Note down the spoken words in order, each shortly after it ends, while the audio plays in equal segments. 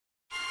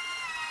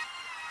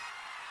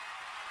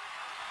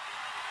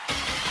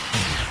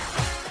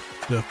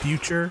The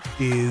future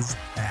is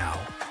now.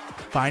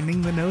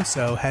 Finding the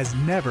No-So has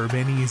never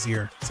been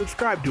easier.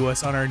 Subscribe to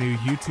us on our new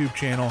YouTube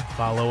channel,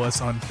 follow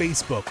us on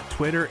Facebook,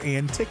 Twitter,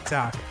 and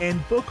TikTok,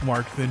 and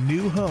bookmark the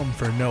new home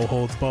for No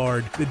Holds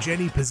Barred, The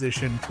Jenny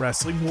Position,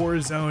 Wrestling War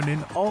Zone,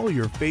 and all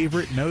your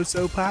favorite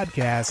No-So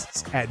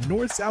podcasts at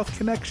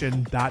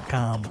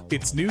NorthSouthConnection.com.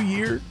 It's new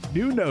year,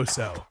 new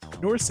No-So.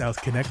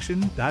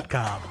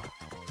 NorthSouthConnection.com.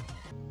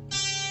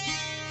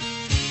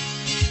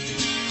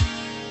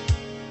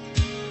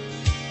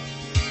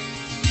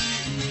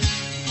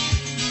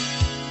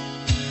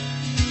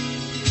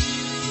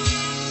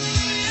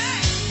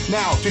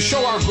 Now, to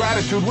show our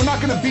gratitude, we're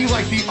not going to be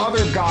like the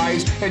other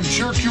guys and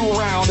jerk you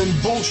around and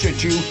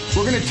bullshit you.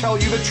 We're going to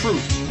tell you the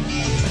truth.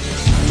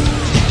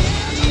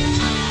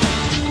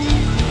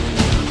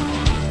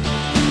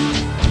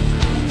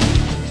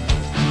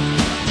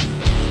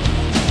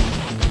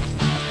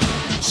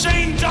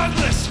 Shane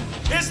Douglas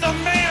is the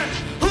man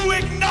who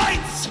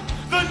ignites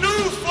the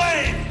new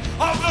flame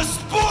of the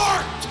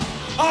sport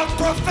of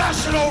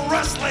professional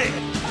wrestling.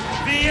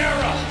 The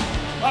era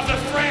of the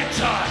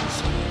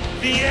franchise.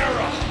 The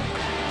era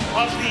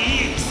of the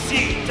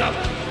ECW.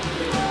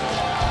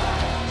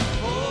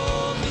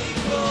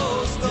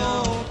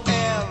 Don't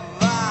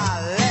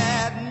ever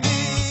let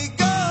me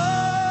go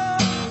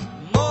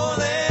more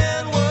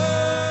than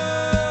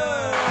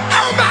words.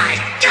 Oh my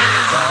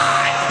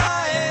God! I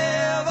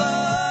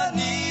ever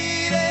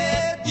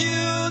needed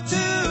you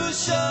to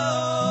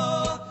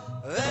show.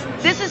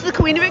 This is the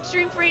Queen of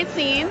Extreme,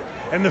 Francine.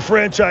 And the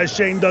franchise,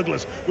 Shane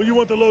Douglas. When you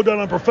want the lowdown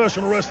on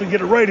professional wrestling,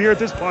 get it right here at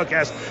this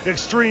podcast,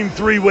 Extreme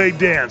Three-Way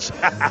Dance.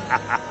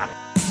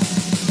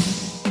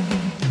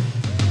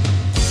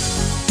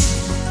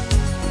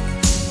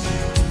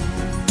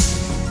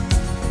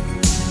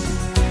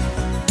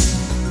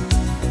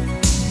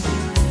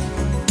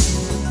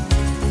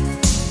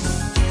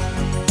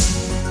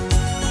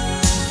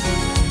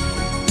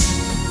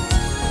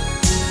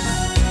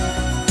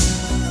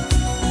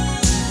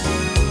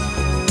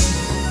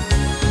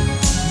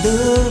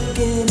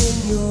 Looking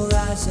in your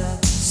eyes, I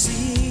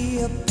see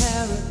a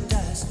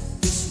paradise.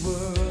 This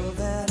world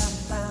that I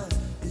found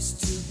is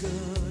too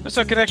good. What's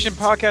up, Connection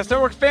Podcast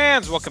Network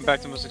fans? Welcome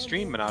back to the most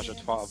extreme menage a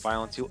trois of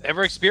violence you'll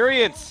ever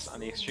experience on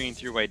the Extreme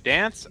Three-Way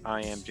Dance.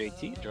 I am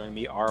JT. Joining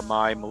me are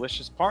my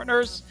malicious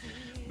partners,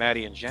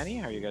 Maddie and Jenny.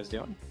 How are you guys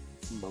doing?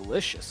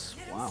 Malicious.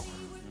 Wow.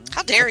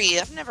 How dare you?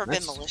 I've never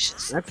been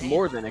malicious. That's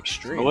more than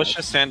extreme.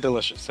 Malicious and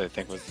delicious, I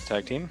think, was the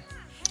tag team.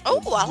 Oh,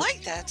 I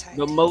like that.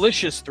 The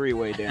malicious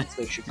three-way dance,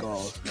 they should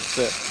call it. That's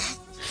it.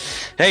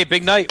 Hey,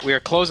 big night. We are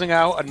closing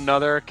out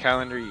another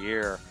calendar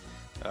year.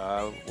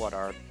 Our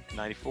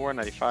 94,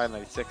 95,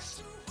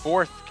 96,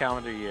 fourth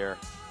calendar year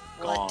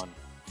gone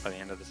by the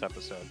end of this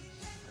episode.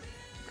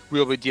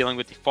 We'll be dealing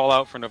with the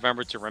fallout for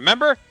November to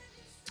remember.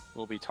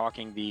 We'll be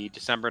talking the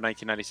December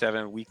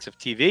 1997 weeks of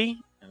TV,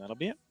 and that'll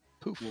be it.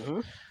 Poof. Mm-hmm.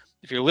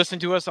 If you're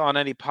listening to us on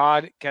any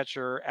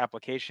podcatcher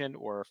application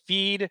or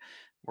feed,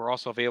 we're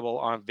also available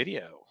on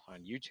video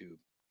on YouTube.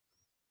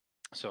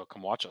 So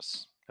come watch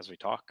us as we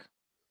talk.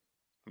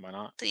 Why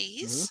not?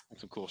 Please. Mm-hmm.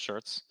 Some cool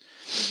shirts.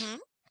 Mm-hmm.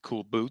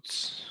 Cool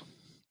boots.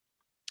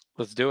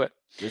 Let's do it.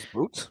 There's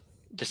boots?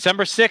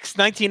 December 6th,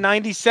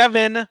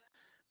 1997.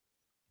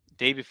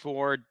 Day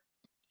before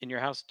In Your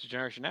House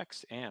Generation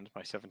X and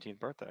my 17th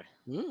birthday.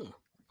 Mm.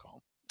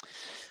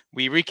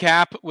 We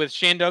recap with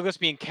Shane Douglas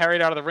being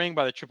carried out of the ring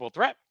by the Triple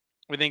Threat.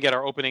 We then get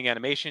our opening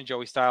animation.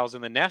 Joey Styles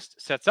in the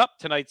Nest sets up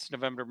tonight's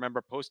November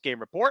Remember post-game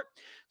report.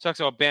 Talks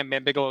about Bam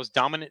Bam Bigelow's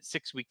dominant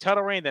 6-week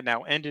title reign that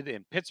now ended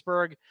in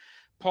Pittsburgh.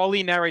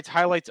 Paulie narrates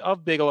highlights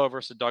of Bigelow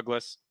versus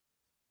Douglas.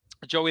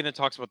 Joey then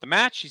talks about the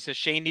match. She says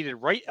Shane needed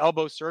right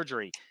elbow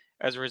surgery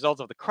as a result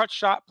of the crutch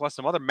shot, plus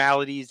some other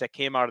maladies that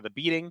came out of the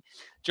beating.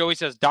 Joey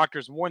says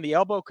doctors warned the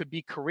elbow could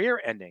be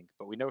career-ending,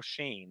 but we know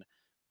Shane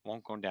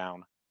won't go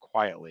down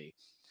quietly.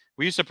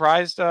 Were you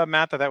surprised,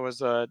 Matt, that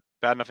was a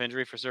bad enough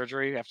injury for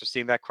surgery after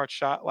seeing that crutch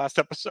shot last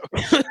episode?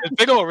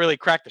 Bigelow really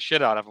cracked the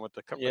shit out of him with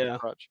the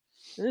crutch.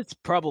 It's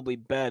probably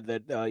bad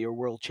that your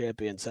world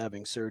champion's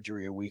having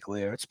surgery a week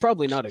later. It's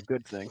probably not a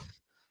good thing.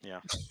 Yeah.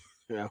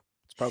 Yeah,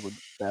 it's probably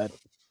bad.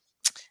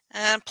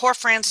 And poor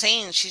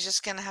Francine, she's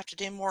just going to have to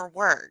do more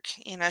work.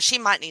 You know, she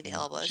might need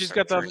elbow She's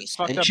surgery. got the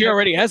fucked And up she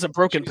already has a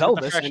broken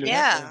pelvis.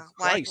 Yeah,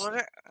 like,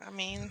 Christ. I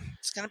mean,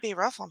 it's going to be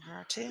rough on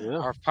her, too. Yeah.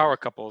 Our power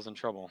couple is in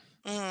trouble.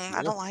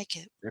 I don't like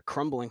it. They're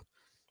crumbling.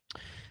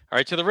 All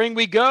right, to the ring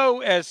we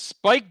go as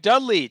Spike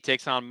Dudley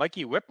takes on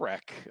Mikey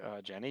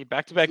Whipwreck. Jenny,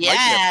 back-to-back Mikey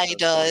Yeah, he episodes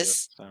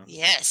does. for you, so.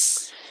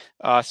 Yes.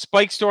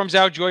 Spike storms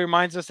out. Joy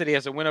reminds us that he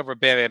has a win over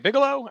Bam Bam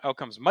Bigelow. Out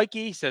comes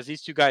Mikey. He says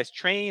these two guys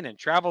train and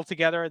travel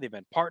together. They've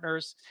been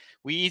partners.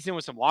 We ease in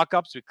with some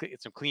lockups. We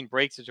get some clean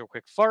breaks into a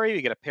quick flurry.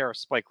 We get a pair of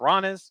Spike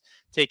Ranas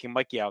taking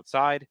Mikey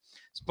outside.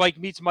 Spike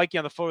meets Mikey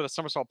on the floor with a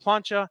somersault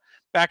plancha.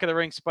 Back of the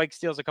ring, Spike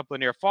steals a couple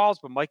of near falls,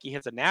 but Mikey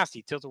hits a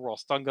nasty tilt-a-whirl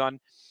stun gun.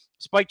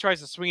 Spike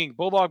tries a swinging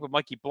bulldog, but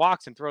Mikey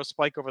blocks and throws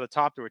Spike over the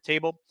top to a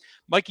table.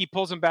 Mikey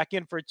pulls him back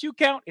in for a 2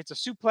 count. It's a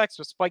suplex,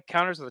 but Spike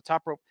counters with a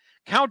top rope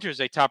counters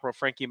a top rope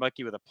Frankie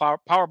Mikey with a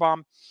power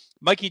bomb.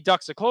 Mikey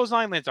ducks a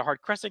clothesline, lands a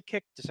hard crescent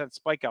kick to send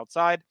Spike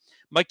outside.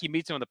 Mikey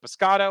meets him with a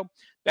pescado.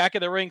 Back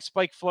of the ring,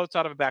 Spike floats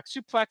out of a back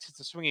suplex.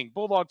 It's a swinging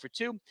bulldog for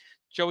 2.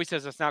 Joey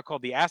says it's now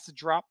called the acid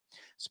drop.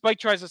 Spike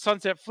tries a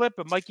sunset flip,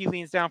 but Mikey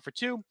leans down for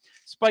 2.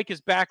 Spike is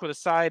back with a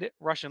side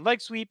Russian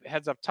leg sweep,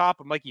 heads up top,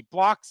 and Mikey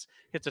blocks,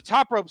 hits a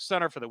top rope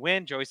stunner for the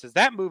win. Joey says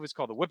that move is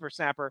called the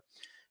whippersnapper,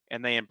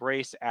 and they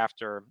embrace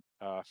after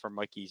for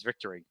Mikey's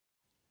victory.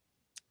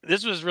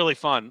 This was really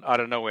fun out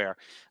of nowhere.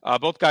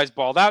 Both guys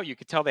balled out. You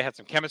could tell they had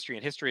some chemistry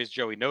and history, as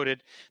Joey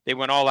noted. They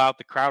went all out.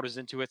 The crowd was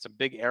into it. Some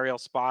big aerial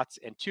spots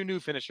and 2 new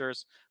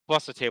finishers,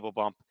 plus a table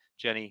bump.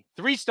 Jenny,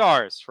 3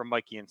 stars from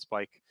Mikey and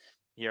Spike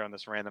here on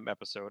this random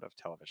episode of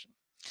television.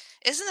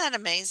 Isn't that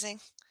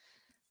amazing?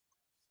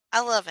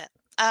 I love it.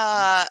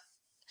 I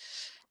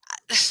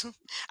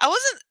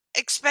wasn't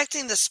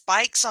expecting the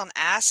spikes on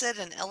acid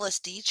and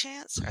LSD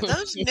chants. Are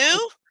those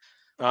new?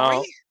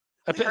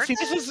 See,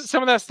 this is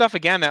some of that stuff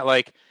again that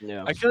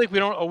I feel like we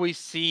don't always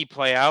see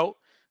play out,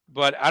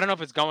 but I don't know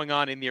if it's going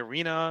on in the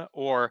arena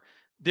or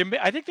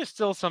I think there's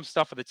still some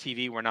stuff on the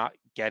TV we're not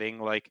getting.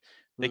 Like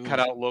they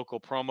cut out local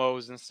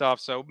promos and stuff,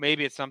 so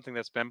maybe it's something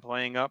that's been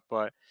playing up.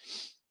 But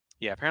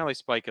yeah, apparently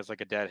Spike is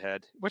like a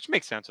deadhead, which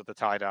makes sense with the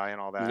tie dye and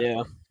all that.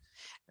 Yeah,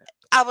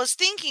 I was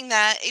thinking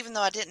that even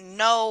though I didn't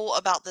know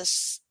about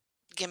this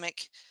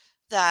gimmick,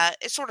 that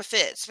it sort of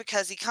fits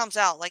because he comes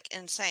out like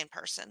an insane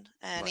person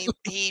and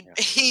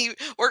he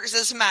works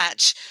this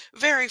match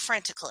very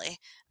frantically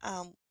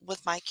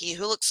with Mikey,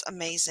 who looks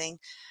amazing.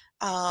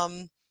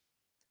 I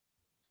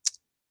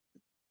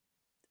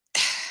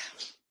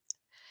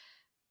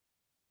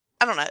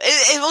don't know.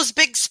 It was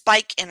big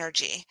Spike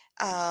energy,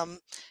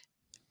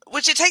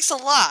 which it takes a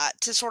lot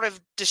to sort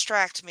of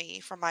distract me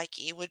from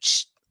Mikey,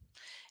 which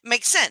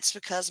makes sense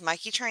because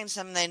Mikey trains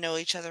them and they know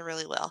each other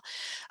really well.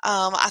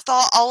 I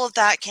thought all of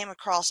that came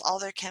across. All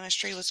their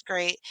chemistry was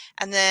great.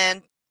 And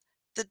then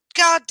the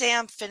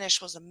goddamn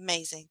finish was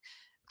amazing.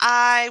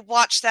 I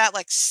watched that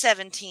like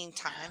 17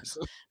 times.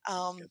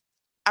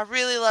 I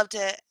really loved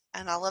it.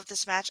 And I loved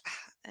this match.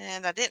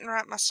 And I didn't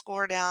write my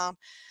score down.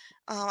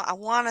 I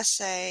want to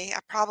say I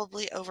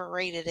probably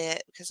overrated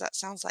it because that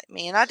sounds like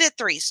me. And I did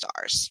 3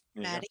 stars.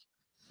 Maddie?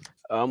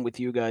 I'm with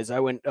you guys. I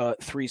went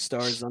 3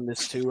 stars on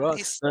this too.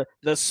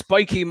 The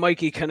Spiky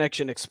Mikey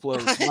connection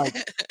explodes.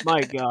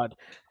 My God.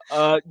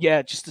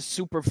 Yeah, just a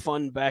super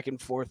fun back and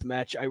forth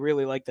match. I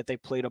really like that they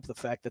played up the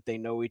fact that they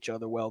know each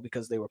other well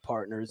because they were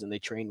partners and they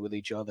trained with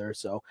each other.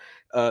 So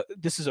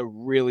this is a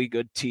really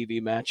good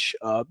TV match.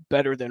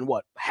 Better than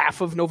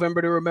half of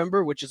November to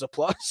Remember, which is a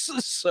plus.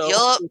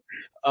 So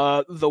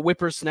the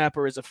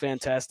whippersnapper is a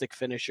fantastic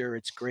finisher.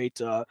 It's great.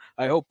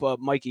 I hope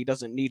Mikey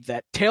doesn't need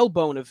that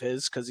tailbone of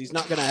his because he's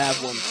not going to have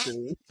one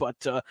soon.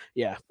 But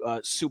yeah,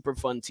 super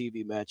fun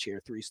TV match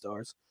here. 3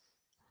 stars.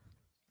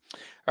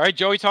 All right,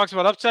 Joey talks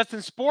about upsets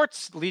in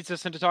sports, leads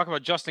us into talking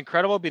about Justin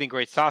Credible beating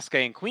great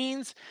Sasuke in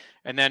Queens,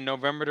 and then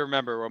November to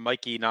Remember where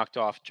Mikey knocked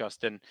off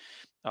Justin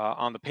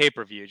on the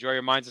pay-per-view. Joey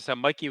reminds us how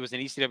Mikey was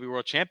an ECW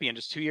World Champion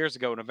just 2 years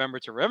ago, November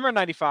to Remember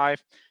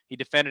 95. He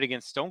defended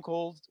against Stone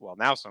Cold, well,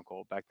 now Stone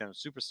Cold, back then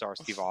Superstar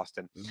Steve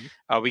Austin.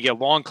 We get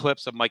long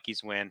clips of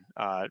Mikey's win.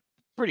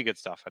 Pretty good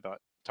stuff, I thought,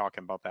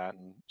 talking about that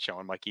and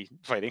showing Mikey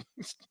fighting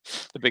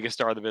the biggest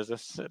star of the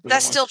business.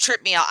 That still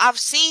tripped me out. I've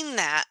seen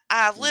that.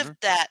 I've lived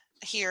that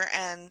here,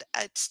 and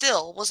it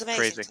still was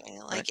amazing to me.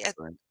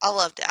 I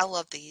loved it. I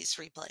love these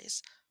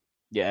replays.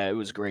 Yeah, it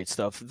was great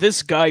stuff.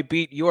 This guy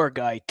beat your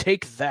guy.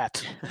 Take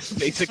that.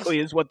 Basically,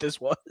 is what this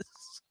was.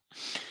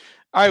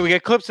 All right, we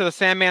get clips of the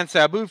Sandman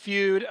Sabu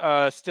feud.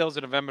 Stills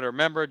in November to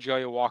Remember.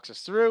 Joey walks us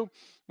through.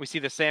 We see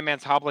the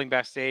Sandman's hobbling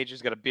backstage.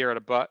 He's got a beer at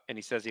a butt, and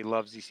he says he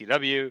loves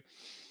ECW.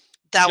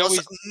 That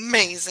was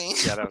amazing.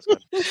 Yeah, that was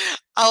good.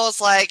 I was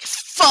like,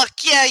 fuck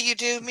yeah, you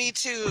do. Me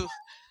too.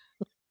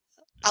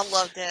 I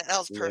loved it. That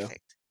was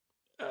perfect.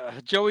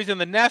 Joey's in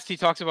the nest. He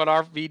talks about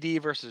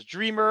RVD versus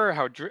Dreamer,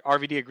 how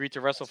RVD agreed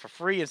to wrestle for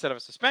free instead of a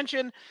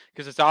suspension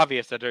because it's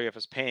obvious that WF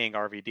is paying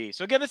RVD.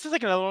 So again, this is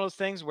like another one of those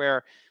things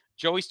where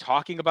Joey's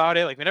talking about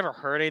it. Like we never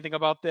heard anything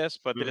about this,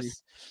 but they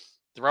just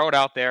throw it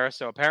out there.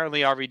 So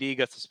apparently RVD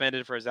got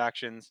suspended for his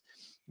actions,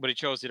 but he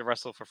chose to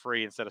wrestle for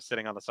free instead of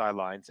sitting on the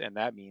sidelines. And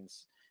that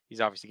means he's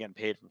obviously getting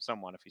paid from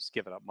someone if he's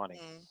giving up money.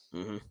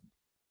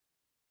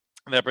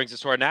 And that brings us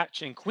to our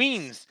match in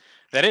Queens.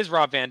 That is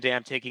Rob Van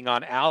Dam taking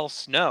on Al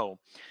Snow.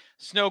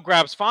 Snow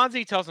grabs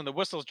Fonzie, tells him the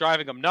whistle's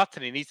driving him nuts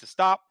and he needs to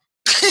stop.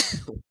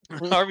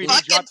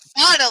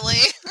 Finally.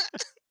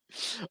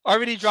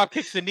 RVD drop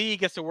kicks the knee,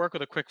 gets to work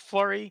with a quick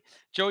flurry.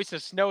 Joey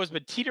says Snow has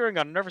been teetering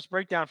on a nervous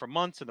breakdown for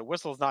months and the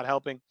whistle is not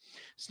helping.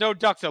 Snow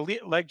ducks a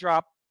leg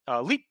drop,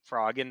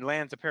 leapfrog, and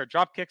lands a pair of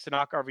drop kicks to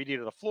knock RVD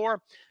to the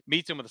floor.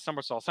 Meets him with a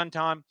somersault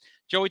senton.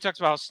 Joey talks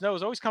about how Snow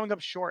is always coming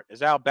up short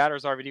as Al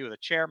batters RVD with a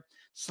chair,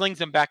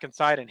 slings him back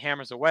inside, and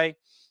hammers away.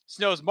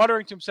 Snow's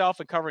muttering to himself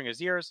and covering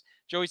his ears.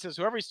 Joey says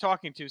whoever he's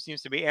talking to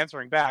seems to be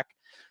answering back.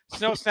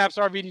 Snow snaps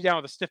RVD down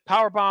with a stiff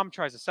powerbomb,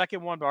 tries a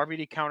second one, but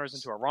RVD counters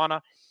into a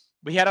Rana.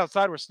 We head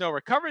outside where Snow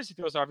recovers. He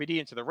throws RVD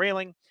into the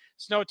railing.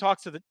 Snow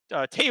talks to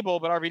the table,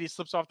 but RVD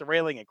slips off the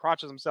railing and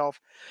crotches himself.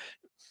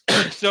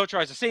 Snow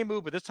tries the same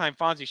move, but this time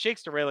Fonzie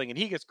shakes the railing and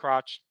he gets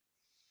crotched.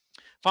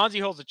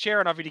 Fonzie holds a chair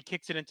and RVD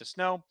kicks it into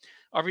Snow.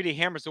 RVD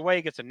hammers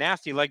away, gets a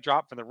nasty leg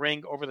drop from the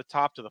ring over the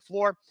top to the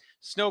floor.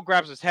 Snow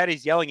grabs his head.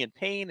 He's yelling in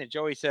pain, and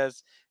Joey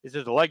says, "Is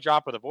it the leg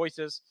drop or the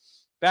voices?"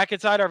 Back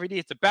inside, RVD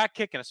hits a back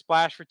kick and a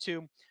splash for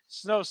 2.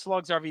 Snow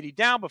slugs RVD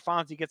down, but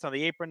Fonzie gets on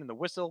the apron and the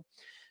whistle.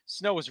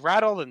 Snow is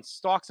rattled and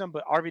stalks him,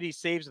 but RVD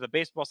saves with a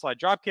baseball slide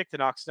drop kick to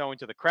knock Snow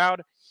into the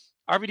crowd.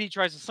 RVD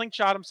tries to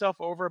slingshot himself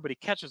over, but he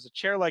catches a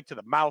chair leg to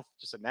the mouth,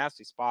 just a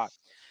nasty spot.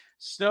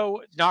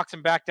 Snow knocks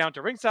him back down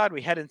to ringside.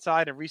 We head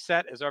inside and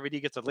reset as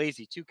RVD gets a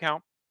lazy 2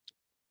 count.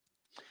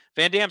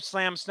 Van Dam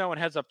slams Snow and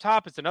heads up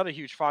top. It's another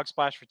huge frog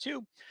splash for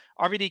 2.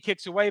 RVD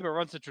kicks away, but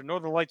runs into a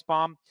Northern Lights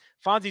bomb.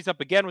 Fonzie's up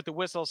again with the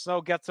whistle.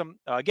 Snow gets him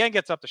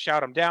gets up to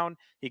shout him down.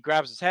 He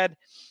grabs his head.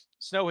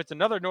 Snow hits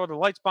another Northern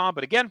Lights bomb,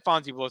 but again,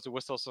 Fonzie blows the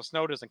whistle, so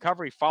Snow doesn't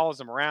cover. He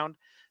follows him around.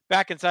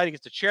 Back inside, he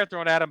gets a chair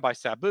thrown at him by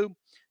Sabu.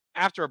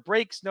 After a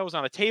break, Snow's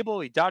on a table.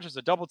 He dodges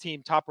a double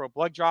team top rope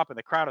leg drop, and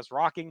the crowd is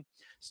rocking.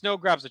 Snow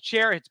grabs a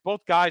chair, hits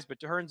both guys, but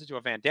turns into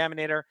a Van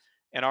Daminator,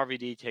 and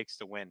RVD takes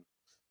the win.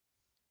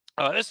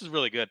 This is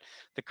really good.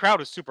 The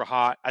crowd is super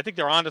hot. I think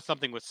they're onto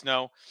something with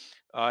Snow.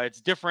 It's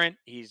different.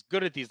 He's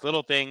good at these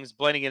little things,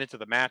 blending it into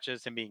the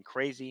matches and being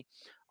crazy.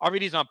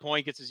 RVD's on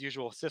point, gets his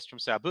usual assist from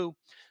Sabu.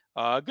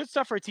 Good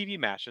stuff for a TV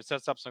match. It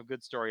sets up some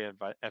good story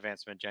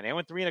advancement, Jenny. I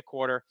went 3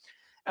 1/4.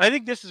 And I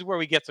think this is where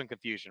we get some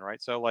confusion,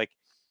 right? So, like,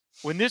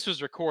 when this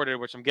was recorded,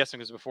 which I'm guessing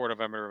was before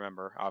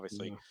November,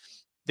 obviously,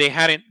 they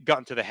hadn't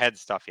gotten to the head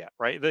stuff yet,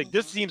 right? Like,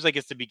 this seems like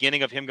it's the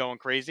beginning of him going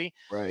crazy,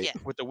 right? Yeah.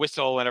 With the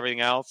whistle and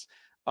everything else,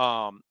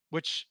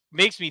 which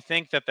makes me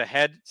think that the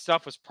head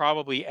stuff was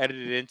probably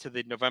edited into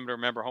the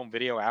November home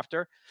video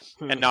after,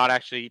 and not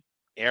actually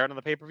aired on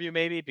the pay-per-view,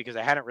 maybe because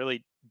I hadn't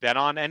really been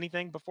on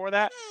anything before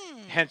that.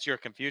 Hence your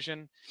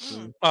confusion.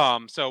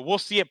 So we'll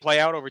see it play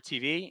out over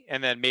TV,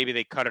 and then maybe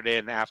they cut it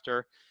in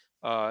after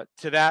to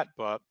that,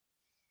 but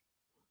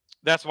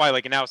that's why,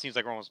 like, now it seems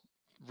like we're almost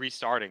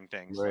restarting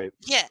things. Right. Like,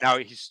 Yeah. now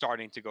he's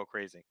starting to go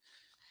crazy.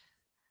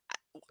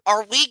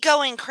 Are we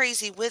going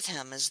crazy with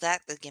him? Is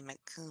that the gimmick?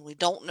 We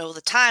don't know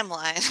the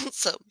timeline,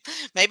 so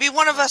maybe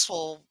one of us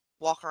will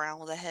walk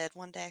around with a head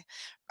one day.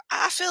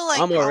 I feel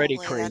like I'm already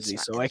probably that's crazy,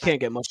 not so in I my can't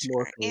get much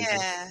more future.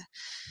 crazy.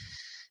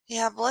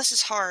 Yeah, bless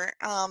his heart.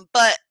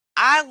 But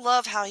I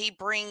love how he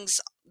brings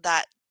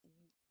that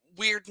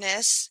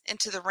weirdness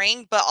into the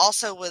ring, but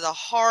also with a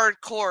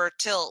hardcore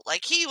tilt.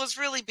 Like, he was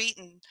really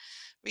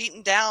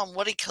beating down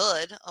what he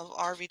could of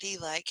RVD.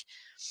 Like,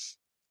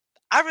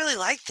 I really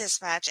liked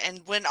this match,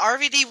 and when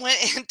RVD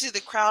went into the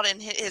crowd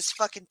and hit his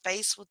fucking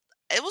face with,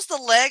 it was the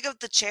leg of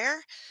the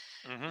chair,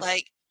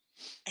 like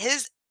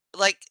his,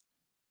 like,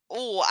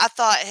 oh, I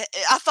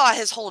thought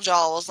his whole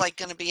jaw was like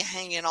gonna be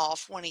hanging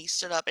off when he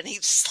stood up, and he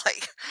just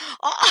like,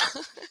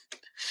 oh,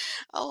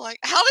 oh, like,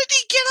 how did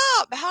he get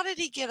up? How did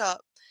he get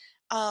up?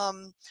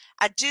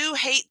 I do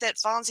hate that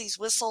Fonzie's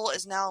whistle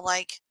is now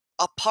like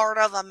a part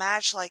of a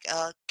match, like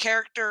a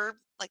character,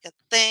 like a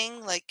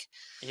thing, like.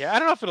 Yeah, I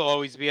don't know if it'll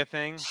always be a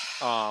thing,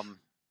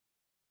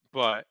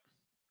 but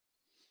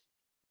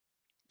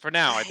for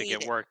now, I think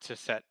it worked to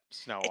set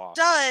Snow off.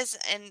 It does,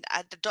 and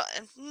I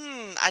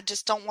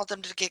just don't want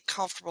them to get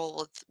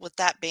comfortable with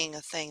that being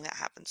a thing that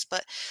happens.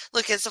 But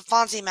look, it's a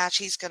Fonzie match;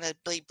 he's going to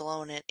be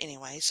blowing it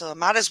anyway, so I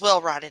might as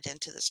well write it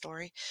into the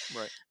story.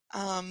 Right.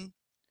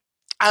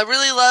 I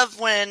really love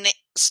when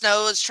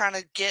Snow is trying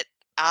to get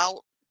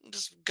out,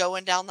 just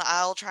going down the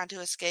aisle trying to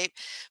escape.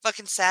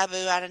 Fucking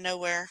Sabu out of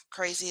nowhere,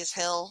 crazy as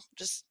hell.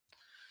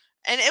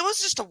 And it was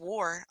just a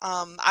war.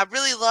 I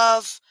really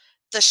love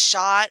the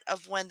shot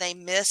of when they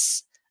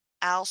miss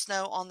Al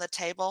Snow on the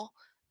table,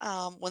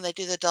 when they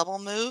do the double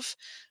move.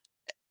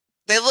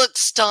 They look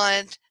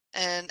stunned,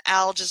 and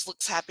Al just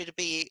looks happy to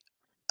be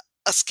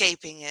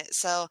escaping it.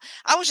 So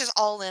I was just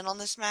all in on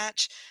this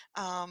match,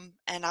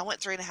 and I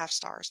went 3.5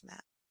 stars,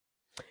 Matt.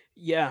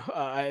 Yeah,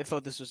 I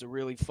thought this was a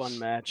really fun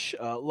match.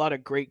 A lot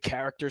of great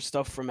character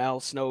stuff from Al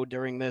Snow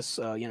during this,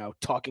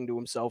 talking to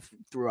himself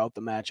throughout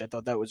the match. I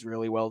thought that was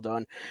really well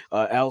done.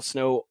 Al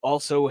Snow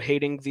also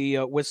hating the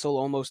whistle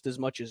almost as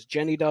much as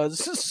Jenny does,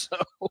 so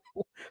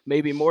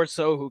maybe more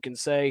so, who can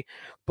say.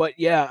 But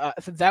yeah,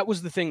 that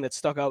was the thing that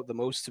stuck out the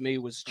most to me,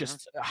 was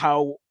just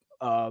how...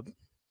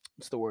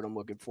 what's the word I'm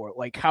looking for?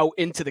 Like, how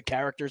into the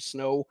character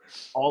Snow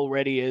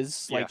already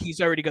is. Like, he's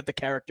already got the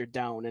character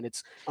down, and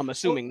I'm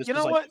assuming this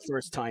was like the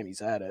first time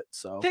he's at it.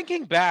 So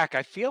thinking back,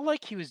 I feel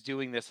like he was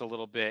doing this a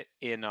little bit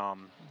in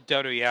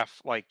WWF,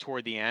 like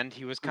toward the end.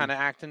 He was kind of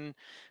acting.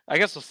 I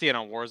guess we'll see it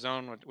on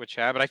Warzone, which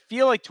had, but I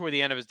feel like toward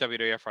the end of his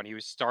WWF run, he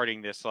was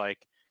starting this like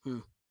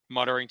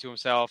muttering to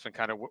himself and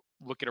kind of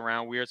looking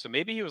around weird. So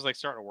maybe he was like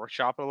starting to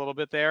workshop it a little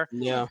bit there.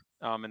 Yeah.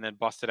 And then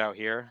busted out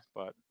here,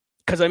 but.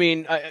 Because I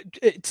mean,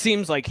 it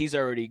seems like he's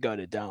already got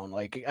it down.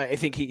 Like I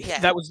think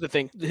that was the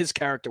thing. His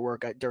character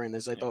work during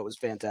this, I thought was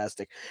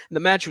fantastic. And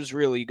the match was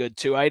really good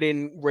too. I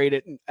didn't rate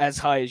it as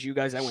high as you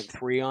guys. I went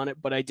 3 on it,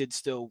 but I did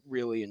still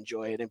really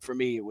enjoy it. And for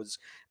me, it was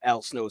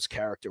Al Snow's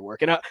character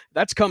work, and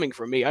that's coming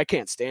from me. I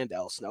can't stand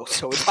Al Snow,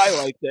 so if I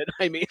liked it,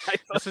 I mean,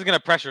 this is gonna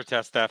pressure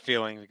test that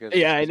feeling because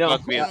I know.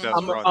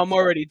 I'm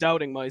already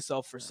doubting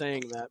myself for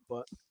saying that,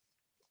 but.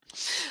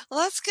 Well,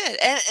 that's good,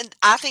 and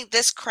I think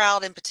this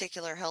crowd in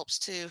particular helps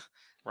too,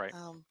 right?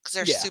 Because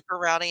they're super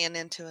rowdy and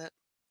into it.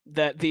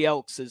 That the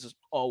Elks is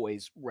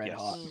always red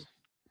hot.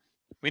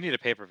 We need a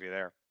pay-per-view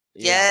there.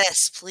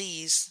 Yes,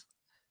 please.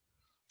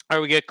 All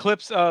right, we get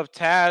clips of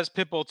Taz,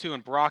 Pitbull 2,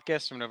 and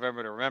Brockus from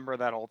November to Remember,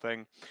 that whole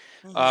thing.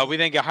 We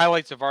then get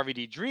highlights of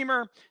RVD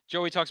Dreamer.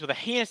 Joey talks about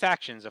the heinous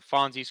actions of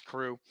Fonzie's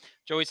crew.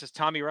 Joey says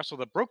Tommy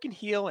wrestled a broken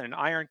heel and an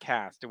iron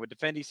cast and would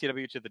defend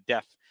ECW to the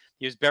death.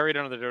 He was buried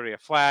under the WWF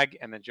flag,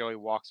 and then Joey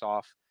walks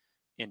off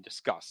in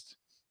disgust.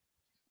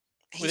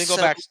 He's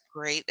so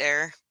great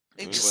there.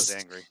 He was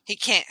angry. He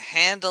can't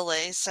handle it.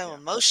 He's so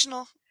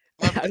emotional.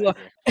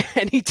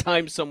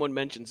 Anytime someone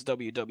mentions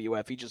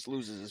WWF, he just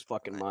loses his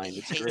fucking mind.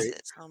 It's great.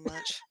 It so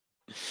much.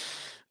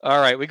 All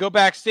right, we go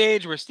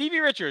backstage where Stevie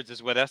Richards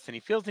is with us, and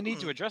he feels the need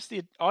to address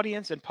the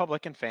audience and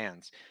public and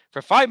fans.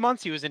 For 5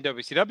 months, he was in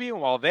WCW,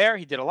 and while there,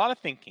 he did a lot of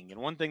thinking.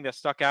 And one thing that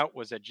stuck out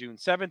was that June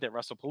 7th at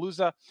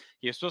WrestlePalooza,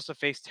 he was supposed to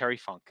face Terry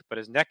Funk, but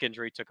his neck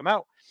injury took him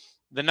out.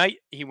 The night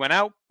he went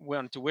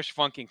to wish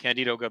Funk and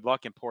Candido good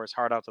luck and pour his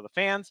heart out to the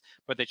fans,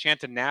 but they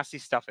chanted nasty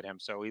stuff at him,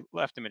 so he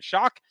left him in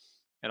shock.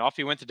 And off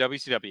he went to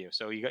WCW.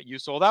 So he got "You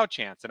Sold Out"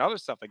 chants and other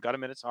stuff that got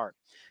him in his heart.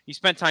 He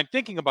spent time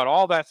thinking about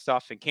all that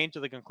stuff and came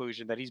to the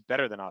conclusion that he's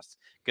better than us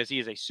because he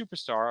is a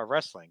superstar of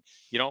wrestling.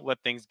 You don't let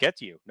things get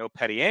to you. No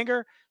petty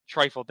anger.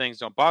 Trifle things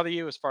don't bother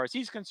you. As far as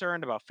he's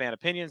concerned about fan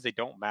opinions, they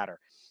don't matter.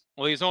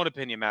 Only his own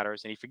opinion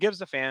matters, and he forgives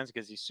the fans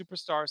because he's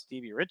superstar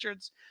Stevie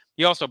Richards.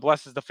 He also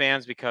blesses the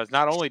fans because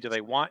not only do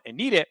they want and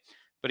need it,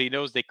 but he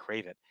knows they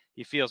crave it.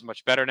 He feels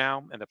much better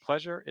now, and the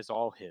pleasure is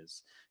all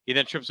his. He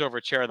then trips over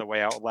a chair on the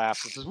way out and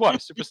laughs. This is what? A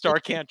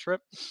superstar can't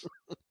trip?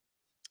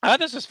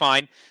 This is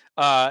fine.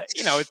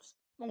 It's a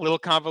little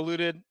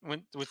convoluted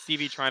with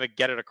Stevie trying to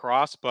get it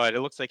across, but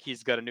it looks like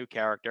he's got a new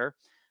character.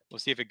 We'll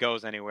see if it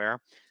goes anywhere.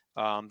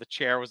 The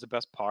chair was the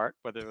best part,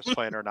 whether it was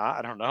playing or not.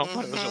 I don't know,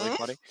 but it was really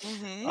funny.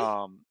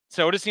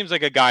 So it just seems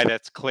like a guy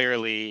that's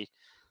clearly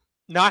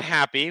not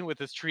happy with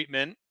his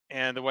treatment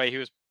and the way he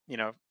was,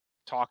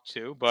 talked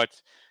to, but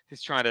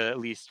he's trying to at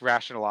least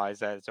rationalize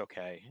that it's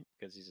okay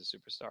because he's a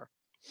superstar.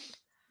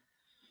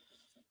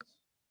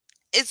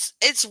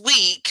 It's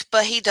weak,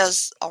 but he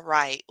does all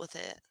right with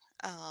it.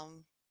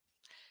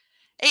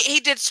 He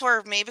did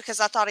swerve me because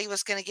I thought he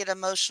was going to get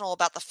emotional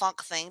about the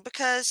Funk thing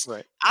because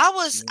I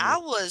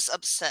was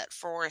upset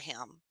for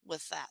him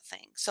with that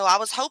thing. So I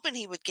was hoping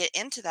he would get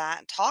into that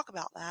and talk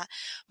about that.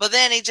 But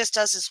then he just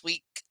does this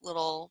weak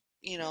little,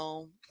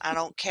 I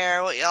don't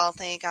care what y'all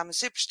think. I'm a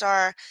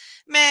superstar.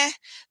 Meh.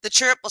 The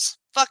trip was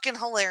fucking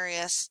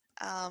hilarious.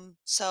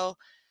 So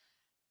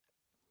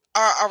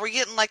are we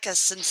getting like a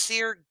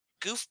sincere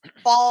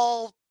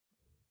goofball?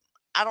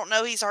 I don't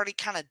know. He's already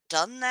kind of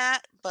done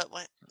that, but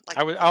what? Like,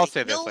 I'll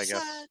say this, I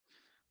guess.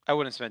 I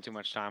wouldn't spend too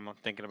much time on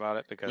thinking about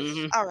it because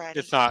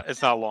it's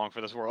not long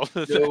for this world.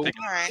 All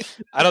right.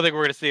 I don't think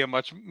we're going to see him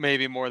much,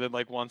 maybe more than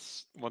like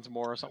once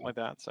more or something like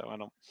that.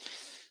 So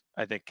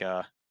I think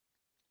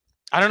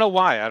I don't know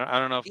why. I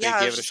don't know if they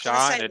gave it a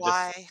shot and it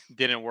just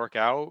didn't work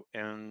out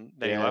and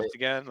then he left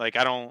again. Like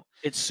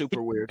it's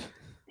super weird.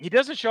 He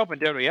doesn't show up in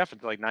WWF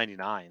until like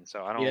 99,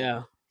 so I don't.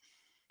 Yeah.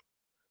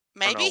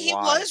 Maybe he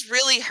was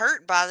really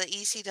hurt by the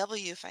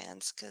ECW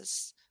fans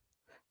because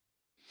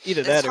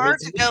either that or hard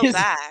to go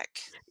back.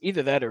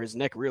 Either that or his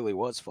neck really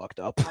was fucked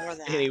up,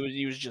 and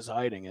he was just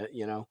hiding it,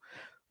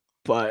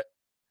 But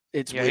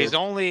it's weird.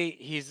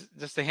 He's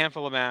just a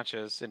handful of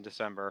matches in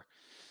December.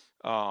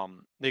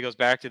 He goes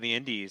back to the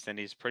Indies, and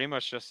he's pretty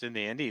much just in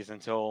the Indies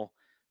until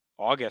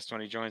August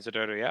when he joins the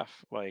WWF.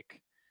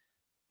 Like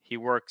he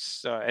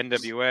works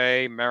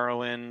NWA,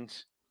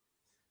 Maryland.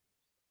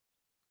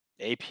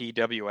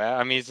 APWA.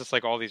 I mean, he's just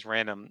like all these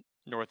random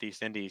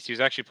Northeast Indies. He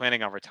was actually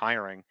planning on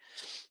retiring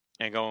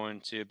and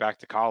going back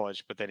to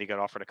college, but then he got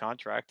offered a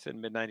contract in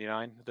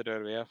mid-99 with the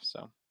WWF.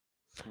 So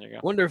there you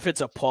go. Wonder if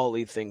it's a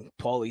Paulie thing.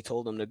 Paulie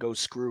told him to go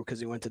screw because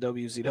he went to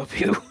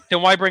WCW.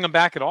 Then why bring him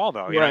back at all,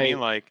 though? You know what I mean?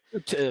 Like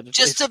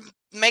just to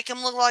make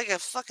him look like a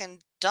fucking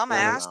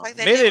dumbass. Like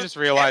maybe they just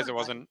realized it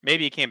wasn't.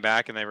 Maybe he came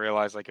back and they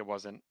realized like it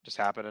wasn't just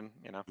happening.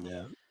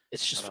 Yeah.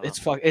 It's just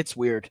it's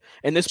weird.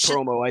 And this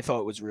promo I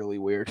thought was really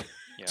weird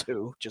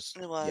too. Just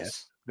it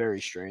was very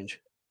strange.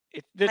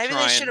 Maybe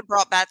they should have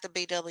brought back the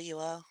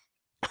BWO.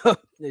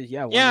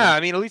 Yeah. I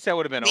mean, at least that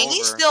would have been over.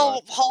 He's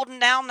still holding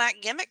down that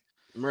gimmick.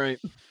 Right.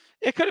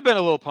 It could have been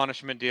a little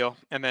punishment deal,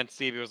 and then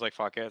Stevie was like,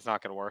 "Fuck it, it's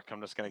not going to work.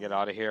 I'm just going to get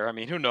out of here." I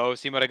mean, who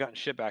knows? He might have gotten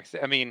shit back.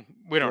 I mean,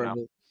 we don't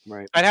know.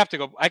 Right. I'd have to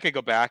go. I could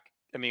go back.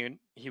 I mean,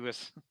 it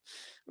was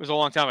a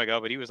long time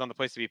ago, but he was on the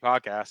Place to Be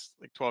podcast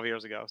like 12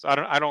 years ago. So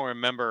I don't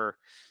remember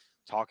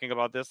talking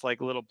about this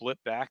like little blip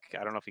back.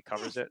 I don't know if he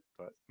covers it,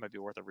 but it might be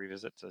worth a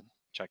revisit to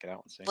check it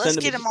out and see. Let's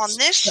get him on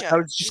this show. I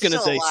was just going to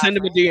say, send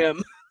him a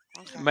DM.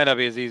 Okay. Might not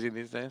be as easy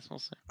these days. We'll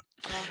see.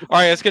 All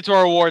right, let's get to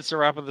our awards to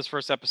wrap up this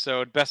first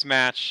episode. Best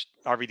match,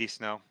 RVD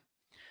Snow.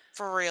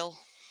 For real.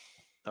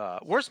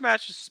 Worst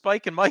match is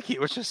Spike and Mikey,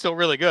 which is still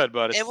really good,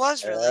 but it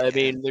was really good. I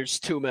mean, there's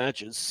 2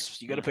 matches.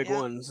 You got to pick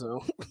one.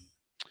 So,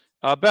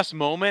 best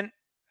moment,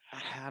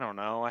 I don't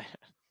know.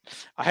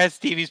 I had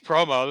Stevie's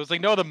promo. It was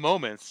like no other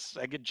moments.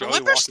 I get Joey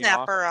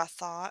Whippersnapper, I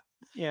thought.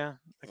 Yeah,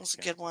 that was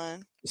a good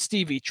one.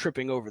 Stevie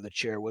tripping over the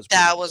chair was.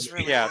 That was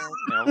really yeah.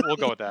 We'll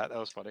go with that. That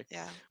was funny.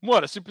 Yeah.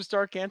 What, a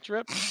superstar can't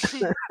trip?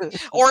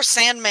 Or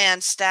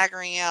Sandman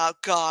staggering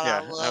out. God,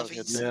 I love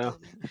it. Yeah.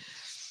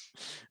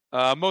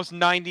 Most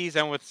 90s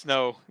and with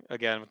Snow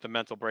again with the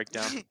mental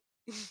breakdown.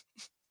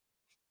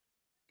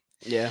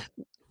 Yeah.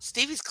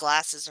 Stevie's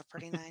glasses are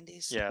pretty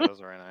 90s. Yeah,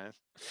 those are very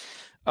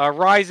nice.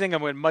 Rising,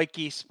 I'm with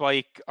Mikey,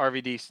 Spike,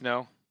 RVD,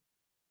 Snow.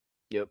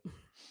 Yep.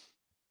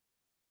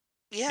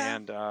 Yeah.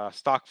 And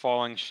Stock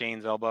Falling,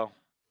 Shane's elbow.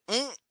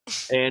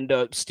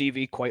 And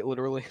Stevie, quite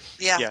literally.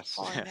 Yeah. Yes.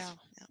 Falling down.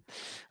 Yeah.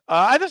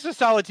 I think this was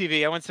solid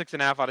TV. I went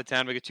 6.5 out of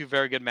 10. We get 2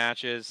 very good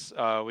matches.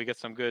 We get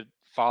some good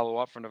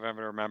follow-up from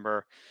November to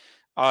Remember.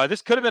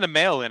 This could have been a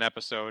mail-in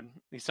episode.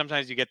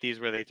 Sometimes you get these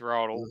where they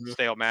throw out old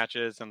stale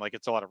matches and like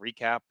it's a lot of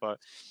recap, but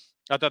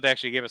I thought they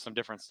actually gave us some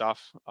different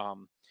stuff.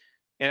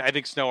 And I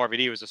think Snow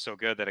RVD was just so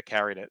good that it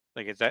carried it.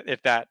 Like,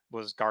 if that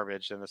was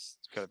garbage, then this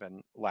could have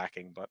been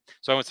lacking. But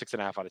so I went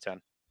 6.5 out of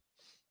 10.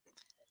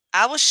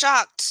 I was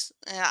shocked.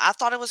 I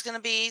thought it was going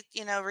to be,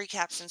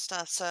 recaps and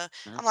stuff. So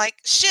I'm like,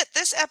 shit,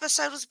 this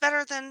episode was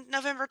better than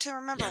November to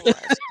Remember was.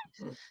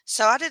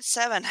 So I did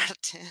 7 out of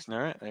 10. All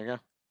right, there you go.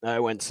 I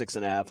went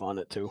 6.5 on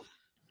it too.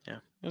 Yeah,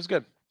 it was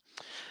good.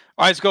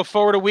 All right, let's go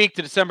forward a week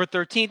to December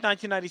 13th,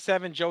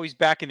 1997. Joey's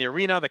back in the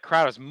arena. The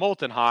crowd is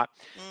molten hot.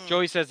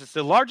 Joey says it's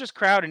the largest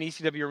crowd in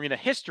ECW arena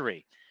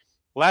history.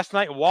 Last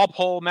night in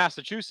Walpole,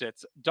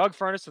 Massachusetts, Doug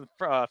Furnace and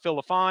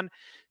Phil LaFon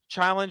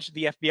challenged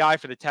the FBI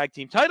for the tag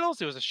team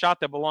titles. It was a shot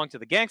that belonged to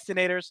the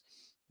Gangstonators.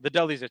 The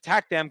Dudleys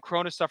attacked them.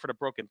 Cronus suffered a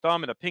broken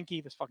thumb and a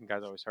pinky. This fucking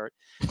guy's always hurt.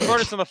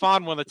 Furnace and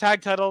LaFon won the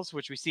tag titles,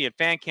 which we see in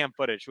fan cam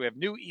footage. We have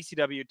new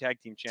ECW tag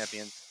team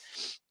champions.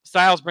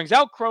 Styles brings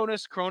out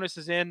Cronus. Cronus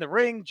is in the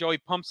ring. Joey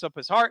pumps up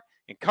his heart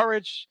and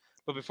courage.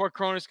 But before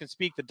Cronus can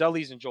speak, the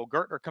Dudleys and Joel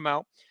Gertner come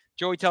out.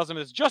 Joey tells him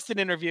it's just an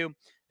interview.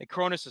 And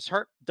Cronus is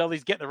hurt.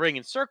 Dudleys get in the ring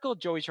and circle.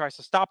 Joey tries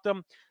to stop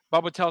them.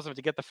 Bubba tells him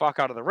to get the fuck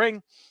out of the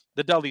ring.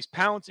 The Dudleys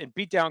pounce and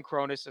beat down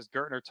Cronus as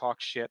Gertner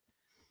talks shit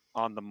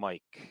on the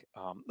mic.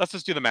 Let's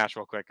just do the match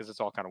real quick because it's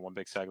all kind of one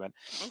big segment.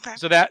 Okay.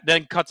 So that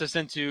then cuts us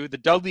into the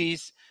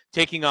Dudleys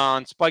taking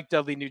on Spike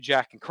Dudley, New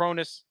Jack, and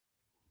Cronus.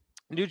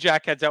 New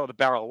Jack heads out with a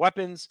barrel of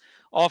weapons.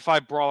 All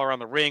 5 brawl around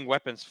the ring,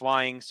 weapons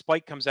flying.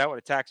 Spike comes out and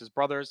attacks his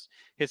brothers.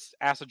 His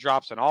acid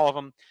drops on all of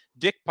them.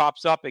 Dick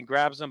pops up and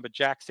grabs him, but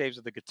Jack saves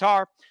with the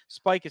guitar.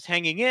 Spike is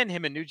hanging in.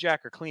 Him and New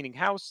Jack are cleaning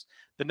house.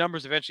 The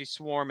numbers eventually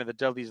swarm and the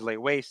Dudleys lay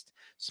waste.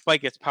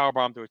 Spike gets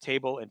powerbombed to a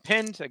table and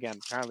pinned. Again,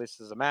 apparently this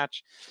is a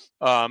match.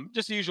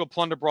 Just the usual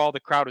plunder brawl. The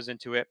crowd is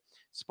into it.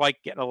 Spike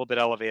getting a little bit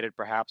elevated,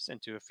 perhaps,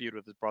 into a feud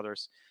with his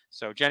brothers.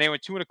 So Jenny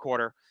went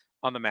 2.25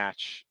 on the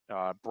match.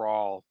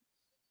 Brawl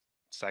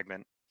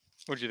segment.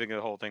 What did you think of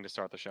the whole thing to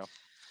start the show?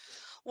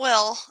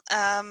 Well,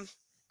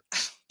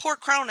 poor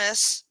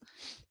Cronus.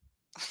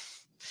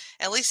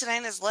 At least it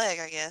ain't his leg,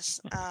 I guess.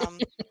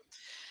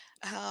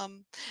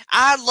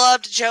 I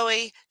loved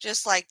Joey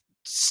just like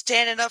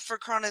standing up for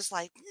Cronus,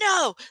 like,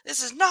 no,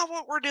 this is not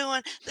what we're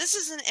doing. This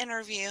is an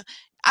interview.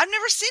 I've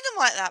never seen him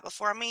like that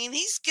before. I mean,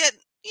 he's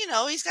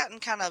gotten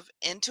kind of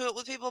into it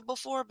with people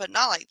before, but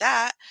not like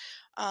that.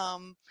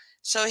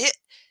 So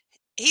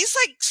he's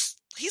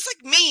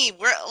like me.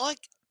 We're like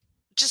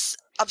just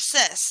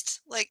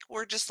obsessed. Like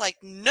we're just like,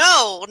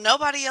 no,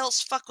 nobody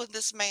else fuck with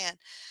this man.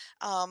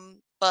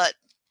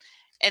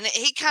 And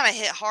he kind of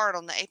hit hard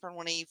on the apron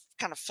when he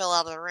kind of fell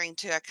out of the ring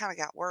too. I kind of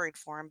got worried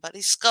for him, but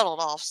he scuttled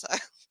off, so I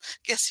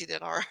guess he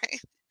did all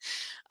right.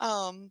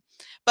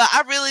 But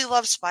I really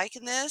love Spike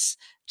in this,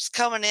 just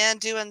coming in,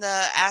 doing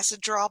the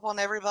acid drop on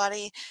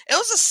everybody. It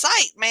was a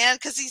sight, man,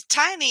 because he's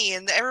tiny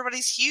and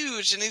everybody's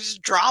huge, and he's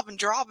just dropping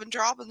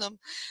them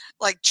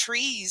like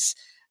trees.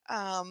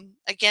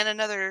 Again,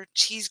 another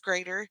cheese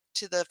grater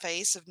to the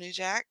face of New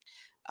Jack.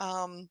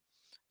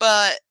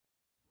 But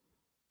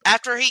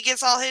after he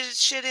gets all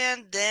his shit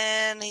in,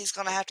 then he's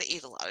going to have to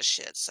eat a lot of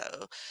shit. So,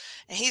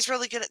 and he's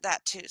really good at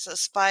that too. So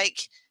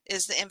Spike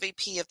is the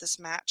MVP of this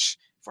match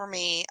for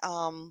me.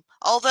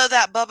 Although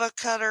that Bubba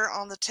cutter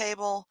on the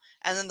table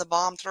and then the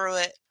bomb through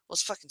it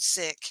was fucking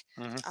sick.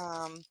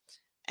 Mm-hmm.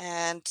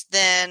 And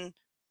then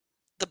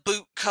the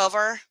boot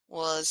cover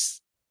was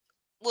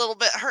a little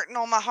bit hurting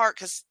on my heart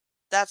because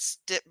that's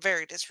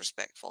very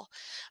disrespectful.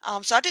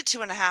 So I did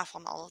 2.5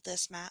 on all of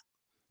this, Matt.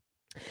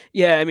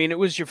 Yeah, I mean, it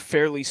was your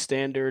fairly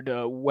standard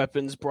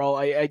weapons brawl.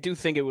 I do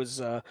think it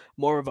was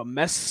more of a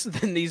mess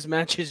than these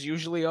matches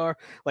usually are.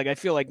 Like, I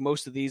feel like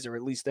most of these are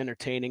at least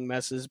entertaining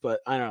messes, but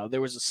I don't know. There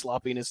was a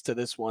sloppiness to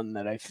this one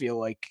that I feel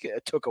like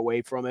took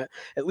away from it.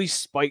 At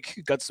least Spike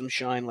got some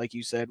shine, like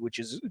you said, which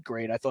is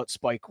great. I thought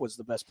Spike was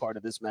the best part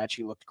of this match.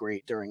 He looked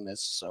great during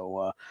this.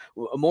 So,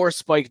 more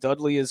Spike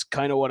Dudley is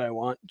kind of what I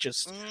want.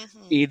 Just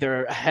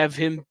either have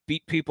him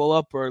beat people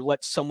up or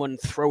let someone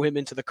throw him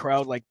into the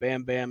crowd like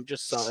Bam Bam.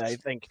 Just so, I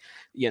think,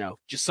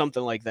 just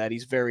something like that.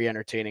 He's very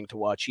entertaining to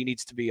watch. He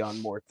needs to be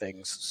on more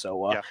things.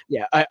 So,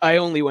 I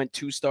only went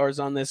 2 stars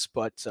on this,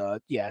 but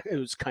it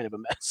was kind of a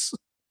mess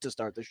to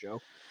start the show.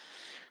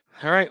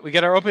 All right, we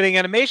get our opening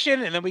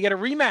animation, and then we get a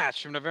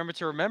rematch from November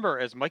to Remember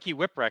as Mikey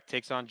Whipwreck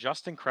takes on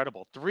Just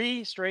Incredible.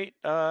 3 straight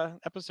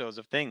episodes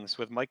of things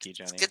with Mikey,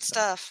 Jenny. It's good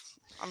stuff.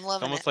 I'm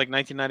loving it. Almost like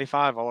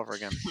 1995 all over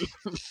again.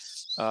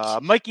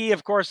 Mikey,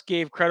 of course,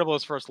 gave Credible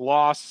his first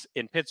loss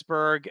in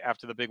Pittsburgh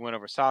after the big win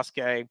over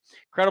Sasuke.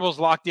 Credible's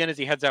locked in as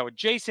he heads out with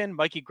Jason.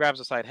 Mikey grabs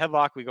a side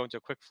headlock. We go into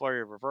a quick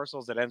flurry of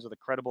reversals that ends with a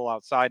Credible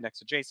outside next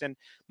to Jason.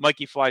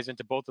 Mikey flies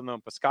into both of them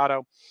in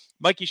Pescado.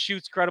 Mikey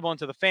shoots Credible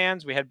into the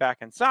fans. We head back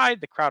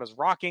inside. The crowd is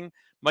rocking.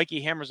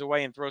 Mikey hammers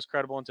away and throws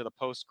Credible into the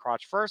post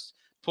crotch first.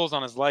 Pulls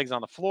on his legs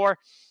on the floor.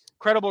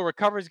 Credible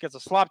recovers, gets a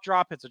slop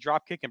drop, hits a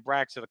drop kick, and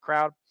brags to the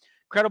crowd.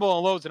 Credible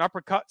unloads an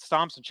uppercut,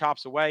 stomps and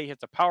chops away,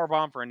 hits a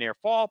powerbomb for a near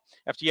fall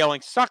after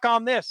yelling, "Suck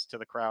on this," to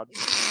the crowd.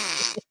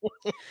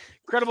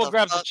 Credible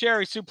grabs a chair,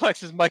 he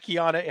suplexes Mikey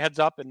on it, heads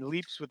up and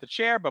leaps with the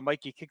chair, but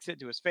Mikey kicks it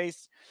into his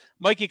face.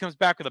 Mikey comes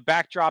back with a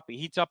backdrop. He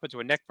heats up into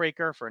a neck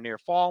breaker for a near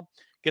fall,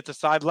 gets a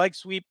side leg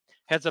sweep,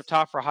 heads up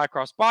top for a high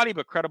cross body,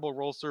 but Credible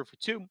rolls through for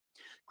 2.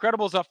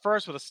 Credible's up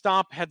first with a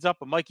stomp, heads up,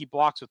 but Mikey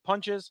blocks with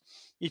punches.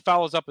 He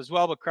follows up as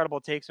well, but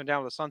Credible takes him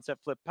down with a sunset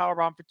flip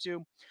powerbomb for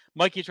 2.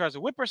 Mikey tries a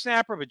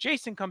whippersnapper, but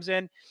Jason comes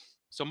in,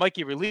 so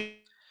Mikey releases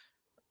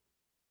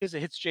it,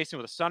 hits Jason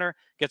with a stunner,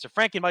 gets a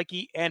Franken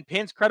Mikey, and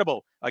pins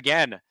Credible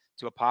again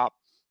to a pop.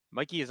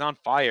 Mikey is on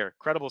fire.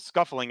 Credible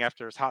scuffling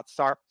after his hot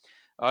start.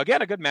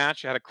 Again, a good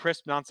match. It had a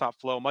crisp, nonstop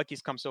flow.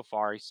 Mikey's come so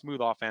far. He's smooth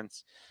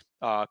offense.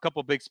 A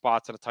couple big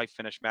spots and a tight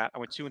finish, Matt. I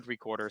went 2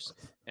 3/4,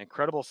 and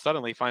Credible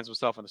suddenly finds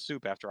himself in the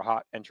soup after a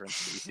hot entrance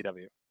to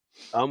ECW.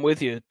 I'm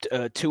with you.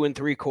 2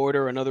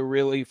 3/4, another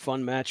really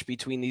fun match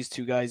between these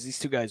two guys. These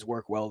two guys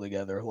work well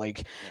together.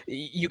 Like,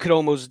 you could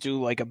almost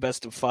do like a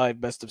best of 5,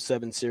 best of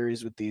 7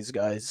 series with these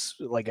guys.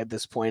 Like, at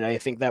this point, I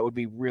think that would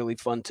be really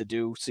fun to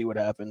do. See what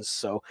happens.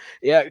 So,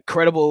 yeah,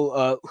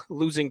 Credible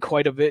losing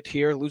quite a bit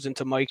here, losing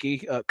to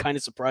Mikey. Kind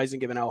of surprising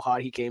given how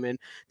hot he came in.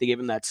 They gave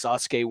him that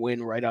Sasuke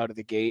win right out of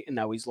the gate, and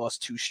now he's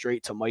lost 2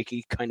 straight to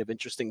Mikey. Kind of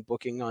interesting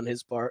booking on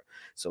his part.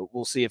 So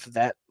we'll see if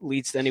that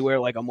leads to anywhere.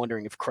 Like, I'm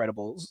wondering if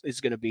Credible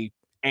is going to be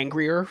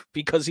angrier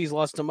because he's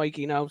lost to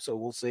Mikey now, so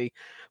we'll see.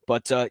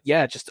 But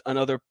just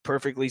another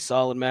perfectly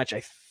solid match.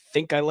 I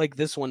think I like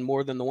this one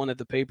more than the one at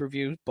the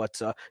pay-per-view,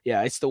 but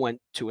I still went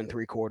 2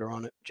 3/4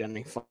 on it.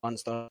 Jenny, fun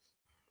stuff.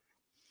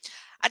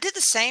 I did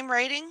the same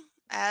rating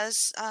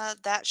as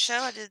that show.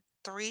 I did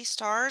 3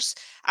 stars.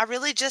 I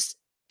really just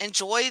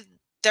enjoyed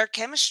their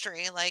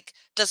chemistry. Like,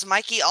 does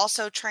Mikey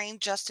also train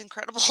Just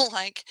Incredible?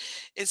 Like,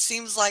 it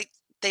seems like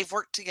they've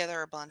worked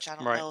together a bunch. I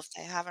don't know if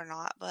they have or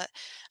not,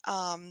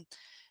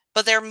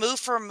 but they're move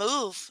for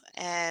move,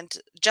 and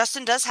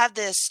Justin does have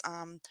this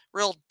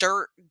real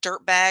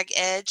dirtbag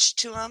edge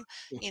to him,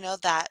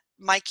 that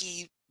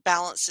Mikey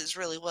balances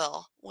really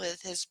well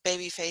with his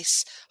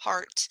babyface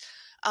heart.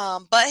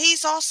 But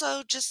he's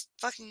also just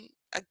fucking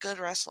a good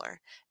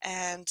wrestler,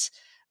 and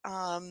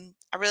I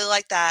really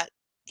like that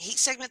heat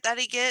segment that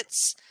he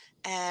gets,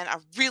 and I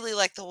really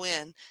like the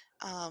win.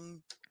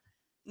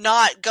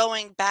 Not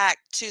going back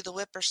to the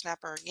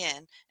whippersnapper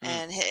again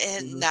and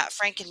hitting that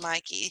Franken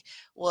Mikey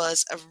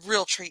was a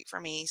real treat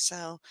for me.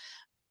 So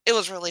it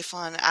was really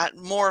fun.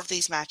 More of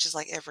these matches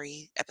like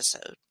every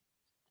episode.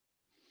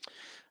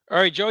 All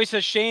right, Joey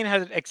says Shane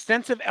had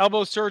extensive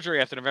elbow surgery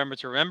after November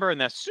to Remember,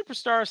 and that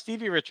superstar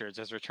Stevie Richards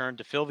has returned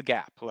to fill the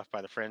gap left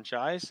by the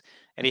franchise,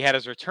 and he had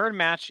his return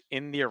match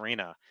in the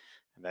arena.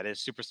 And that is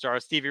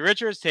superstar Stevie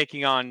Richards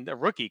taking on a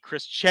rookie,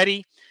 Chris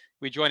Chetty.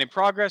 We join in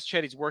progress.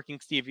 Chetty's working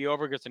Stevie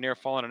over, gets a near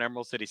fall on an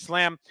Emerald City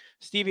Slam.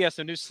 Stevie has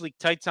some new sleek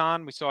tights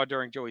on. We saw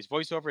during Joey's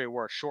voiceover. He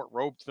wore a short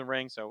robe to the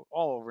ring, so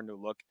all over new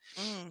look.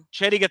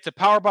 Chetty gets a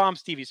powerbomb.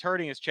 Stevie's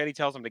hurting as Chetty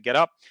tells him to get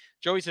up.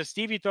 Joey says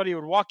Stevie thought he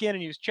would walk in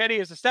and use Chetty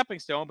as a stepping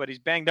stone, but he's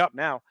banged up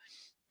now.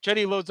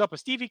 Chetty loads up a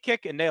Stevie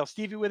kick and nails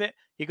Stevie with it.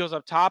 He goes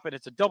up top, and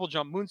it's a double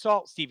jump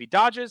moonsault. Stevie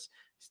dodges.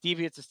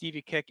 Stevie hits a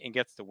Stevie kick and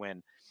gets the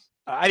win.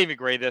 I didn't even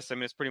grade this. I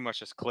mean, it's pretty much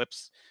just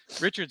clips.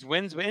 Richards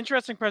wins, but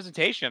interesting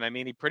presentation. I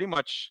mean, he pretty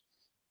much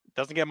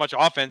doesn't get much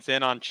offense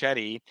in on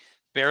Chetty,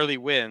 barely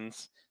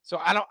wins. So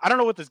I don't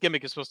know what this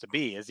gimmick is supposed to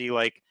be. Is he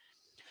like,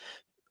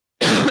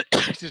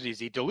 excuse me, is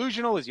he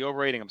delusional? Is he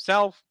overrating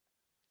himself?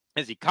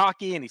 Is he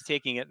cocky and he's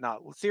taking it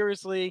not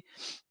seriously,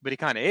 but he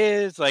kind of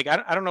is? Like,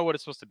 I don't know what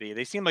it's supposed to be.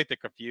 They seem like they're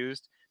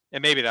confused,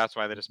 and maybe that's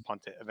why they just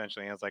punt it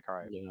eventually. And it's like, all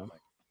right,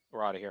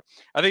 we're out of here.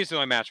 I think it's the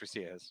only match we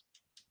see is.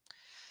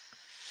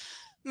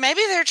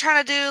 Maybe they're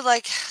trying to do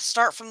like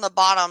start from the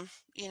bottom,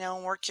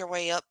 and work your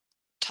way up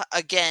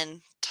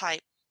again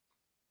type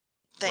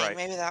thing. Right.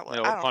 Maybe that was,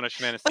 A I don't know.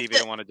 punishment if But Stevie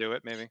don't want to do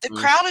it, maybe. the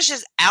crowd is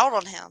just out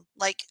on him.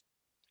 Like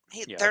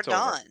they're it's over.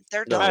 done.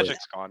 They're The done.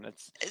 magic's gone.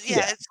 It's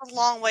It's a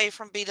long way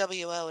from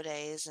BWO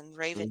days and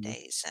Raven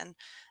days, and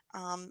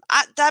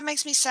that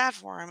makes me sad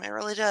for him. It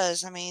really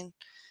does. I mean,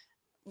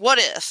 what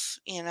if,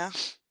 Yeah.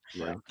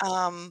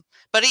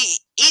 But he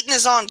eating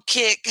his own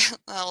kick,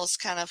 that was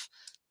kind of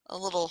a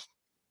little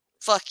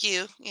fuck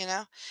you,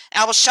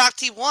 I was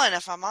shocked he won,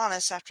 if I'm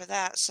honest, after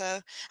that. So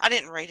I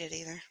didn't rate it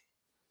either.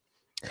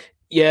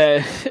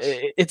 Yeah,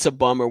 it's a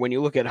bummer when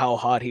you look at how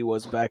hot he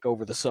was back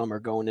over the summer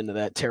going into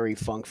that Terry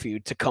Funk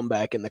feud, to come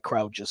back and the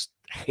crowd just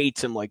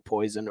hates him like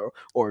poison,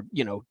 or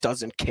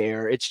doesn't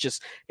care. It's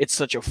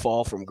such a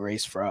fall from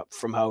grace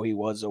from how he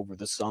was over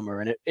the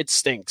summer, and it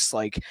stinks.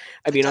 Like,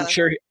 I mean,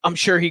 I'm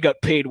sure he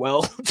got paid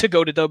well to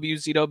go to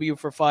WCW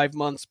for 5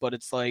 months, but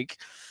it's like,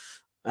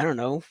 I don't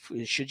know.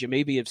 Should you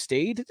maybe have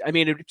stayed? I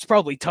mean, it's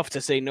probably tough to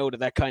say no to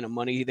that kind of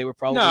money. They were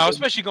probably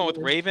especially going with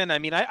Raven. I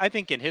mean, I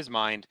think in his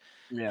mind,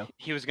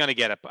 he was going to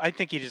get it. I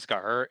think he just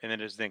got hurt and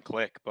then it just didn't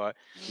click. But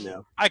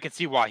I could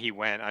see why he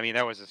went. I mean,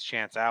 that was his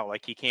chance out.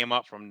 Like, he came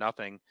up from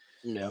nothing.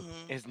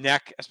 His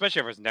neck, especially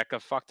if his neck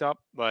got fucked up,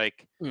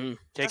 like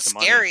take the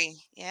money. Scary.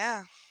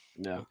 Yeah.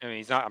 No. I mean,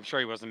 he's not. I'm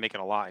sure he wasn't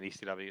making a lot in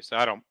ECW, so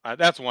I don't.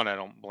 That's one I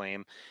don't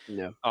blame.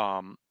 No.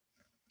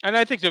 And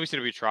I think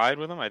WCW tried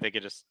with him. I think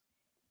it just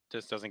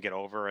doesn't get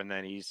over, and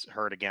then he's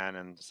hurt again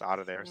and just out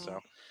of there. So,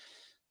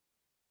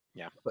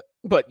 yeah.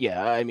 But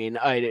yeah, I mean,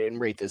 I didn't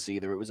rate this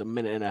either. It was a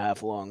minute and a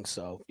half long,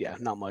 so yeah,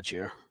 not much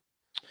here.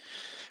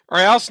 All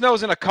right, Al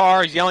Snow's in a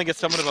car. He's yelling at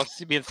someone about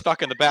being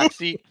stuck in the back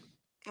seat.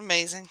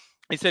 Amazing.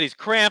 He said he's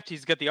cramped.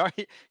 He's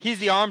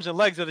the arms and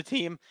legs of the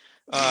team.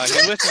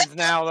 He listens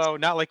now, though,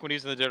 not like when he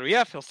was in the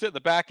WWF. He'll sit in the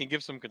back and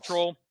give some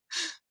control.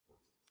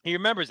 He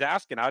remembers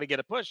asking how to get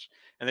a push,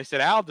 and they said,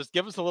 Al, just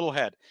give us a little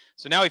head.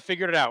 So now he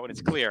figured it out, and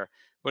it's clear.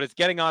 But it's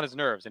getting on his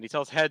nerves, and he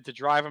tells Head to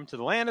drive him to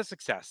the land of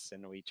success.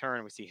 And we turn,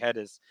 and we see Head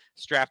is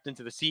strapped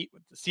into the seat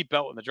with the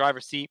seatbelt in the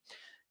driver's seat.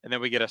 And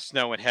then we get a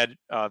Snow and Head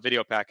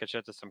video package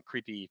into some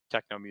creepy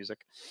techno music.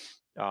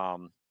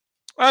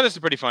 Well, this is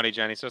pretty funny,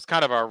 Jenny. So it's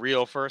kind of our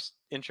real first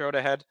intro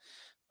to Head.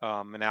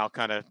 And Al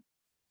kind of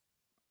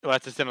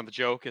lets us in on the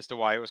joke as to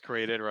why it was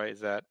created, right? Is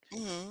that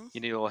you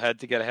need a little head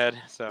to get ahead.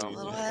 So a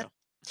little head.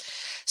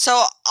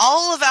 So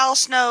all of Al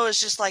Snow is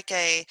just like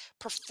a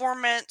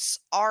performance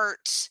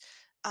art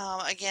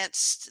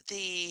against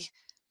the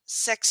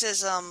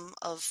sexism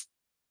of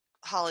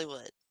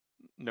Hollywood.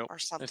 Nope. Or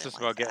something. It's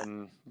just like about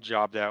getting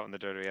jobbed out in the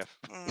WWF.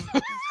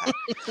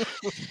 Okay.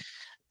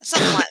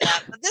 Something like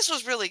that. But this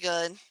was really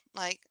good.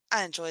 Like,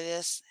 I enjoy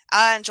this.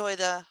 I enjoy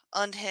the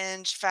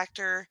unhinged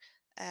factor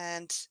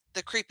and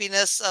the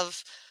creepiness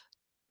of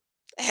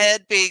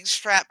Head being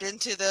strapped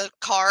into the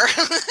car,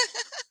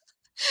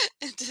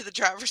 into the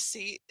driver's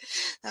seat.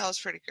 That was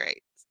pretty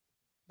great.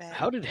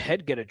 How did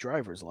Head get a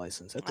driver's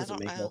license? That doesn't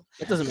make no.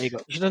 That doesn't make.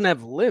 She doesn't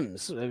have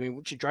limbs. I mean,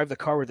 would she drive the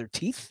car with her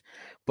teeth?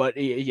 But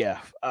yeah,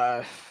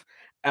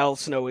 Al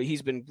Snow,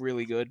 he's been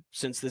really good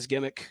since this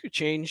gimmick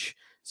change.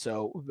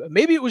 So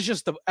maybe it was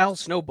just the Al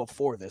Snow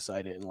before this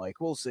I didn't like.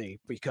 We'll see,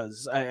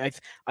 because I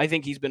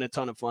think he's been a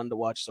ton of fun to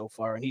watch so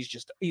far, and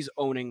he's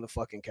owning the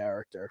fucking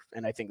character,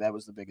 and I think that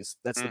was the biggest.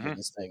 That's the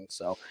biggest thing.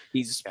 So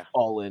he's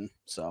all in.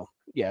 So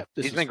yeah,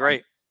 he's been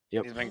great.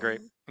 Yep. He's been great.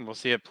 And we'll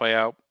see it play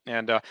out.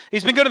 And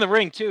he's been good in the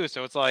ring, too.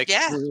 So it's like,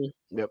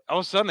 Yep. all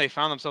of a sudden they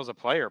found themselves a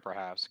player,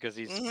 perhaps, because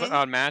he's putting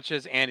on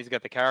matches and he's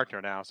got the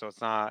character now. So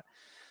it's not,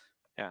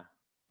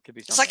 could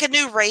be something. It's like a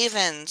new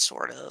Raven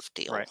sort of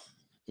deal. Right.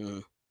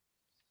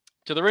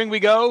 To the ring we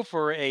go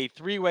for a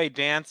three-way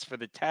dance for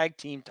the tag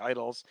team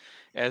titles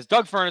as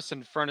Doug Furnas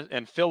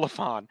and Phil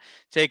LaFon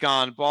take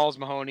on Balls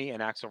Mahoney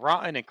and Axel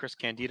Rotten and Chris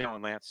Candido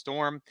and Lance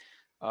Storm.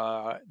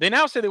 They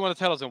now say they won the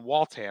titles in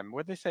Waltham.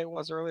 What did they say it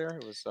was earlier?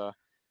 It was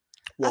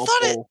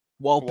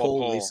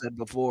Walpole. They said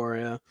before,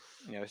 yeah.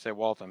 Yeah, they say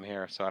Waltham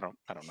here, so I don't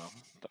know.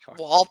 What the fuck?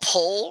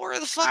 Walpole? Where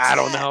the fuck? I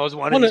don't know. It was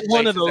one of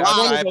those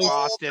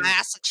Boston.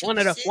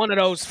 One of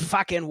those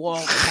fucking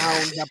wall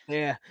towns up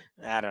there.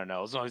 I don't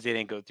know. As long as they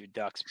didn't go through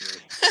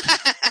Duxbury.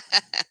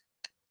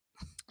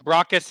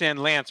 Brockus and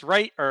Lance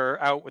Wright are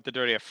out with the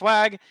Dirty F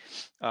flag.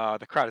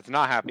 The crowd is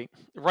not happy.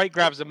 Wright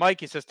grabs the mic.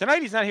 He says,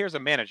 tonight he's not here as a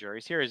manager.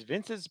 He's here as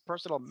Vince's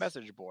personal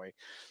message boy,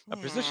 a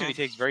position he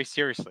takes very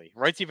seriously.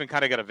 Wright's even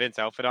kind of got a Vince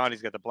outfit on.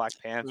 He's got the black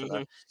pants and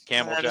the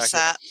camel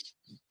jacket.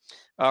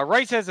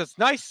 Wright says it's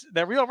nice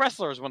that real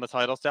wrestlers won the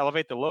titles to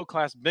elevate the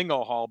low-class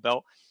bingo hall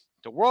belt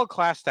to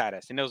world-class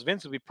status. He knows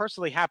Vince will be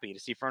personally happy to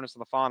see Furnas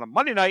and LaFon on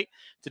Monday night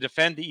to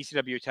defend the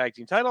ECW tag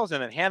team titles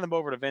and then hand them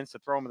over to Vince to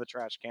throw them in the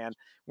trash can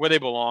where they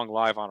belong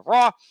live on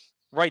Raw.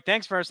 Wright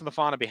thanks Furnas and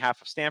LaFon on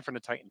behalf of Stanford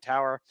and Titan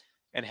Tower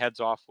and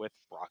heads off with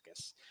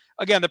Brockus.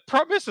 Again, the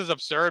premise is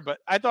absurd, but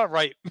I thought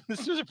Wright,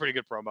 this was a pretty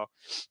good promo.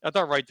 I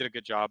thought Wright did a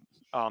good job.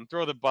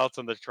 Throw the belts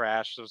in the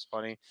trash. It was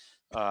funny.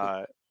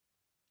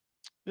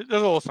 There's a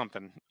little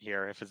something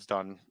here if it's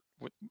done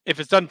if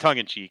it's done tongue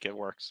in cheek, it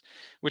works,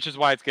 which is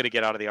why it's going to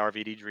get out of the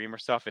RVD Dreamer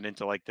stuff and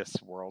into like this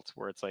world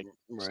where it's like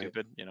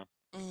stupid, you know.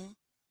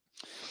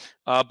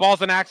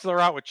 Balls and Axel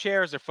are out with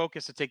chairs. They're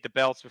focused to take the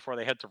belts before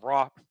they head to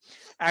Raw.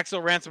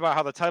 Axel rants about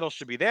how the title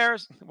should be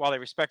theirs while they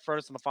respect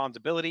Furnace and LaFon's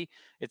ability.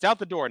 It's out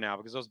the door now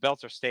because those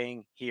belts are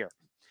staying here.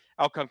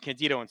 Out come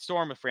Candido and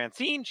Storm with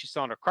Francine. She's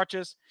still on her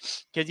crutches.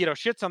 Candido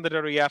shits on the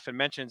WWF and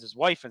mentions his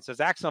wife and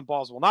says Axel and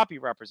Balls will not be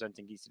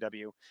representing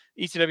ECW.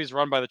 ECW is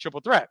run by the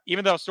Triple Threat,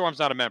 even though Storm's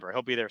not a member.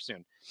 He'll be there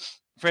soon.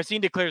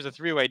 Francine declares a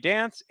three-way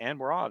dance, and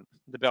we're on.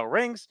 The bell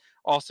rings.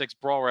 All six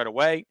brawl right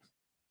away.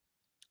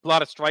 A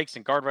lot of strikes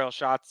and guardrail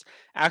shots.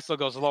 Axel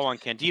goes low on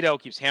Candido,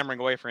 keeps hammering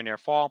away for a near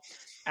fall.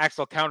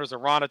 Axel counters a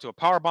Rana to a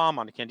powerbomb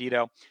on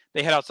Candido.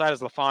 They head outside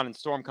as LaFon and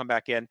Storm come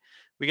back in.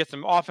 We get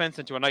some offense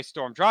into a nice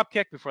Storm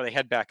dropkick before they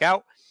head back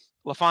out.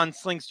 LaFon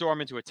slings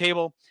Storm into a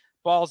table.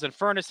 Balls and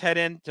Furnace head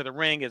into the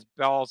ring as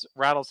Balls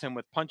rattles him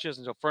with punches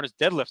until Furnace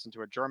deadlifts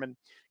into a German.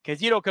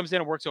 Candido comes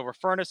in and works over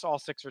Furnace. All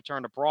six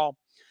return to brawl.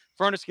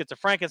 Furnace gets a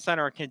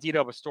Frankensteiner on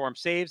Candido, but Storm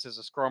saves as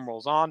the scrum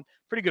rolls on.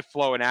 Pretty good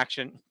flow in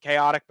action.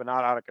 Chaotic, but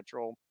not out of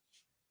control.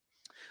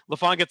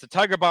 LaFon gets a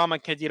Tiger Bomb on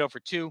Candido for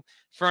 2.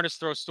 Furnace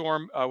throws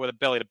Storm with a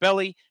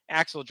belly-to-belly.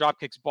 Axel drop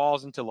kicks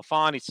Balls into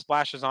LaFon. He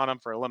splashes on him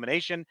for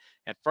elimination.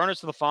 And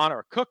Furnace and LaFon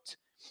are cooked.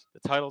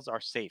 The titles are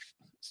safe.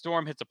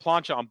 Storm hits a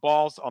plancha on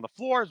Balls on the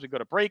floor as we go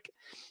to break.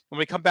 When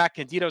we come back,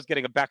 Candido's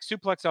getting a back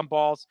suplex on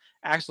Balls.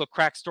 Axel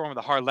cracks Storm with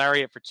a hard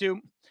lariat for 2.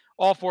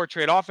 All four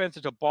trade offense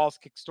until Balls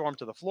kick Storm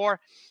to the floor.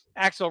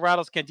 Axel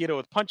rattles Candido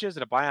with punches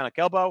and a bionic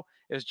elbow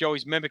as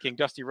Joey's mimicking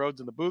Dusty Rhodes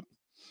in the boot.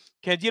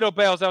 Candido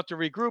bails out to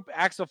regroup.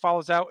 Axel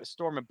follows out as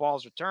Storm and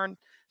Balls return.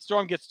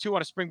 Storm gets 2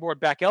 on a springboard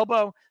back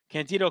elbow.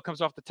 Candido comes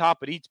off the top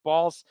but eats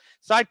Balls.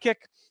 Sidekick.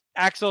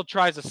 Axel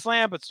tries a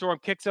slam, but Storm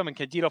kicks him and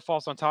Candido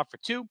falls on top for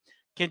 2.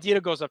 Candido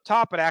goes up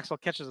top, but Axel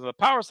catches with a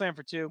power slam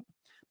for 2.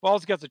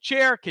 Balls gets a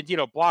chair.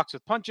 Candido blocks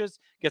with punches.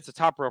 Gets a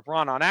top rope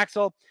run on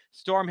Axel.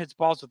 Storm hits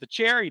Balls with a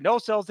chair. He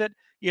no-sells it.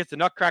 He hits a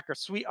Nutcracker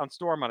Sweet on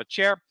Storm on a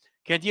chair.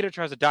 Candido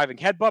tries a diving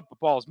headbutt, but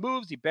Balls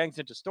moves. He bangs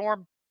into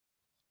Storm.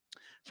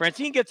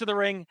 Francine gets to the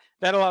ring.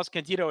 That allows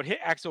Candido to hit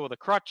Axel with a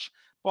crutch.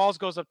 Balls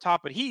goes up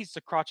top, but he's the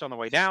crutch on the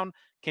way down.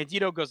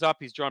 Candido goes up.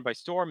 He's drawn by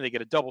Storm, and they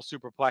get a double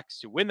superplex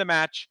to win the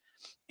match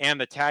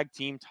and the tag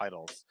team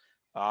titles.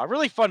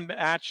 Really fun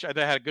match. That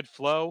had a good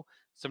flow,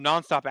 some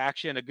nonstop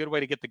action, a good way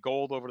to get the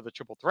gold over to the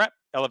Triple Threat.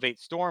 Elevate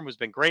Storm, who's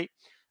been great.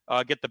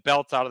 Get the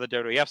belts out of the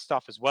WWF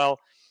stuff as well.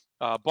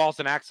 Balls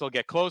and Axel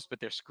get close, but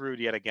they're screwed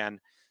yet again.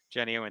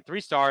 Jenny went 3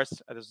 stars.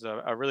 This is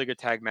a really good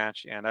tag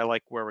match, and I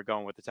like where we're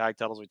going with the tag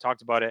titles. We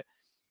talked about it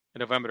in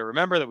November to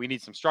remember that we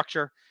need some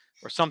structure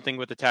or something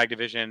with the tag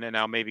division, and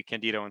now maybe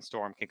Candido and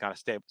Storm can kind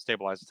of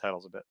stabilize the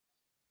titles a bit.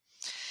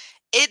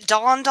 It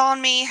dawned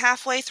on me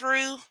halfway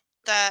through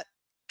that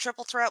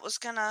Triple Threat was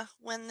going to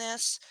win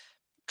this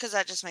because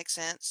that just makes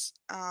sense.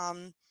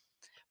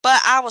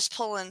 But I was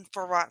pulling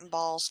for Rotten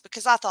Balls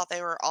because I thought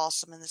they were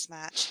awesome in this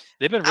match.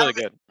 They've been really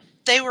good.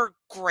 They were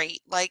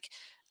great. Like,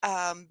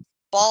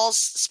 Balls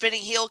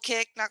spinning heel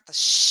kick, knocked the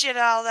shit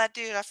out of that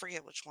dude. I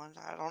forget which one.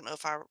 I don't know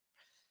if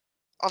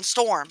on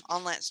Storm,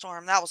 on Lance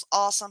Storm. That was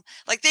awesome.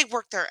 Like, they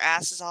worked their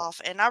asses off.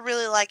 And I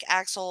really like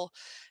Axel,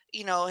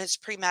 his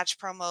pre-match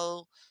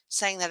promo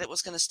saying that it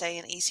was going to stay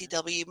in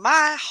ECW.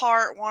 My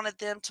heart wanted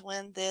them to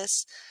win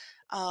this.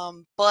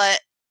 But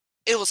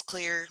it was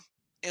clear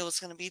it was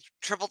going to be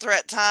Triple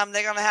Threat time.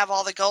 They're going to have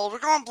all the gold. We're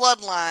going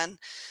Bloodline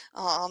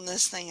on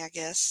this thing, I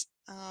guess.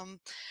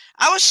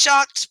 I was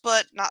shocked,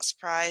 but not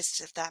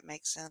surprised, if that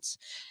makes sense.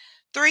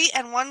 3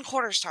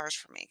 1/4 stars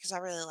for me because I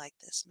really like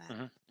this match.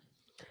 Mm-hmm.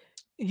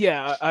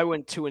 Yeah, I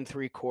went 2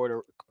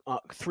 3/4,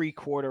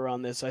 3/4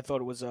 on this. I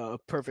thought it was a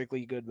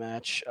perfectly good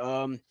match.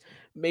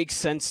 Makes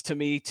sense to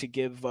me to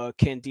give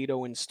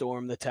Candido and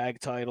Storm the tag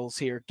titles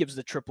here. Gives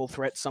the Triple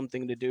Threat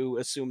something to do,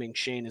 assuming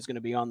Shane is going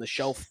to be on the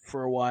shelf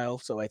for a while.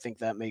 So I think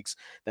that makes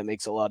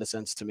a lot of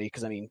sense to me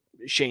because, I mean,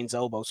 Shane's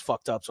elbow's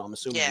fucked up, so I'm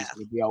assuming he's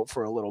going to be out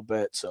for a little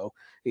bit. So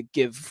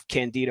give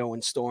Candido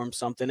and Storm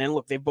something. And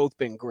look, they've both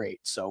been great.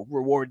 So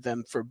reward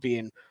them for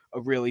being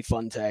a really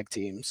fun tag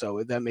team.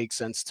 So that makes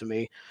sense to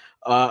me.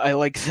 I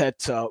like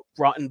that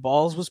Rotten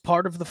Balls was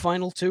part of the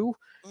final 2.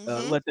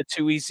 Let the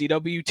 2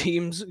 ECW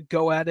teams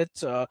go at it.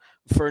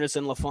 Furnace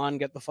and LaFon,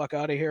 get the fuck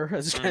out of here.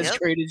 As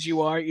great as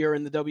you are, you're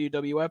in the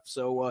WWF,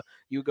 so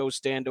you go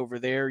stand over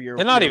there.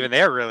 They're not even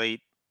there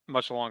really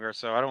much longer,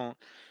 so I don't.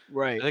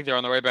 Right. I think they're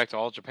on their way back to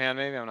All Japan.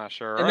 Maybe I'm not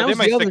sure. And Or they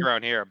might stick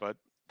around here, but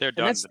they're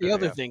done. And that's the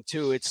other thing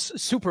too.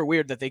 It's super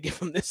weird that they give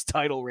them this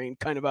title reign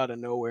kind of out of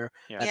nowhere.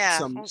 Yeah.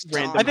 Some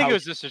random I think it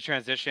was just a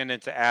transition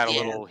and to add a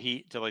little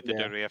heat to like the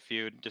WWF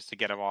feud, just to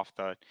get them off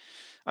the.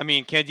 I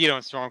mean, Candido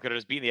and Storm could have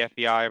just beaten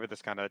the FBI, but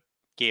this kind of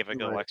gave a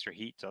little extra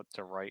heat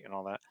to Wright and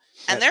all that.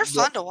 And they're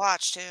fun to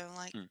watch too.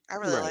 Like I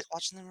really like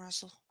watching them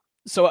wrestle.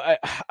 So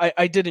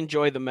I did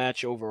enjoy the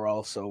match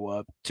overall.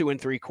 So 2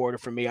 3/4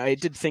 for me. I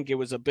did think it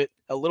was a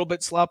little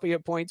bit sloppy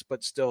at points,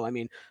 but still, I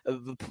mean,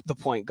 the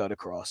point got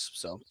across.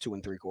 So 2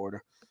 3/4.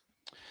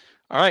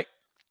 All right,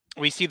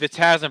 we see the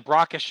Taz and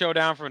Brock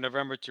showdown from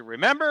November to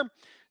remember.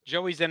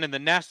 Joey's then in the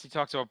nest. He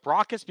talks about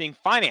Brockus being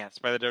financed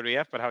by the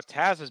WWF, but how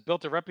Taz has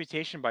built a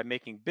reputation by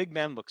making big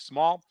men look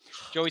small.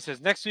 Joey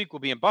says next week we'll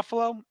be in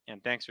Buffalo,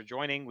 and thanks for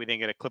joining. We then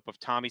get a clip of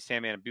Tommy,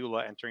 Sandman, and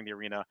Beulah entering the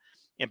arena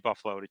in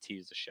Buffalo to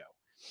tease the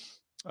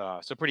show.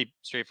 So pretty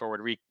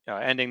straightforward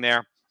ending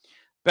there.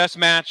 Best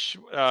match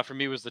for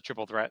me was the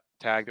triple threat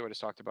tag that we just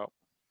talked about.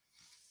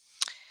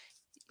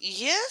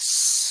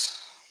 Yes.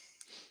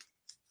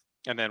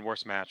 And then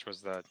worst match was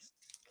the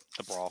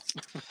brawl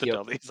with the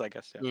Dudleys, I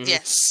guess. Yeah. Mm-hmm.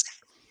 Yes.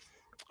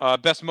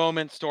 Best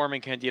moment, Storm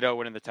and Candido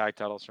winning the tag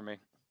titles for me.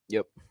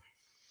 Yep.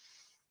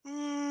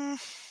 I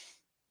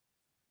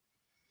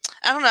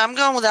don't know. I'm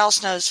going with Al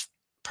Snow's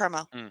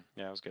promo.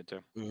 Yeah, it was good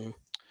too. Mm-hmm.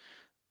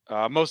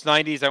 Most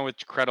 90s, I went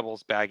with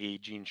Credible's baggy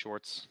jean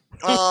shorts.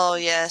 Oh,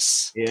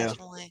 yes. Yeah.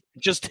 Definitely.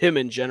 Just him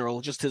in general.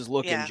 Just his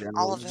look in general.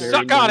 All of it.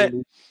 Suck on it!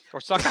 Or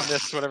suck on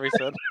this, whatever he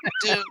said.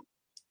 Dude.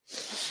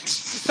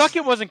 Suck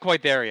it wasn't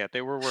quite there yet.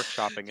 They were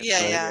workshopping it.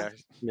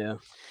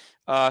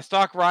 Yeah.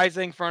 Stock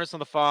Rising, Furnace on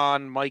the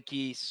Fawn,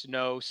 Mikey,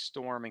 Snow,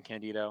 Storm, and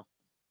Candido.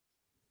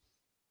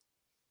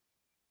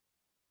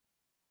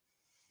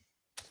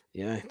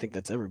 Yeah, I think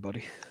that's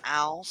everybody.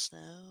 Al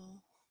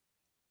Snow.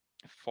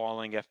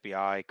 Falling,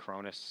 FBI,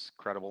 Cronus,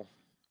 Credible.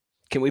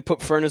 Can we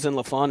put Furnace and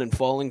LaFawn and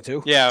Falling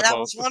too? Yeah, I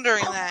was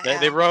wondering that.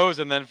 They rose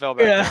and then fell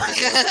back.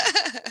 Yeah.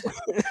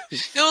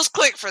 It was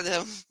quick for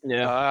them.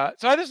 Yeah.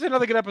 So this is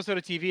another good episode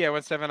of TV. I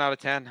went 7 out of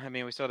 10. I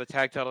mean, we saw the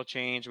tag title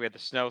change. We had the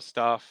Snow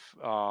stuff.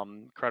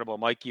 Credible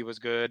Mikey was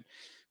good.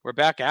 We're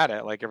back at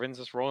it. Like everything's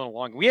just rolling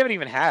along. We haven't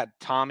even had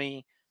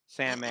Tommy,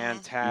 Sandman,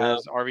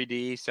 Taz,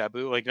 RVD,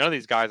 Sabu. Like none of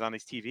these guys on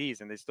these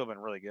TVs, and they've still been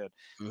really good.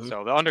 Mm-hmm.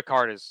 So the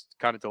undercard is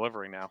kind of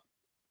delivering now.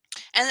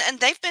 And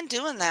they've been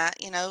doing that,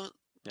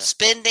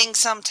 spending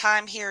some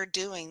time here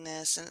doing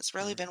this, and it's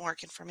really been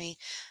working for me.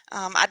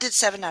 I did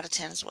 7 out of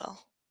 10 as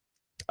well.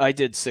 I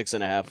did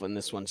 6.5 on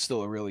this one.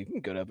 Still a really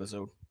good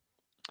episode.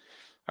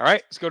 All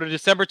right, let's go to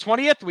December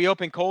 20th. We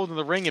open cold in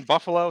the ring in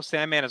Buffalo.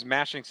 Sandman is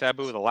mashing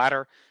Sabu with a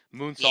ladder,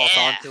 moonsaults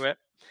onto it.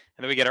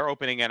 And then we get our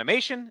opening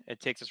animation.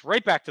 It takes us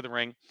right back to the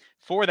ring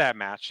for that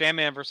match.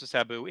 Sandman versus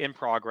Sabu in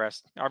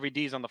progress.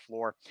 RVD's on the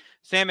floor.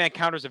 Sandman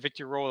counters a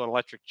victory roll with an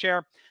electric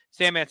chair.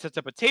 Sandman sets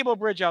up a table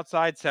bridge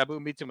outside. Sabu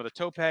meets him with a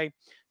tope.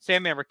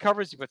 Sandman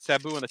recovers. He puts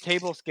Sabu on the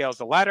table, scales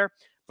the ladder.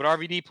 But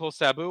RVD pulls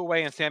Sabu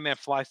away, and Sandman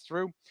flies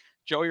through.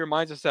 Joey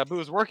reminds us Sabu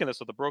is working this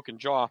with a broken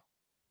jaw.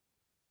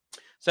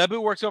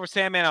 Sabu works over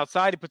Sandman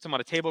outside. He puts him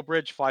on a table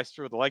bridge, flies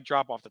through with a leg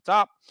drop off the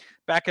top.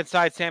 Back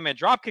inside, Sandman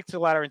drop kicks the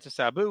ladder into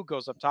Sabu,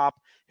 goes up top,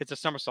 hits a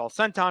somersault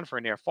senton for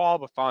a near fall,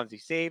 but Fonzie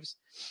saves.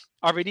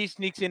 RVD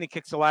sneaks in and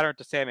kicks the ladder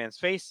into Sandman's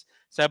face.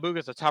 Sabu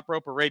gets a top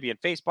rope Arabian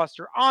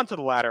facebuster onto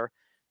the ladder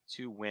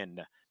to win.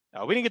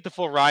 We didn't get the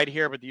full ride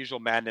here, but the usual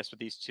madness with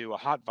these two. A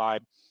hot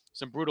vibe,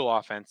 some brutal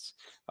offense.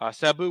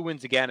 Sabu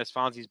wins again as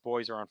Fonzie's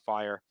boys are on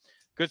fire.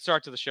 Good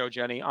start to the show,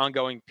 Jenny.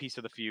 Ongoing piece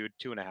of the feud,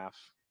 2.5.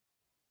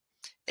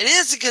 It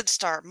is a good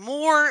start.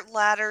 More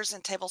ladders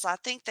and tables. I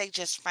think they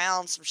just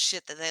found some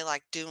shit that they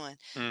like doing.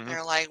 Mm-hmm.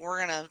 They're like,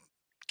 we're going to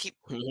keep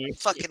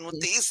fucking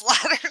with these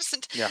ladders.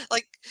 And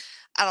like,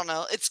 I don't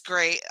know. It's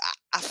great.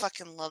 I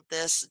fucking love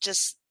this.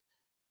 Just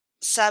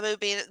Sabu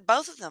being,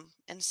 both of them,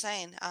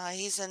 insane.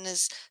 He's in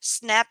his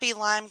snappy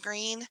lime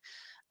green.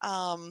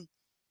 I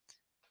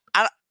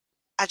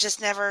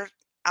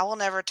will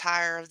never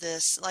tire of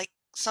this. Like,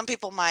 some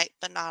people might,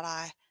 but not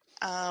I.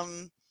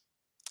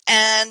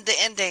 And the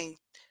ending,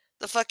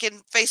 the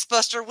fucking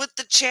facebuster with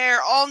the chair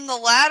on the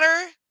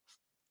ladder.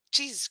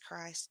 Jesus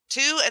Christ.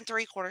 2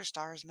 3/4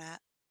 stars, Matt.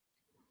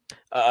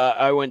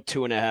 I went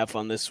 2.5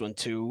 on this one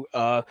too.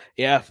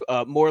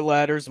 More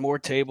ladders, more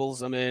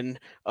tables. I'm in.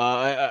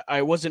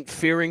 I wasn't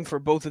fearing for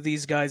both of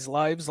these guys'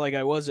 lives like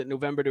I was at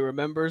November to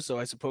Remember, so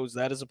I suppose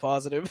that is a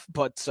positive.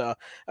 But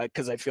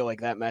because I feel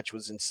like that match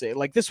was insane.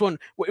 Like this one,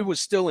 it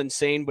was still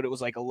insane, but it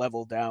was like a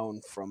level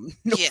down from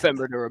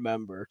November to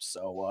Remember.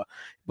 So,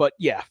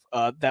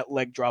 that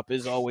leg drop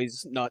is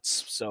always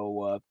nuts.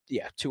 So,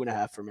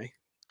 2.5 for me.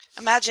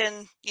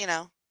 Imagine,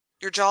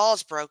 your jaw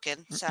is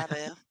broken, Sabu.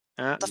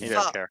 You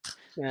don't care.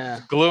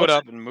 Yeah. Glue it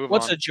up and move on.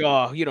 What's a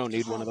jaw? You don't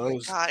need one of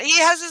those. God. He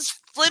has his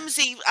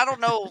flimsy,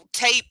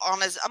 tape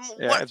on his.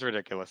 It's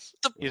ridiculous.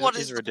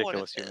 He's a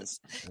ridiculous human.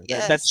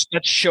 Yes. That's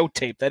show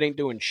tape. That ain't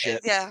doing shit.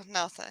 Yeah,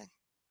 nothing.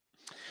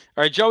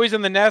 All right, Joey's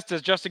in the nest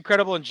as Justin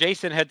Credible and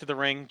Jason head to the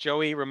ring.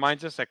 Joey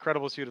reminds us that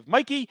Credible's feud with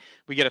Mikey.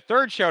 We get a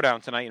third showdown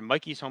tonight in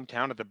Mikey's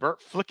hometown at the Burt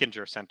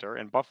Flickinger Center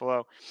in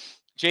Buffalo.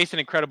 Jason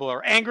and Credible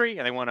are angry,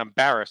 and they want to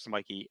embarrass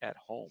Mikey at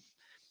home.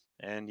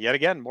 And yet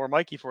again, more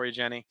Mikey for you,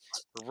 Jenny.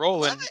 We're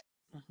rolling.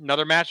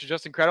 Another match with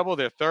Justin Credible.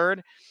 They're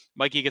third.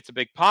 Mikey gets a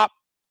big pop.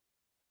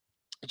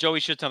 Joey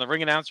shits on the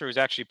ring announcer, who's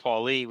actually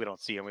Paul Lee. We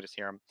don't see him. We just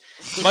hear him.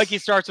 Mikey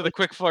starts with a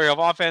quick flurry of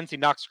offense. He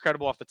knocks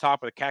Credible off the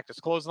top with a cactus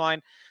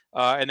clothesline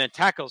and then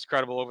tackles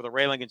Credible over the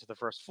railing into the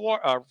first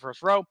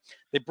row.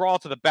 They brawl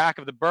to the back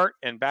of the Burt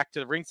and back to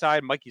the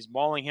ringside. Mikey's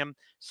mauling him,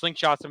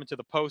 slingshots him into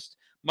the post.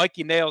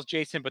 Mikey nails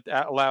Jason, but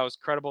that allows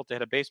Credible to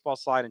hit a baseball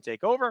slide and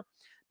take over.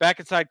 Back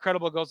inside,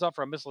 Credible goes up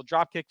for a missile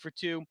dropkick for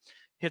 2.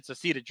 hits a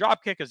seated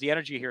dropkick because the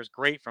energy here is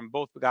great from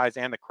both the guys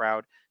and the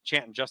crowd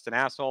chanting "just an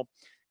asshole."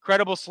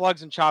 Credible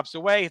slugs and chops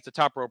away. Hits a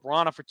top rope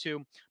Rana for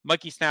 2.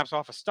 Mikey snaps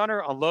off a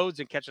stunner,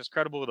 unloads, and catches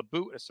Credible with a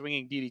boot, a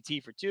swinging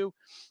DDT for 2.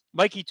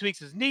 Mikey tweaks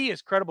his knee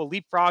as Credible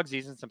leapfrogs.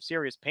 He's in some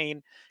serious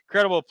pain.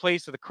 Credible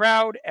plays to the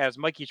crowd as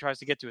Mikey tries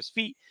to get to his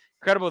feet.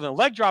 Credible then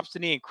leg drops the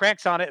knee and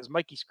cranks on it as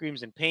Mikey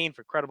screams in pain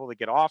for Credible to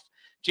get off.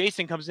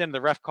 Jason comes in.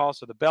 The ref calls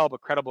for the bell,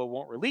 but Credible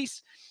won't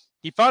release.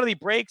 He finally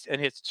breaks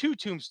and hits 2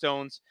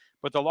 tombstones,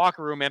 but the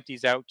locker room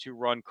empties out to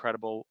run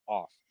Credible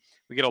off.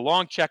 We get a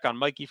long check on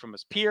Mikey from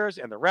his peers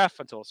and the ref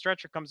until a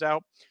stretcher comes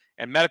out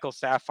and medical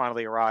staff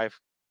finally arrive.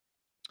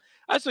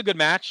 That's a good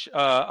match,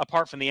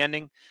 apart from the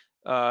ending.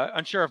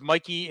 Unsure if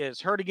Mikey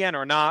is hurt again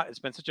or not. It's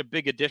been such a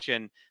big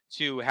addition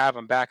to have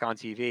him back on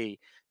TV.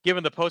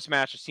 Given the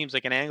post-match, it seems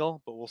like an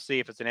angle, but we'll see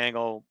if it's an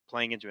angle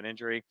playing into an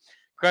injury.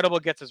 Credible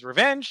gets his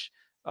revenge,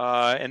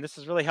 and this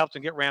has really helped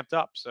him get ramped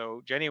up.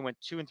 So Jenny went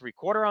 2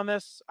 3/4 on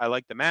this. I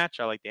like the match.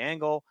 I like the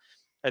angle.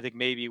 I think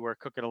maybe we're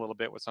cooking a little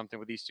bit with something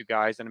with these two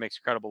guys, and it makes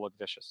Credible look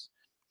vicious.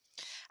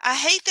 I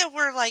hate that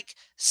we're like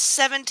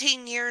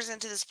 17 years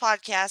into this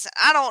podcast. And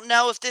I don't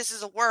know if this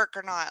is a work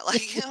or not.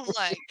 Like, I'm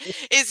like,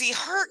 is he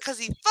hurt? Because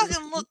he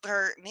fucking looked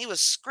hurt and he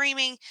was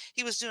screaming.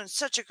 He was doing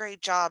such a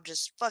great job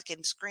just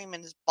fucking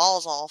screaming his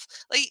balls off.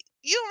 Like,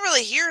 you don't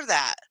really hear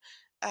that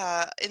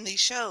in these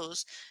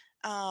shows.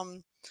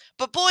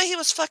 But boy, he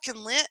was fucking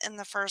lit in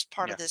the first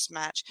part of this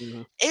match.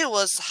 Mm-hmm. It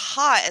was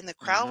hot and the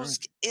crowd was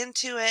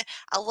into it.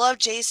 I love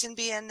Jason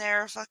being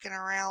there fucking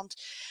around.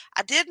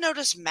 I did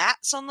notice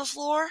mats on the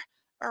floor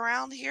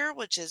around here,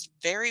 which is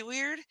very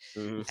weird.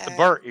 Mm-hmm. It's the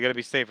Burt. You got to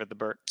be safe at the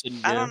Burt.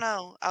 I don't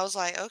know. I was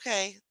like,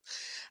 okay.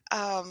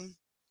 I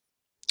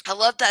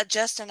love that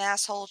just an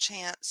asshole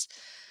chance.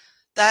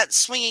 That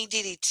swinging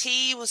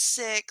DDT was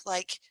sick.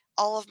 Like,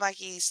 all of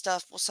Mikey's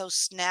stuff was so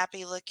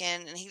snappy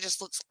looking, and he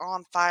just looks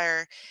on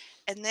fire.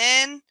 And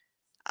then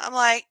I'm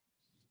like,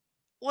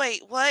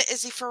 wait, what?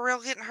 Is he for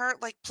real getting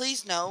hurt? Like,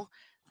 please no.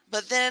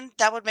 But then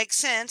that would make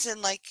sense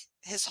in, like,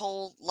 his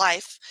whole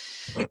life.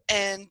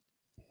 And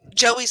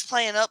Joey's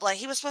playing up like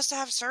he was supposed to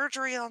have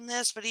surgery on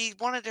this, but he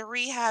wanted to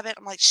rehab it.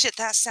 I'm like, shit,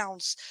 that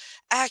sounds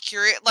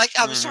accurate. Like,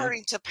 I'm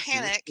starting to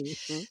panic.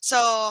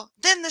 So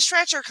then the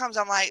stretcher comes.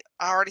 I'm like,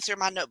 I already threw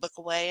my notebook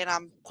away, and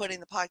I'm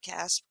quitting the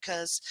podcast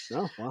because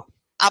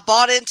I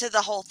bought into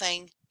the whole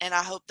thing, and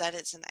I hope that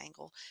it's an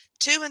angle.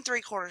 2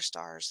 3/4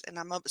 stars, and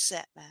I'm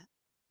upset, Matt.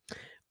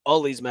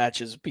 All these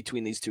matches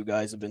between these two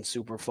guys have been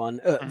super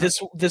fun.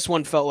 This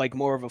one felt like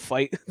more of a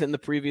fight than the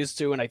previous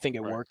two, and I think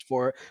it worked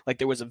for it. Like,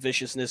 there was a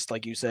viciousness,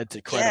 like you said,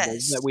 to Credible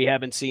that we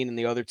haven't seen in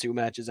the other 2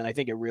 matches, and I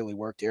think it really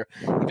worked here.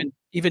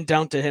 Even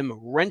down to him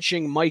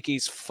wrenching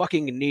Mikey's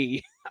fucking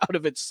knee out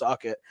of its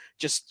socket.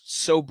 Just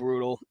so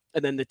brutal.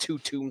 And then the 2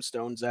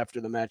 tombstones after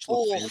the match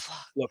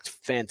looked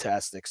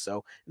fantastic.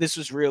 So this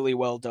was really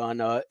well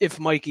done. If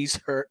Mikey's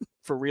hurt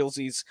for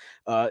realsies,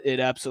 it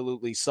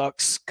absolutely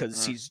sucks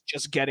because he's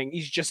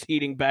just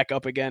heating back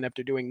up again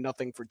after doing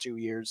nothing for 2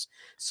 years.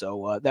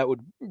 So that would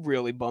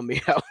really bum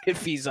me out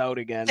if he's out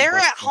again. They're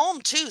at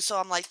home too, so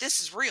I'm like, this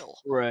is real.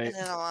 Right. And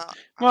then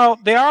well,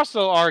 they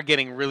also are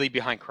getting really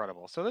behind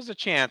Credible. So there's a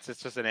chance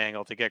it's just an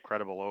angle to get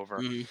Credible over.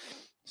 Mm-hmm.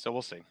 So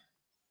we'll see.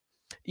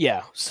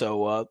 Yeah,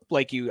 so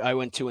like you, I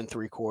went 2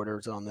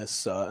 3/4 on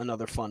this.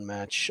 Another fun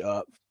match.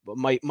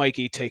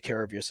 Mikey, take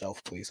care of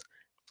yourself, please.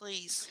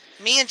 Please.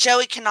 Me and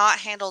Joey cannot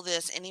handle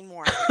this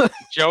anymore.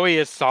 Joey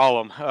is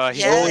solemn.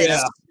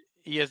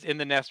 He is in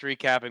the nest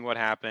recapping what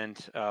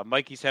happened.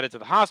 Mikey's headed to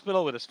the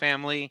hospital with his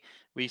family.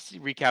 We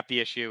recap the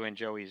issue, and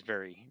Joey's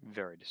very,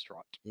 very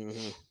distraught.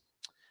 Mm-hmm.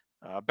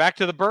 Back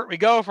to the Burt we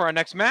go for our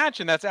next match,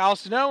 and that's Al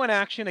Snow in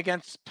action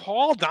against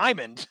Paul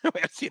Diamond. We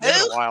haven't seen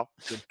that in a while.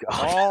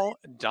 Paul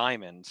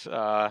Diamond,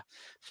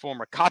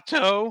 former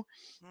Kato,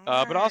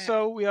 but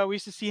also we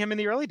used to see him in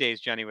the early days,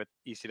 Jenny, with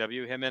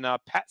ECW. Him and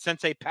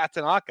Sensei Pat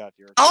Tanaka. If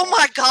you're oh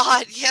my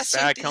God, yes,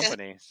 bad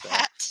company. So.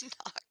 Pat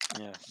Tanaka.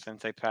 Yeah,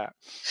 Sensei Pat.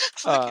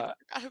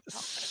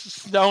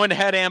 Snow and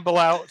head amble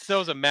out.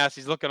 Snow's a mess.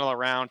 He's looking all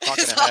around,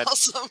 talking ahead.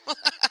 Awesome.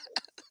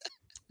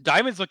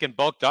 Diamond's looking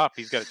bulked up.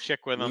 He's got a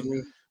chick with him.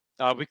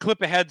 Mm-hmm. We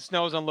clip ahead.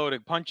 Snow's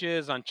unloading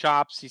punches on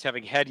chops. He's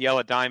having head yell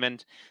at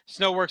Diamond.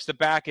 Snow works the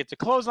back. It's a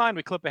clothesline.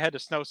 We clip ahead to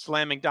Snow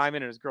slamming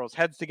Diamond and his girl's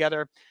heads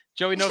together.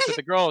 Joey notes that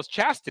the girl is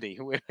Chastity.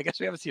 I guess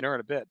we haven't seen her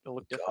in a bit. It'll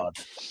look different.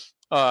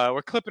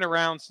 We're clipping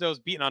around. Snow's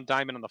beating on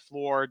Diamond on the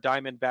floor.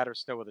 Diamond batters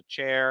Snow with a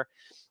chair.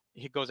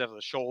 He goes after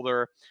the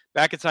shoulder.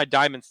 Back inside,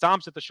 Diamond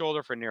stomps at the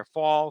shoulder for a near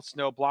fall.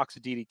 Snow blocks a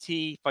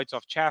DDT, fights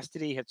off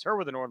Chastity, hits her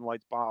with a Northern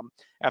Lights bomb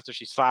after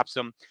she slaps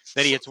him.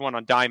 Then he hits one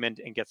on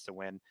Diamond and gets the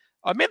win.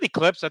 Mainly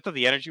clips. I thought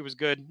the energy was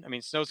good. I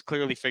mean, Snow's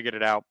clearly figured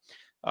it out.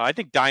 I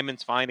think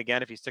Diamond's fine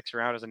again if he sticks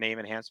around as a name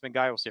enhancement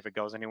guy. We'll see if it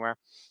goes anywhere.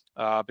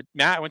 But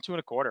Matt went 2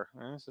 1/4.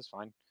 This is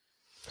fine.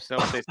 Snow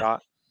stays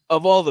hot.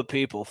 Of all the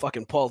people,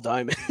 fucking Paul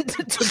Diamond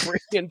to bring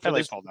in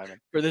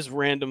for this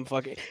random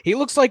fucking. He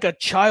looks like a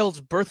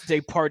child's birthday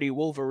party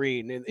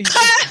Wolverine.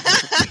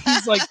 He's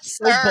He's like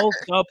so Sir.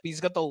 bulked up.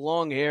 He's got the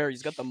long hair.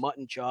 He's got the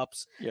mutton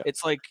chops. Yeah.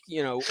 It's like,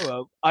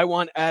 I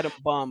want Adam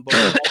Bomb, but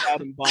without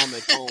Adam Bomb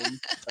at home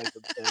type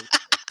of thing.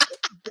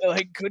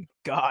 Like, good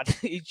God,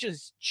 he's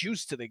just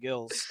juiced to the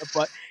gills.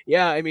 But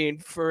yeah, I mean,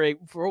 for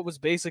what was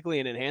basically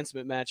an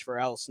enhancement match for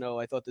Al Snow,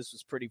 I thought this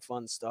was pretty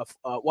fun stuff.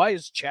 Why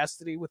is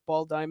Chastity with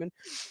Paul Diamond?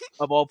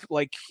 Of all,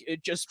 like,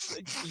 it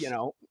just,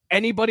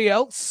 anybody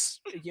else?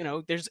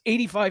 There's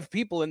 85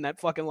 people in that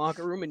fucking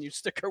locker room, and you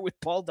stick her with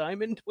Paul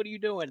Diamond. What are you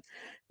doing?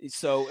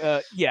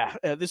 So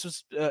this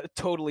was a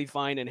totally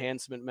fine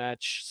enhancement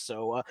match.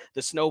 So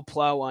the snow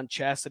plow on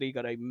Chastity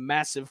got a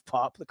massive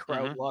pop. The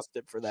crowd lost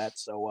it for that.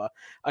 So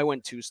I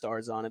went 2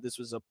 stars on it. This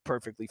was a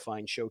perfectly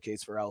fine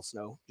showcase for Al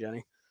Snow.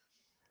 Jenny?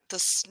 The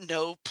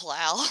snow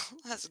plow.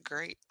 That's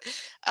great.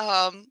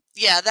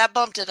 That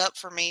bumped it up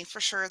for me for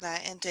sure,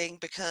 that ending,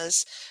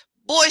 because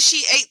boy,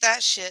 she ate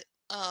that shit.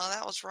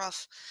 That was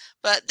rough.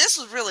 But this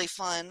was really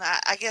fun.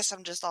 I guess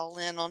I'm just all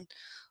in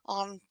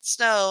on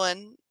Snow,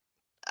 and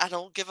I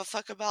don't give a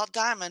fuck about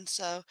Diamond.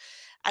 So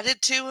I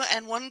did 2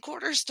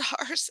 1/4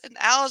 stars, and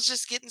Al's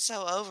just getting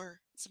so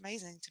over. It's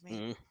amazing to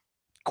me.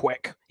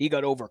 Quick. He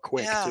got over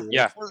quick, too.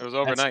 Yeah, it was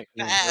overnight.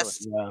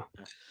 Fast. Yeah.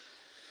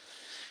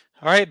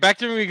 All right, back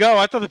to where we go.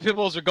 I thought the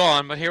Pitbulls are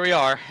gone, but here we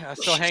are,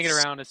 still hanging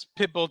around as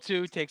Pitbull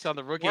 2 takes on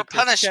the rookie. More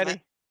punishment.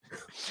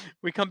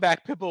 We come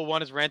back. Pitbull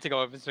 1 is ranting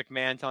about Vince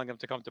McMahon, telling him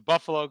to come to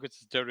Buffalo, gets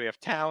his WWF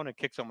town, and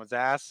kick someone's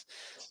ass.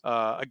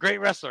 A great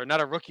wrestler, not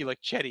a rookie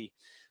like Chetty.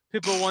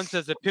 Pitbull 1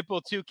 says that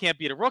Pitbull 2 can't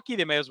beat a rookie.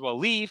 They may as well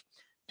leave.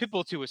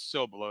 Pitbull 2 is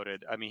so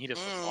bloated. I mean, he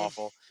just looks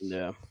awful.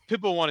 Yeah.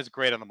 Pitbull 1 is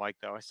great on the mic,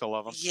 though. I still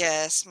love him.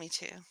 Yes, me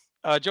too.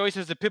 Joey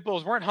says the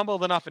Pitbulls weren't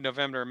humbled enough in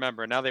November to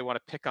remember. Now they want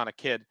to pick on a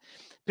kid.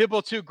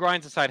 Pitbull 2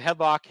 grinds a side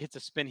headlock, hits a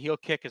spin heel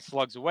kick, and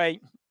slugs away.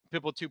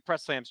 Pitbull 2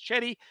 press slams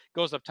Chetty,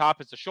 goes up top,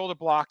 hits a shoulder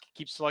block,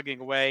 keeps slugging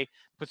away,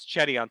 puts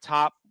Chetty on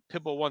top.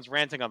 Pitbull 1's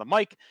ranting on the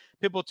mic.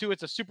 Pitbull 2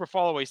 hits a super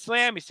fall-away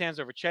slam. He stands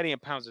over Chetty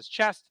and pounds his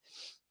chest.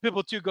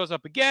 Pitbull 2 goes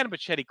up again, but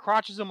Chetty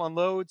crotches him,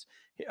 unloads,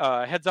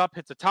 heads up,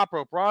 hits a top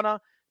rope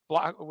Rana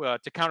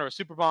to counter a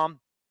super bomb.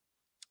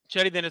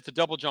 Chetty then hits a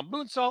double jump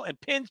moonsault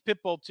and pins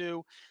Pitbull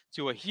 2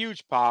 to a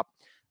huge pop.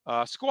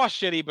 Squash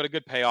Chetty, but a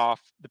good payoff.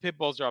 The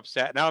Pitbulls are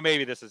upset. Now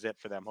maybe this is it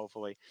for them,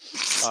 hopefully.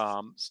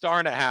 1.5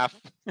 stars. I don't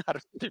know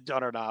if they're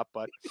done or not,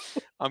 but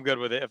I'm good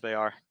with it if they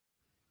are.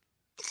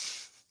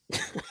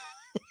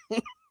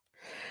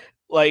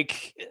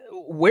 Like,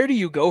 where do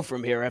you go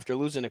from here after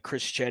losing to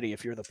Chris Chetty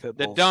if you're the Pitbulls?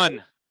 They're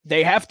done.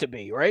 They have to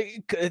be,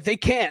 right? They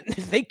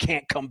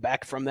can't come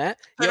back from that.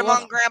 Put them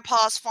on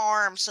Grandpa's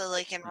farm so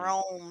they can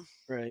roam.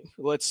 Right.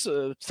 Let's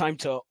time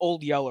to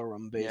Old Yeller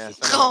them,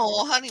 basically. Yeah,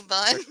 honey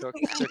bun. They're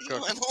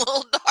You went a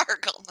little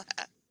dark on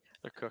that.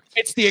 They're cooked.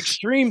 It's the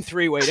extreme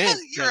 3-way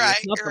dance. You're right.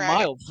 It's not the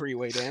mild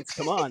 3-way dance.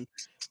 Come on.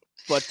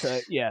 But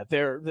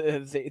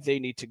they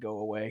need to go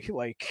away.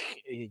 Like,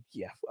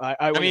 yeah.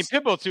 I mean,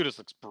 Pitbull 2 just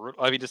looks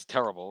brutal. I mean, just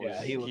terrible.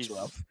 Yeah, he looks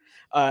rough.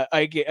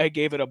 I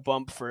gave it a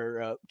bump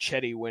for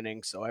Chetty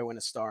winning, so I went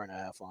 1.5 stars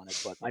on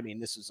it. But I mean,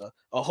 this is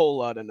a whole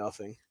lot of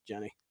nothing,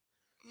 Jenny.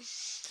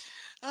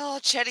 Oh,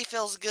 Chetty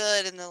feels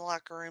good in the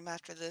locker room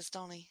after this,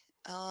 don't he?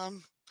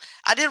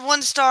 I did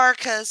 1 star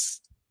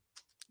because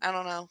I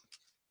don't know.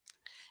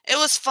 It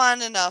was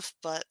fun enough,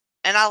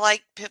 and I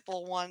like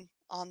Pitbull 1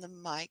 on the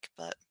mic,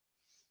 but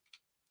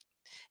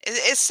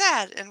it's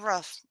sad and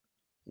rough.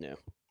 Yeah.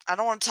 I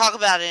don't want to talk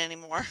about it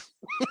anymore.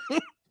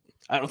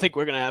 I don't think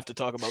we're going to have to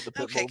talk about the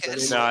Pitbulls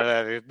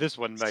anymore. No, this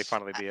one might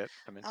finally be it.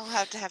 I mean, I'll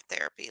have to have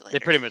therapy later. They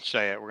pretty much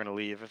say it. We're going to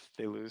leave if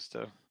they lose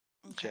to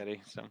Chetty.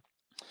 So,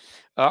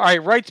 all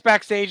right. Wright's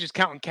backstage is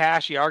counting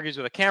cash. He argues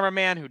with a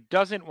cameraman who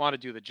doesn't want to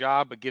do the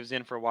job but gives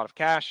in for a wad of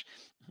cash.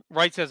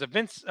 Wright says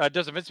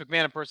does a Vince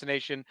McMahon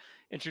impersonation,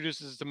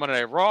 introduces us to Monday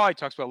Night Raw. He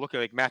talks about looking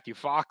like Matthew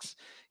Fox.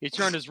 He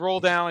turned his roll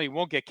down. He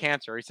won't get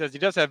cancer. He says he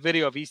does have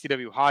video of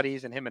ECW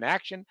hotties and him in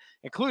action,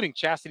 including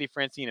Chastity,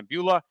 Francine, and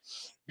Beulah.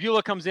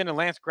 Beulah comes in and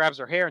Lance grabs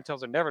her hair and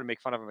tells her never to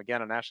make fun of him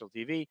again on national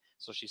TV.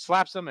 So she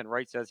slaps him, and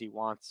Wright says he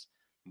wants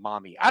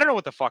mommy. I don't know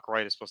what the fuck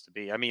Wright is supposed to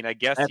be. I mean, I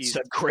guess he's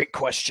a great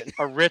question.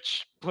 A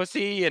rich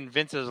pussy and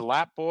Vince's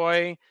lap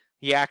boy.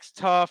 He acts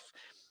tough.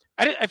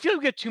 I feel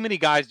we get too many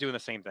guys doing the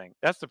same thing.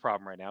 That's the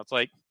problem right now. It's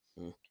like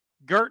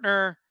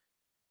Gertner,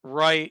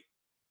 Wright,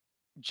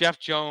 Jeff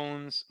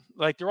Jones,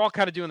 like they're all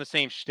kind of doing the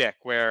same shtick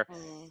where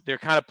they're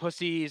kind of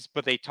pussies,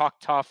 but they talk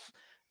tough.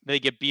 They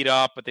get beat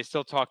up, but they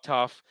still talk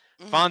tough.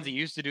 Fonzie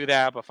used to do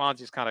that, but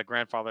Fonzie's kind of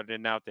grandfathered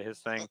in now to his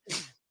thing.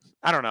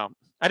 I don't know.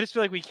 I just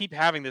feel like we keep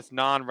having this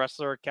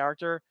non-wrestler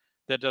character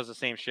that does the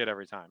same shit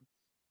every time.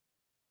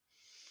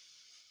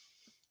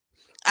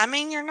 I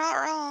mean, you're not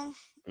wrong.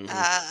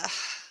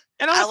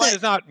 And honestly,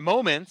 there's not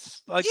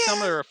moments like some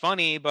that are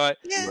funny, but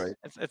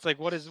it's like,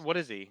 what is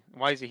he?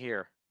 Why is he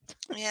here?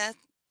 Yeah,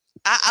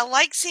 I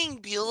like seeing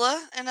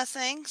Beulah in a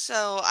thing,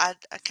 so I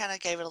kind of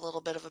gave it a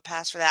little bit of a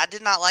pass for that. I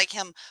did not like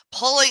him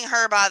pulling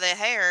her by the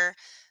hair,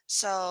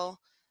 so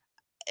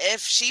if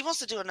she wants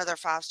to do another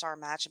 5-star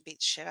match and beat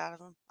the shit out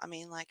of him, I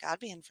mean, like, I'd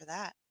be in for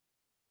that.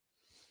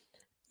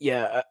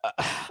 Yeah,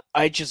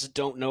 I just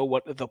don't know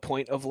what the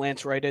point of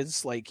Lance Wright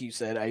is. Like you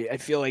said, I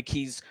feel like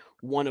he's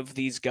one of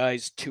these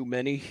guys too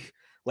many.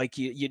 Like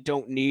you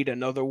don't need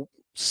another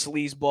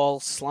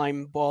sleazeball,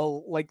 slime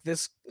ball like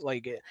this.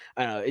 Like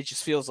I don't know, it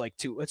just feels like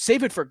too.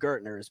 Save it for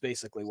Gertner is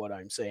basically what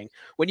I'm saying.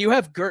 When you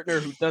have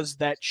Gertner who does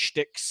that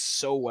shtick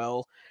so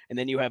well, and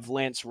then you have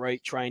Lance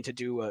Wright trying to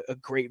do a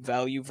great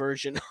value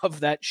version of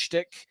that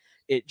shtick,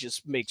 it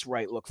just makes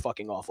Wright look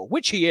fucking awful,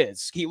 which he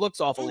is. He looks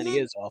awful and he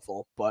is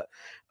awful, but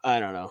I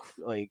don't know.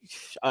 Like,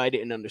 I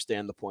didn't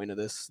understand the point of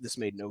this. This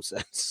made no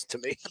sense to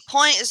me. The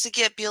point is to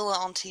get Beulah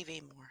on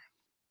TV more.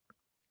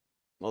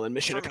 Well, then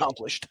mission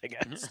accomplished, I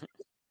guess.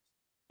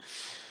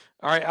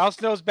 All right, Al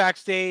Snow's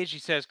backstage. He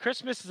says,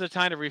 Christmas is a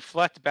time to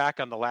reflect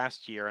back on the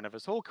last year and of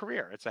his whole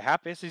career. It's the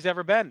happiest he's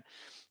ever been.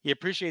 He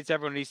appreciates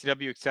everyone at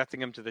ECW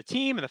accepting him to the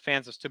team, and the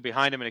fans have stood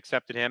behind him and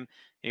accepted him.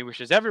 And he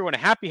wishes everyone a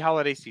happy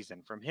holiday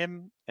season from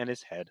him and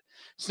his head.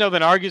 Snow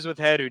then argues with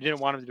Head, who didn't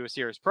want him to do a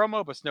serious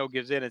promo, but Snow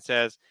gives in and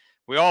says,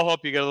 we all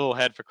hope you get a little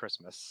head for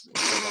Christmas.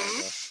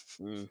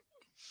 Funny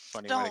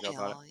way to go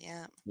about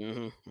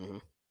it.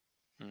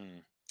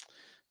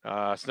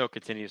 Yeah. Snow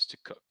continues to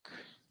cook.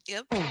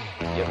 Yep. All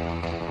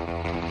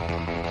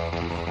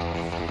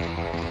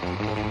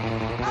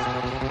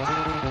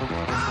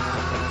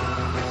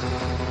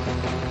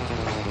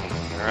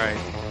right.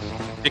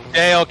 Dick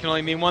Dale can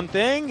only mean one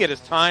thing. It is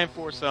time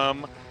for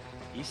some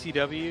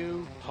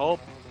ECW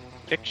Pulp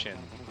Fiction.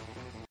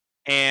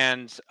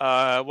 And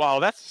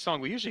while that's the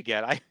song we usually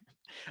get, I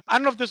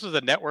don't know if this was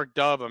a network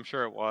dub. I'm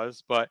sure it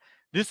was, but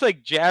this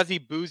like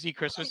jazzy, boozy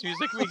Christmas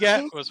music we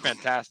get was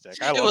fantastic.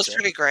 It was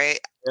pretty great.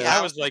 Yeah,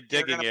 I was like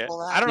digging it.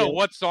 I don't know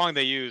what song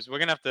they used. We're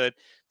gonna have to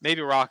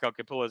maybe Rocco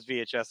could pull his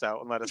VHS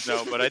out and let us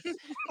know. But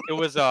it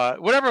was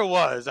whatever it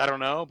was. I don't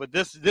know. But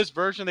this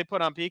version they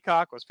put on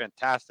Peacock was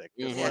fantastic.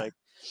 It was like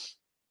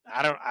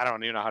I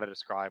don't even know how to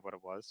describe what it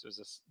was. It was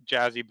this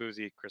jazzy,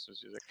 boozy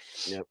Christmas music.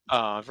 Yep.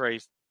 Very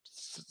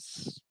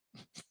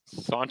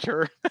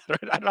saunter. I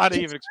don't know how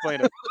to even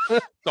explain it.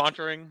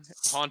 Sauntering,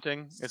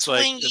 haunting. It's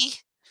swingy.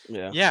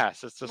 Like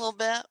yes, it's just a little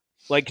bit.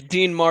 Like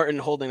Dean Martin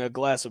holding a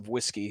glass of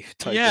whiskey.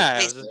 Yeah,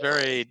 it was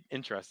very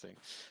interesting.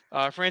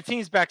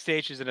 Francine's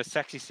backstage. She's in a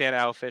sexy Santa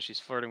outfit. She's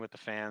flirting with the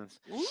fans.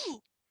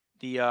 Ooh.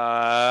 The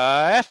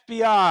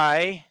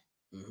FBI.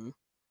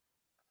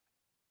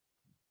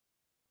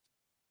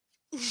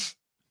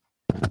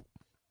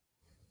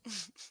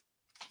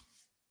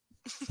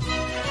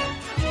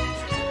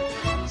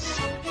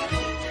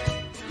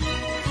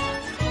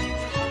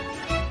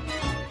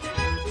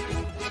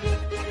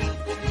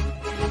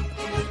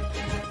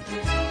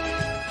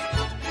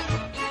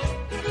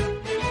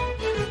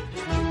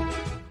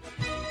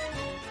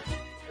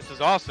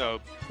 Also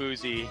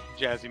boozy,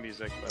 jazzy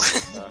music. But,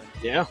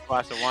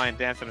 glass of wine,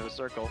 dancing in a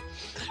circle.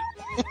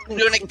 I'm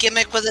doing a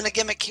gimmick within a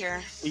gimmick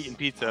here. Eating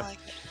pizza. Like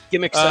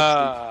Gimmick.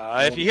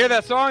 If you hear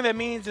that song, that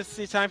means it's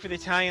the time for the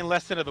Italian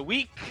lesson of the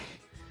week.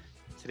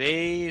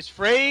 Today's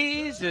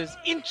phrase is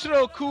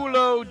intro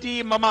culo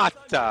di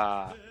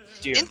mamata.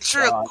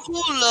 Intro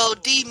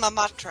culo di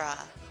mamatra.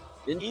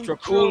 Intro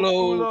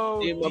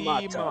culo di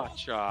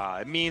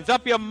mamata. It means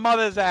up your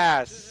mother's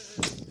ass.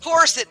 Of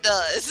course it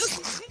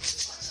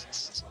does.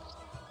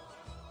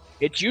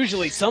 It's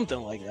usually something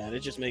like that.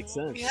 It just makes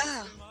sense.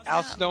 Yeah.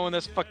 Al Snow in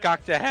this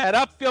fakakta head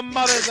up your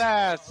mother's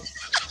ass.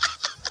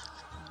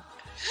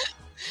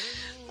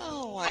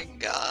 Oh my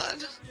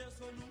god.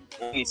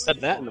 He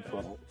said that in the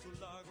promo.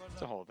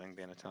 It's a whole thing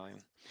being Italian.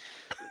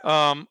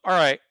 All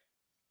right.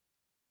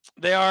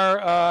 They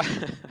are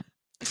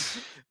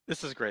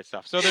this is great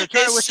stuff. So they're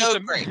trying to wish they're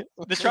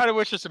trying to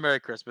wish us a Merry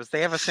Christmas.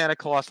 They have a Santa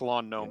Claus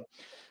lawn gnome.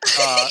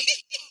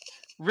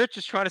 Rich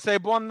is trying to say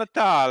Buon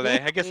Natale.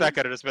 I guess that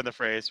could have just been the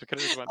phrase. We could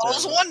have just went I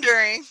was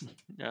wondering.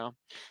 Yeah.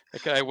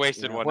 I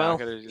wasted one. Well, I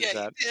could have used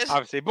that.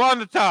 Obviously, Buon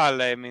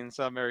Natale means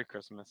Merry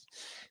Christmas.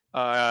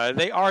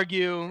 They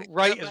argue.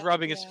 Wright is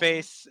rubbing his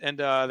face, and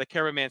the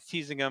cameraman's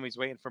teasing him. He's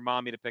waiting for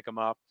Mommy to pick him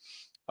up.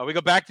 We go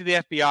back to the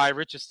FBI.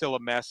 Rich is still a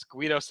mess.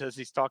 Guido says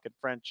he's talking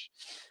French.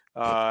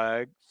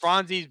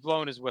 Franzi's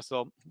blowing his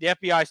whistle. The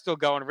FBI is still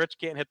going. Rich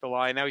can't hit the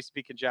line. Now he's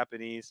speaking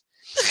Japanese.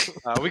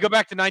 We go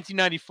back to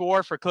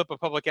 1994 for a clip of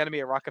Public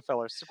Enemy at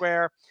Rockefeller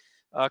Square.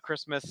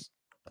 Christmas.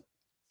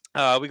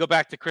 We go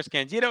back to Chris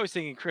Candido. He's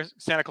singing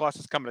Santa Claus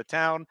is coming to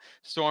town.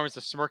 Storms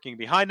is smirking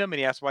behind him, and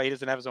he asks why he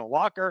doesn't have his own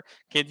locker.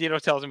 Candido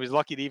tells him he's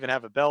lucky to even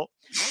have a belt.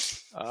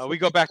 We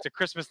go back to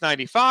Christmas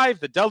 95.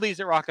 The Dudleys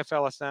at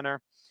Rockefeller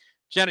Center.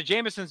 Jenna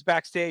Jameson's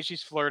backstage.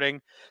 She's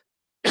flirting.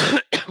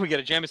 We get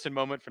a Jameson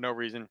moment for no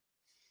reason.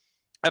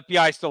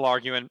 FBI still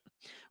arguing.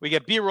 We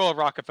get B-roll of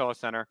Rockefeller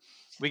Center.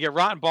 We get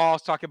Rotten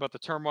Balls talking about the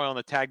turmoil in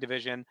the tag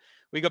division.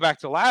 We go back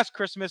to last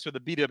Christmas with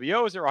the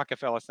BWOs at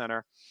Rockefeller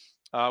Center.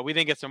 We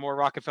then get some more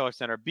Rockefeller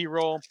Center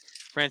B-roll.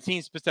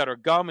 Francine spits out her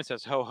gum and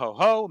says, ho, ho,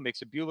 ho,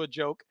 makes a Beulah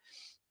joke.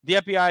 The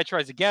FBI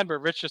tries again,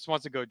 but Rich just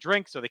wants to go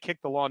drink, so they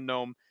kick the lawn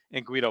gnome,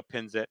 and Guido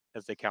pins it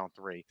as they count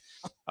 3,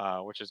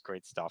 which is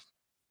great stuff.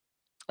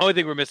 Only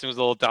thing we're missing was a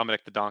little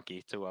Dominic the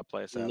Donkey to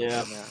play us out.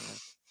 Yeah.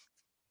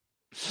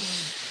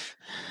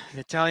 An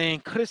Italian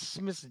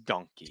Christmas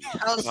donkey.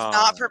 I was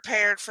not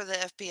prepared for the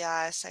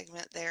FBI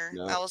segment there.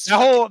 No. That was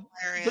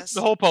hilarious.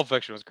 The whole Pulp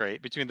Fiction was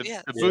great. Between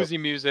the boozy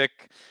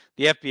music,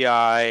 the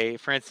FBI,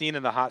 Francine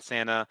and the Hot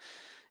Santa.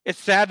 It's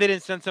sad they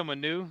didn't send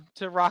someone new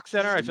to Rock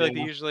Center. I feel like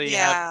they usually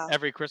have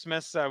every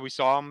Christmas. We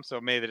saw them,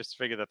 so maybe they just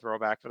figured the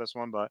throwback for this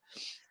one. But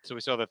so we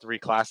saw the 3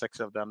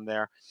 classics of them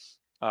there.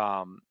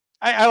 I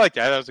liked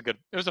that.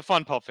 It was a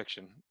fun Pulp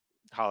Fiction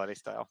holiday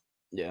style.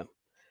 Yeah.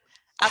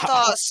 I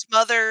thought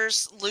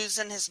Smothers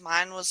losing his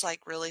mind was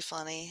like really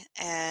funny,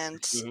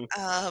 and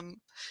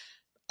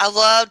I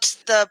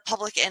loved the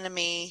Public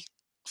Enemy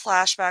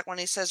flashback when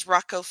he says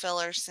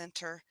Rockefeller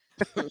Center.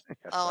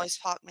 Always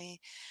popped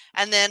me.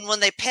 And then when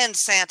they pinned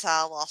Santa,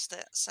 I lost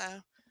it. So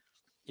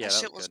that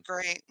shit was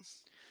great.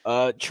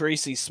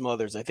 Tracy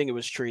Smothers, I think it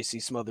was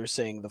Tracy Smothers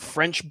saying the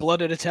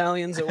French-blooded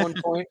Italians at one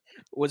point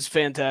was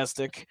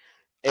fantastic.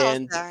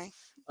 And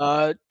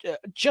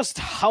just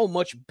how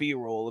much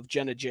B-roll of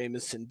Jenna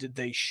Jameson did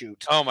they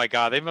shoot? Oh my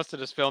God, they must have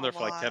just filmed her for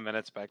like 10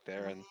 minutes back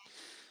there, and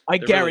I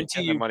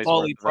guarantee you,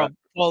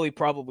 Paulie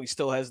probably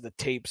still has the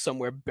tape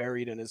somewhere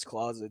buried in his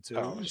closet too.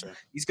 Oh, sure.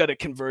 He's got it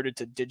converted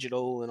to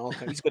digital and all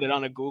kinds. He's got it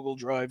on a Google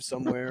Drive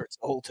somewhere. It's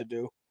a whole to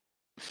do.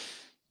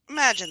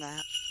 Imagine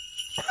that.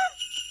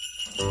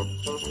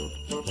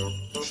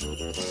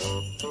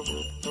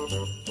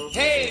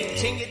 Hey,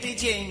 jingity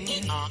jing,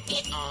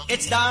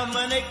 it's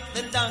Dominic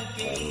the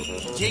donkey.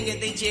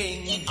 Jingity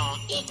jing,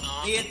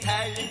 the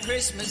Italian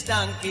Christmas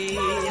donkey.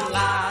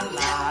 La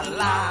la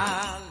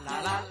la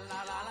la la.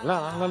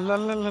 La, la, la,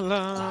 la, la,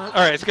 la. All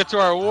right, let's get to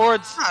our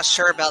awards. I'm not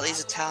sure about these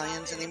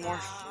Italians anymore.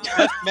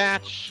 Best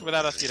match.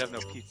 Without us, you'd have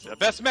no pizza.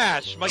 Best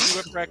match. Mikey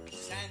Whipwreck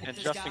and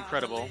just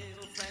Incredible.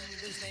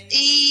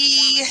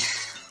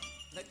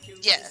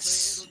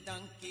 Yes.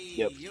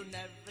 Yep.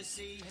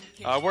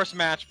 Worst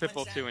match,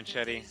 Pitbull 2 and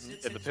Chetty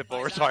in the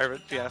Pitbull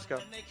retirement fiasco.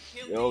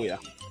 Oh, yeah.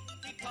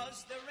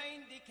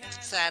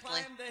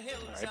 Sadly.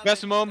 All right,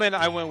 best moment,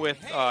 I went with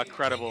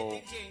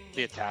Credible,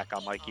 the attack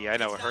on Mikey. I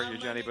know it hurt you,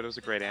 Jenny, but it was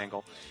a great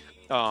angle.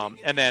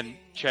 And then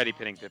Chetty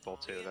pinning Pitbull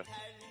 2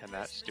 and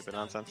that stupid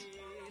nonsense.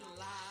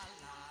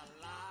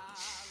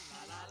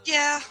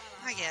 Yeah,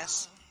 I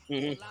guess.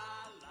 Mm-hmm.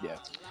 Yeah.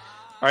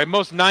 All right,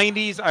 most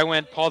 90s, I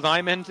went Paul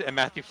Diamond and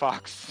Matthew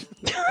Fox.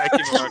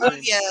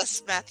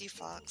 Yes, Matthew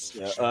Fox.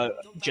 Yeah, sure.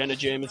 Jenna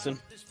Jameson.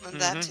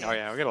 That too. Oh,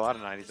 yeah, we got a lot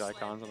of 90s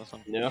icons on this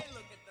one.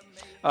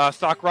 Yeah.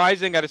 Stock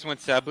Rising, I just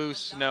went Sabu,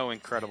 Snow,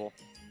 Incredible.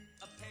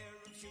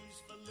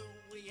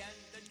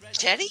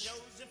 Chetty?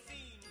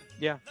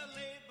 Yeah.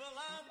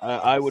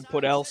 I would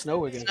put Al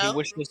Snow again.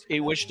 Snow? He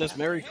wished us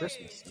Merry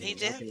Christmas. He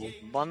did.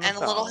 And a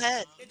little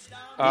head.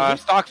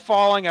 Stock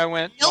Falling, I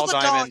went Kill Paul the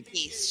Diamond.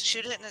 donkeys.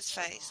 Shoot it in its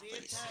face,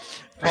 please.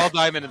 Paul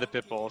Diamond and the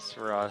Pitbulls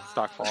for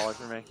Stock Falling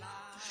for me.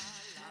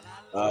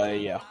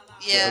 Yeah.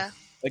 Yeah.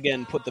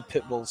 Again, put the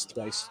Pitbulls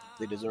twice.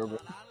 They deserve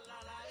it.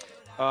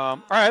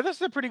 All right, this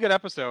is a pretty good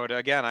episode.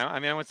 Again, I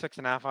mean, I went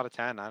 6.5 out of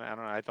 10. I don't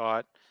know. I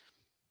thought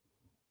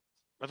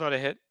it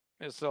hit.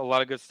 It's a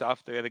lot of good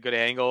stuff. They had a good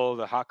angle.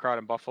 The hot crowd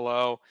in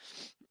Buffalo.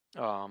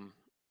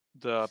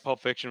 The Pulp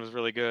Fiction was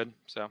really good.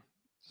 So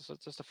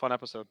it's just a fun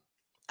episode.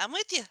 I'm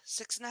with you.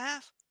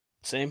 6.5.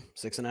 Same.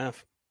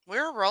 6.5.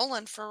 We're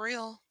rolling for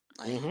real.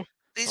 Like,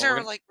 These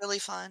are like really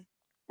fun.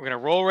 We're gonna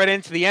roll right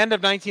into the end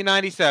of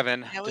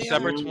 1997,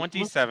 December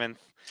 27th.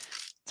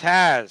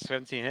 Taz, we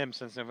haven't seen him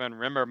since November.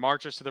 Remember,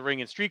 marches to the ring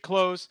in street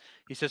clothes.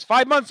 He says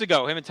 5 months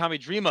ago, him and Tommy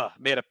Dreamer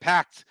made a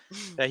pact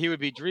that he would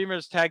be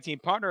Dreamer's tag team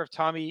partner if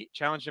Tommy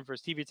challenged him for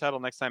his TV title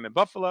next time in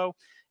Buffalo.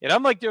 And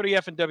unlike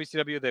WWF and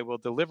WCW, they will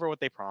deliver what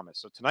they promise.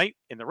 So tonight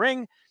in the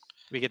ring,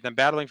 we get them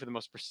battling for the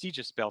most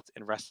prestigious belt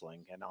in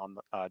wrestling. And on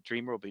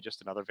Dreamer will be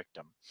just another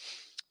victim.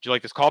 Did you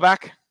like this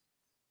callback?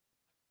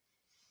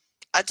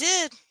 I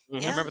did. I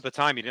remember at the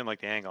time you didn't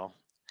like the angle.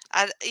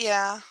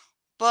 Yeah,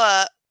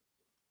 but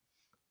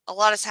a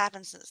lot has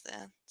happened since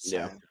then. So.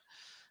 Yeah.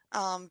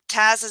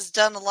 Taz has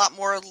done a lot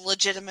more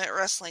legitimate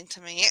wrestling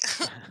to me.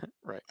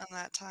 Right. On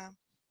that time.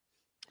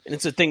 And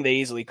it's a thing they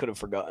easily could have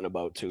forgotten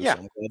about too. Yeah.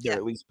 So I'm glad they're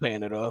at least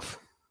paying it off.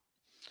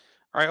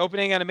 All right,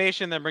 opening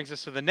animation then brings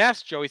us to the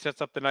Nest. Joey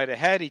sets up the night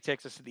ahead. He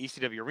takes us to the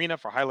ECW arena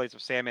for highlights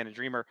of Sandman and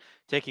Dreamer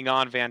taking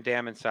on Van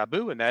Dam and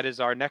Sabu, and that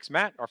is our next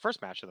match, our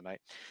first match of the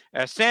night.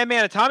 As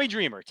Sandman and Tommy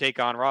Dreamer take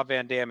on Rob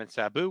Van Dam and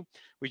Sabu.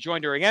 We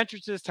join during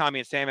entrances. Tommy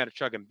and Sandman are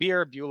chugging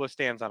beer. Beulah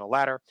stands on a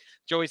ladder.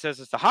 Joey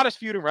says it's the hottest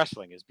feud in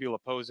wrestling as Beulah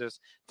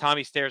poses.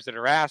 Tommy stares at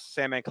her ass.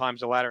 Sandman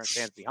climbs the ladder and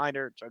stands behind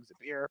her, chugs a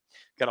beer.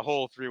 Got a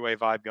whole three-way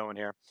vibe going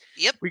here.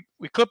 Yep.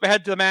 We clip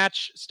ahead to the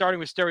match,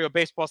 starting with stereo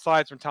baseball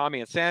slides from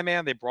Tommy and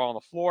Sandman. They brawl on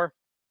the floor.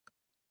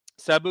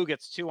 Sabu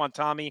gets 2 on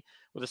Tommy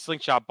with a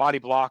slingshot body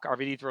block.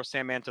 RVD throws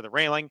Sandman to the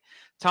railing.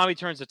 Tommy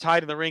turns the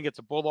tide in the ring, gets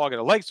a bulldog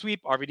and a leg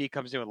sweep. RVD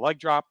comes in with a leg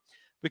drop.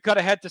 We cut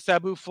ahead to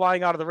Sabu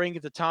flying out of the ring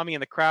into Tommy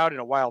and the crowd in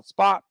a wild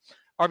spot.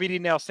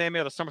 RVD nails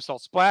Sandman with a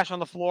somersault splash on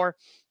the floor.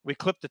 We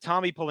clip to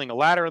Tommy pulling a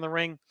ladder in the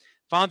ring.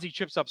 Fonzie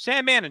trips up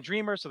Sandman and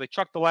Dreamer, so they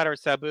chuck the ladder at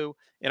Sabu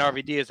and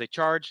RVD as they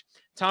charge.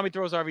 Tommy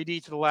throws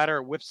RVD to the ladder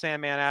and whips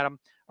Sandman at him.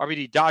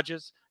 RVD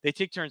dodges. They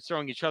take turns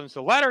throwing each other into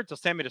the ladder until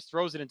Sandman just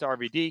throws it into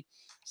RVD,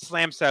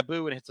 slams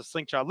Sabu, and hits a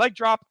slingshot leg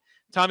drop.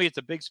 Tommy hits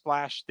a big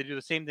splash. They do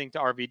the same thing to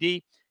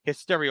RVD. Hits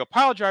stereo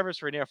pile drivers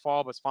for a near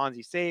fall, but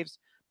Fonzie saves.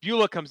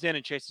 Beulah comes in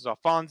and chases off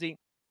Fonzie.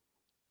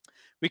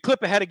 We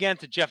clip ahead again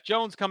to Jeff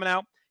Jones coming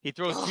out. He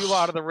throws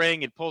Beulah out of the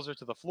ring and pulls her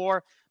to the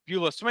floor.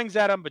 Beulah swings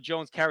at him, but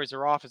Jones carries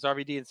her off as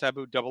RVD and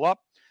Sabu double up.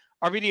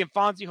 RVD and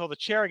Fonzie hold a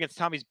chair against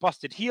Tommy's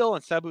busted heel,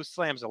 and Sabu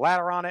slams a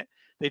ladder on it.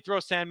 They throw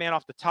Sandman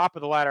off the top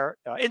of the ladder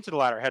into the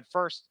ladder head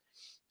first.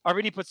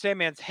 RVD puts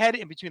Sandman's head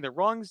in between the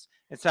rungs,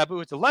 and Sabu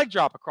hits a leg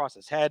drop across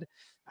his head.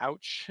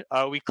 Ouch.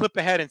 We clip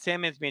ahead, and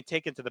Sandman's being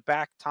taken to the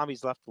back.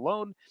 Tommy's left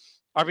alone.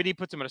 RVD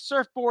puts him on a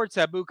surfboard.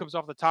 Sabu comes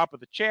off the top of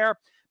the chair,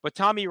 but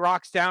Tommy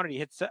rocks down, and he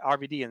hits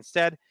RVD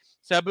instead.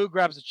 Sabu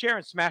grabs the chair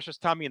and smashes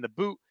Tommy in the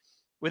boot.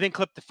 We then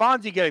clip to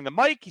Fonzie getting the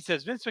mic. He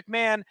says Vince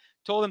McMahon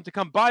told him to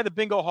come by the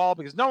bingo hall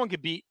because no one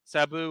could beat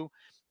Sabu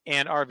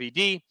and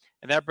RVD,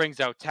 and that brings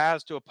out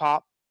Taz to a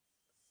pop.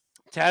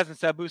 Taz and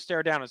Sabu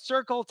stare down in a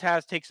circle.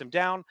 Taz takes him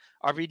down.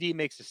 RVD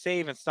makes a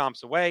save and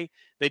stomps away.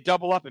 They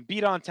double up and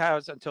beat on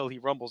Taz until he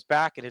rumbles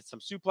back and hits some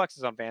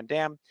suplexes on Van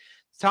Dam.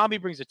 Tommy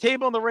brings a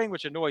table in the ring,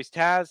 which annoys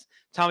Taz.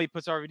 Tommy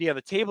puts RVD on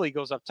the table. He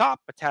goes up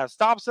top, but Taz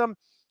stops him.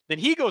 Then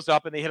he goes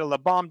up, and they hit a La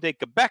Bombe de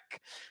Quebec.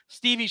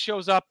 Stevie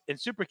shows up and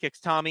super kicks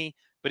Tommy,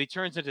 but he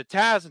turns into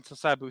Taz until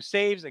Sabu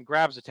saves and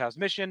grabs the Taz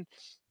mission.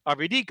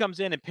 RVD comes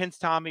in and pins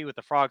Tommy with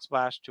the frog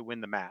splash to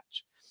win the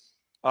match.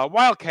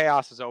 Wild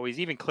chaos as always,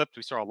 even clipped.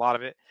 We saw a lot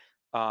of it.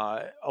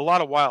 A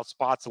lot of wild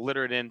spots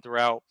littered in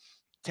throughout.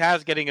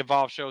 Taz getting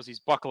involved shows he's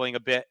buckling a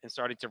bit and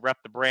starting to rep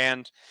the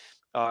brand.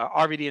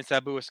 RVD and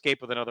Sabu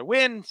escape with another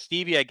win.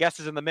 Stevie, I guess,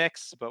 is in the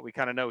mix, but we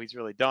kind of know he's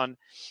really done.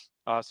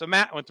 So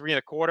Matt went 3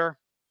 1/4.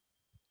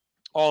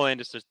 All in,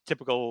 just a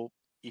typical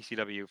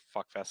ECW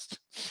fuckfest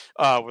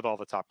with all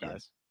the top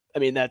guys. I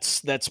mean,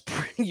 that's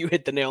you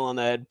hit the nail on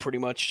the head pretty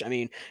much. I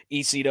mean,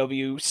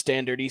 ECW,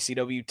 standard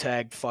ECW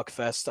tag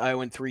fuckfest. I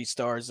went 3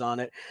 stars on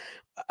it.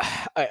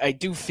 I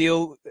do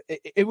feel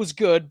it was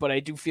good, but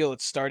I do feel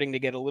it's starting to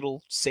get a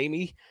little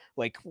samey.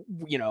 Like,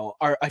 you know,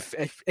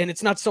 and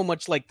it's not so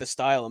much like the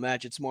style of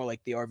match. It's more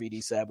like the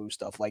RVD Sabu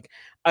stuff. Like,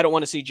 I don't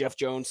want to see Jeff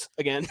Jones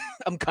again.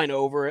 I'm kind of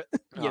over it.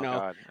 You know,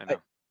 God, I know.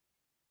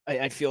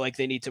 I feel like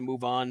they need to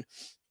move on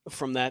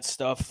from that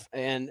stuff.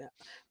 And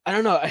I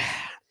don't know.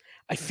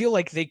 I feel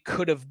like they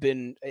could have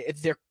been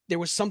there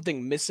was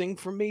something missing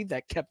from me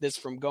that kept this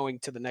from going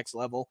to the next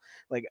level.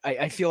 Like,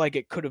 I feel like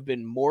it could have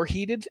been more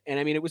heated. And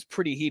I mean, it was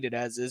pretty heated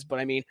as is, but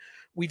I mean,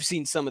 we've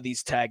seen some of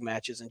these tag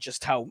matches and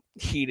just how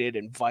heated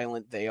and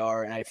violent they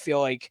are. And I feel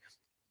like,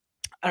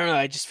 I don't know,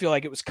 I just feel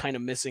like it was kind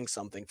of missing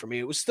something for me.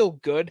 It was still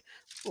good.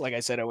 Like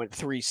I said, I went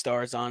 3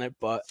 stars on it,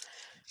 but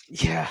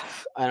yeah,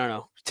 I don't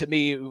know. To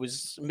me, it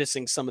was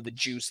missing some of the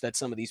juice that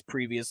some of these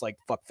previous like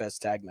fuckfest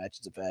tag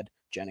matches have had.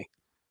 Jenny.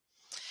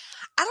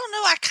 I don't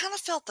know. I kind of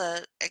felt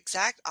the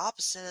exact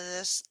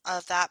opposite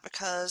of that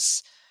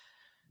because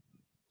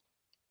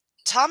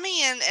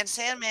Tommy and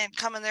Sandman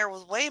come in there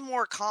with way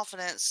more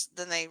confidence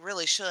than they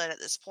really should at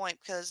this point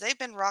because they've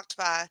been rocked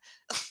by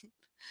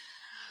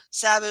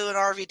Sabu and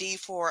RVD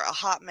for a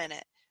hot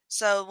minute.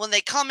 So when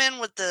they come in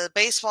with the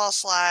baseball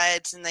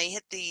slides and they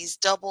hit these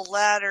double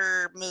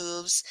ladder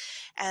moves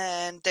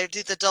and they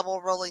do the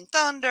double rolling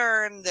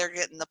thunder and they're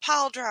getting the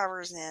pile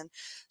drivers in.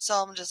 So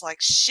I'm just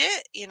like,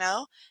 shit, you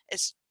know,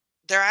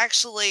 they're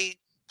actually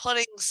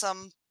putting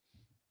some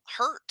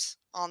hurt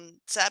on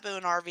Sabu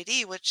and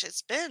RVD, which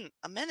it's been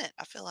a minute,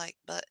 I feel like.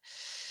 But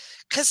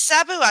because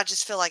Sabu, I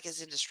just feel like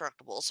is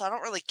indestructible. So I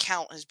don't really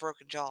count his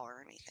broken jaw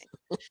or anything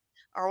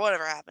or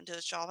whatever happened to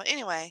his jaw. But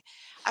anyway,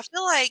 I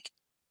feel like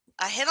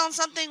I hit on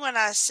something when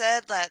I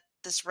said that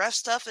this ref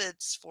stuff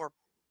is for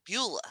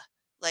Beulah.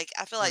 Like,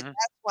 I feel like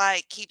that's why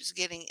it keeps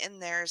getting in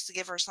there is to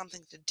give her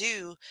something to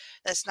do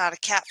that's not a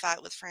cat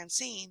fight with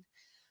Francine.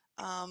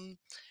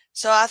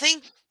 So I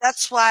think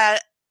that's why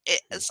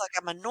it's like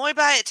I'm annoyed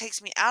by it. It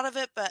takes me out of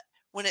it, but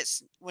when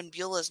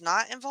Beulah's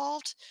not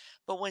involved,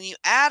 but when you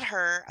add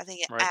her, I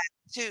think it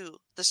adds to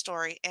the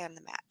story and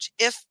the match,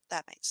 if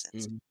that makes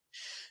sense.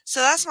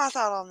 So that's my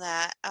thought on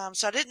that.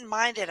 So I didn't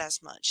mind it as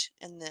much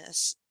in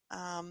this.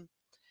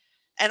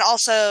 And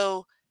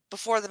also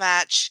before the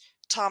match,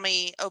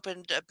 Tommy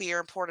opened a beer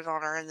and poured it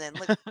on her, and then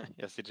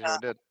yes, he sure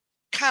did.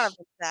 Kind of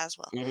that as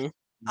well.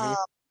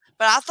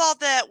 But I thought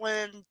that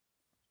when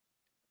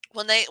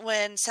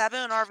Sabu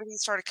and RVD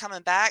started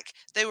coming back,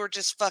 they were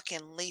just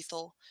fucking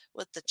lethal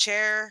with the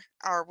chair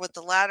or with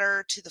the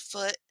ladder to the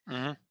foot.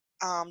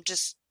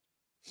 Just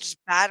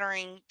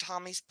battering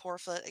Tommy's poor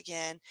foot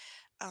again.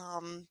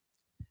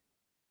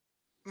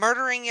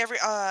 Murdering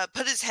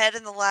put his head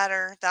in the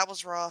ladder. That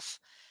was rough.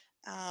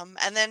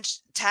 And then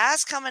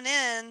Taz coming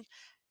in,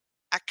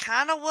 I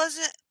kind of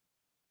wasn't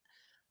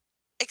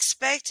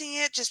expecting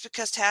it just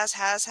because Taz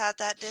has had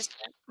that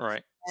distance.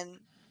 Right. And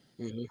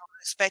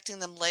expecting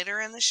them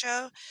later in the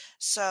show.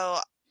 So,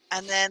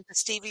 and then the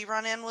Stevie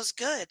run-in was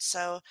good.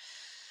 So,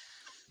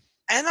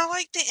 and I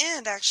like the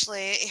end,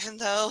 actually, even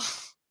though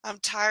I'm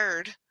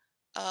tired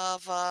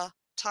of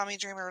Tommy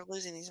Dreamer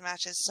losing these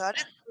matches. So I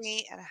did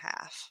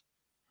 3.5.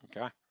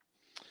 Okay. All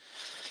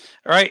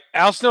right.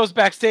 Al Snow's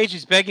backstage.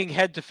 He's begging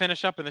Head to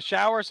finish up in the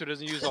shower so he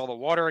doesn't use all the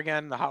water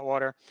again, the hot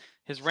water.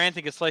 His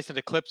ranting is sliced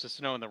into clips of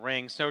Snow in the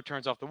ring. Snow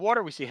turns off the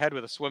water. We see Head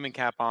with a swimming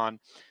cap on.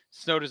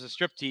 Snow does a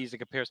striptease and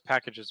compares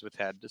packages with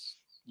Head. Just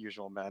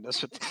usual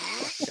madness with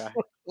the guy.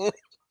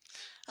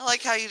 I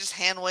like how you just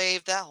hand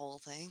waved that whole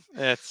thing.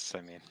 It's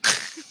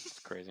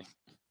crazy.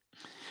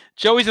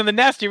 Joey's in the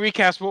nest. He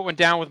recaps what went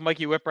down with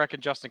Mikey Whipwreck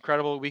and Justin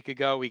Credible a week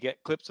ago. We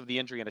get clips of the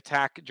injury and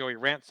attack. Joey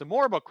rants some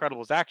more about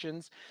Credible's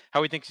actions,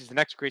 how he thinks he's the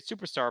next great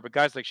superstar, but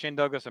guys like Shane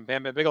Douglas and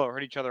Bam Bam Bigelow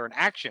hurt each other in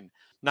action,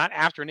 not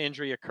after an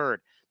injury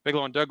occurred.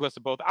 Bigelow and Douglas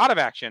are both out of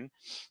action.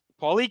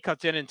 Paulie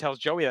cuts in and tells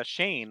Joey that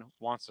Shane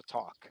wants to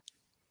talk.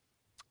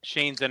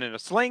 Shane's in a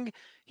sling.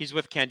 He's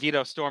with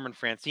Candido, Storm, and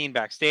Francine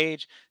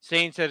backstage.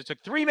 Shane said it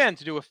took 3 men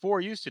to do what 4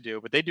 used to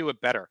do, but they do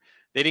it better.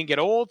 They didn't get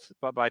old,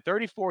 but by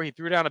 34, he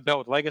threw down a belt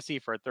with Legacy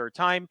for a 3rd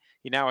time.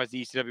 He now has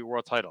the ECW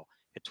World title.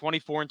 At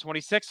 24 and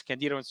 26,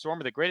 Candido and Storm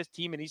are the greatest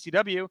team in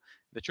ECW.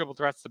 The triple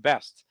threat's the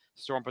best.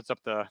 Storm puts up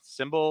the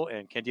symbol,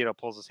 and Candido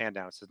pulls his hand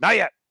down and says, "Not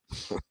yet."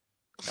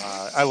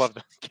 I love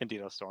the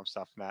Candido Storm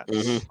stuff, Matt.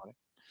 Mm-hmm. Funny.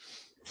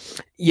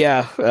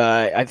 Yeah,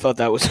 I thought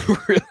that was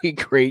really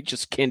great.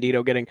 Just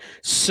Candido getting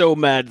so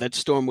mad that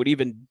Storm would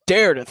even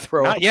dare to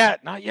throw not yet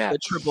the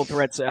triple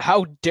threats.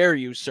 How dare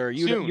you, sir?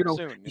 You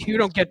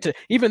don't get to,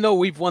 even though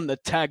we've won the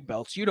tag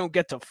belts, you don't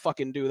get to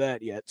fucking do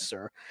that yet,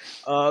 sir.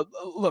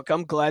 Look,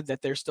 I'm glad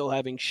that they're still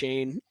having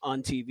Shane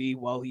on TV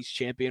while he's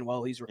champion,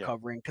 while he's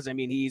recovering. Because I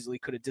mean, he easily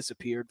could have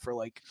disappeared for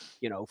 4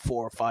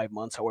 or 5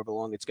 months, however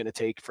long it's going to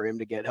take for him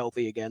to get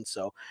healthy again.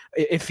 So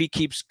if he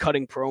keeps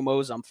cutting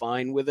promos, I'm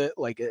fine with it.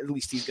 At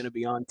least he's going to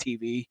be on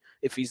TV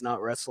if he's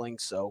not wrestling.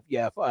 So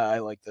yeah, I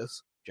like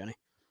this, Jenny.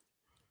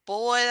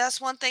 Boy,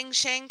 that's one thing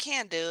Shane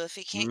can do. If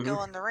he can't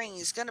go in the ring,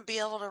 he's going to be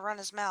able to run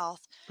his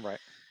mouth. Right.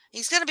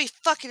 He's going to be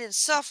fucking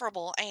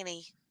insufferable, ain't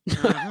he?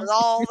 With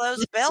all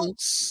those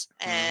belts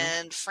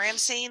and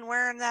Francine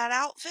wearing that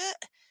outfit.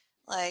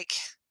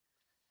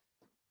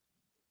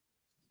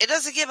 It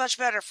doesn't get much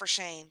better for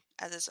Shane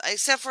at this,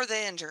 except for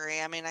the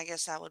injury. I mean, I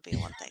guess that would be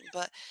one thing,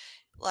 but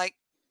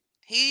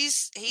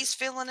he's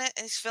feeling it.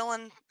 He's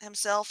feeling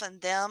himself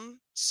and them.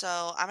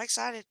 So I'm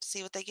excited to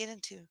see what they get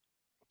into.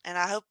 And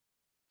I hope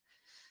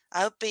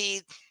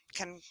he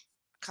can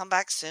come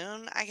back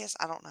soon, I guess.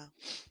 I don't know.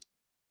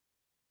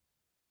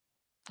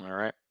 All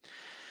right.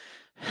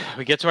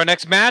 We get to our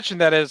next match,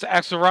 and that is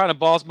Axelrod and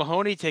Balls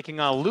Mahoney taking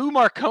on Lou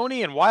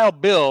Marconi and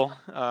Wild Bill.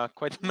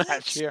 Quite the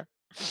match here.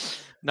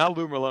 Not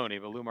Lou Maloney,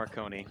 but Lou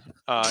Marconi.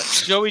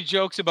 Joey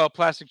jokes about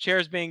plastic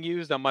chairs being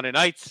used on Monday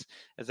nights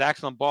as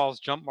Axel and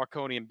Balls jump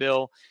Marconi and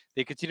Bill.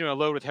 They continue to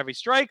load with heavy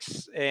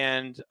strikes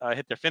and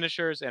hit their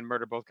finishers and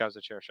murder both guys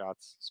with chair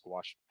shots.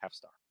 Squash, half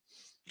star.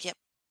 Yep.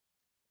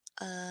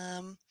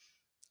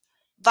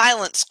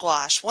 Violent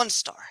squash, 1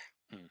 star.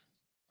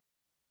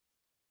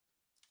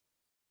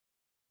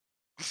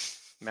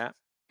 Matt,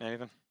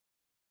 anything?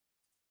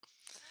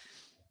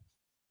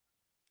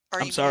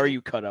 I'm sorry,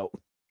 you cut out.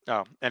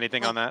 Oh,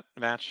 anything on that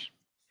match?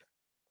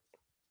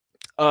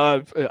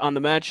 On the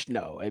match,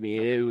 no. I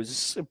mean, it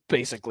was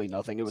basically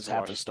nothing. It was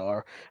half a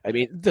star. I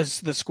mean, the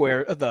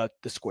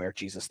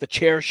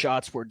chair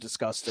shots were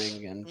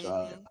disgusting and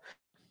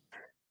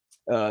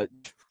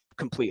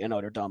complete and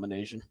utter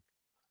domination.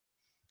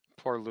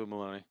 Poor Lou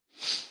Maloney.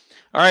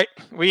 All right,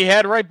 we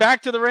head right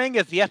back to the ring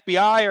as the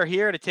FBI are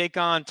here to take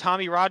on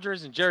Tommy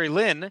Rogers and Jerry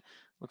Lynn.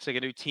 Looks like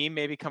a new team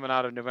maybe coming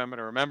out of November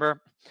to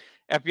Remember.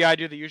 FBI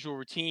do the usual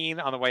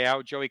routine. On the way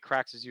out, Joey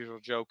cracks his usual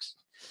jokes.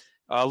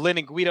 Lynn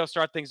and Guido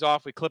start things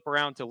off. We clip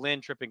around to Lynn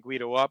tripping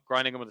Guido up,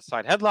 grinding him with a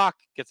side headlock,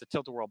 gets a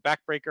tilt-a-whirl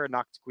backbreaker,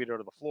 knocks Guido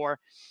to the floor.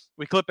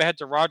 We clip ahead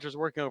to Rogers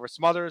working over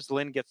Smothers.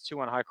 Lynn gets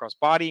 2 on high cross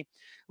body.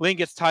 Lynn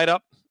gets tied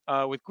up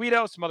with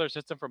Guido. Smothers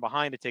hits him from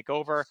behind to take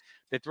over.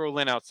 They throw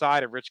Lynn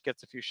outside, and Rich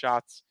gets a few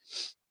shots.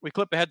 We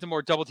clip ahead to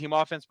more double-team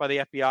offense by the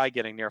FBI,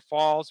 getting near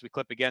falls. We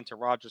clip again to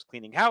Rogers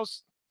cleaning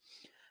house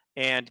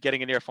and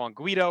getting a near fall on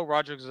Guido.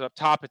 Rogers is up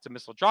top. It's a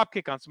missile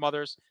dropkick on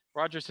Smothers.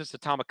 Rogers hits a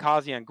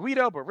Tamikaze on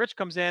Guido, but Rich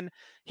comes in.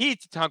 He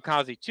hits a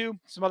Tamikaze too.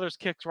 Smothers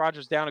kicks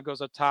Rogers down and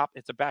goes up top.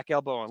 It's a back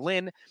elbow on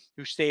Lynn,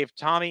 who saved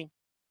Tommy.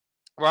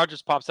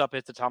 Rogers pops up,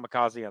 hits a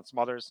Tamikaze on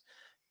Smothers,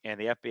 and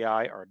the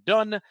FBI are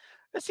done.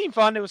 It seemed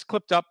fun. It was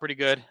clipped up pretty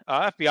good.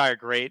 FBI are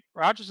great.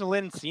 Rogers and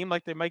Lynn seem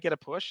like they might get a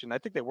push, and I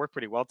think they work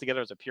pretty well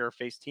together as a pure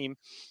face team.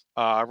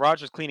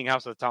 Rogers cleaning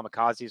house with the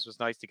Tamakazes was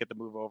nice to get the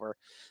move over.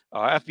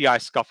 FBI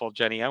scuffle,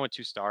 Jenny. I went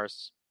 2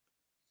 stars.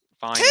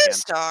 Fine. 2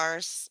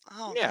 stars.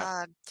 Oh, yeah.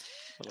 God.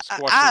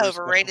 I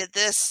overrated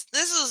this.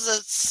 This was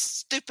a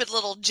stupid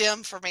little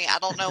gem for me. I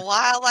don't know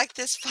why I like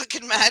this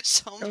fucking match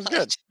so much. It was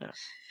good. Yeah.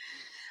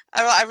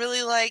 I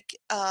really like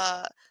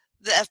the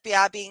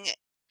FBI being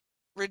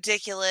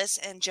ridiculous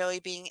and Joey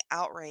being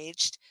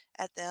outraged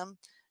at them.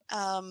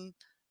 But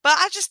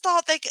I just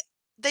thought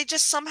they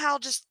just somehow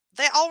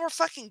they all were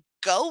fucking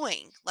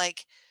going.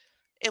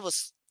 It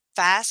was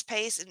fast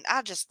paced, and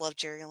I just love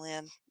Jerry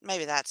Lynn.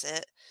 Maybe that's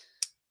it.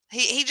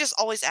 He just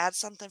always adds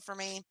something for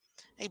me.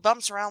 He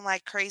bumps around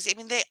like crazy. I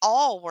mean, they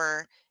all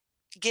were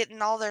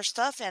getting all their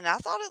stuff in. I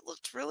thought it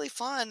looked really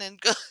fun and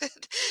good.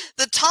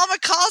 The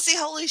Tamikaze,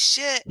 holy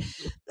shit.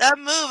 That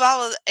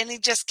move, and he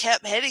just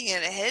kept hitting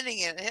it and hitting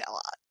it.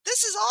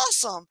 This is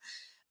awesome.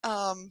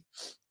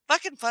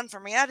 Fucking fun for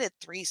me. I did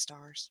 3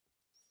 stars.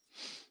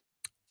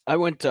 I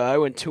went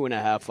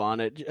 2.5 on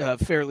it.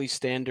 Fairly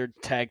standard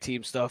tag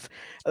team stuff.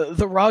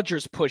 The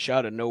Rogers push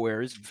out of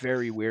nowhere is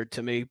very weird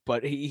to me,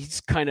 but he's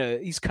kind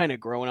of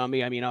growing on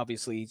me. I mean,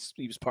 obviously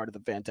he was part of the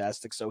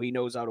Fantastic, so he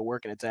knows how to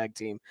work in a tag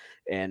team,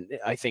 and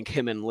I think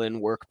him and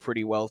Lynn work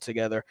pretty well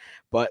together.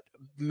 But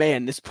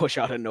man, this push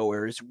out of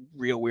nowhere is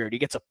real weird. He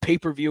gets a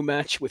pay-per-view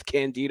match with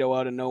Candido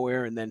out of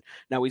nowhere, and then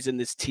now he's in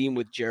this team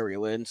with Jerry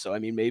Lynn. So I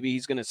mean, maybe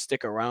he's gonna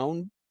stick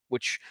around,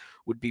 which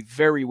would be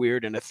very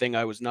weird and a thing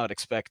I was not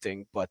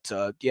expecting. But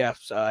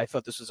I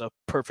thought this was a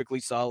perfectly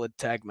solid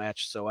tag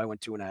match, so I went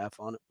 2.5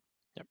 on it.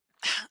 Yep.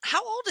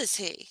 How old is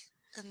he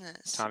in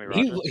this? Tommy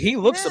Rogers. He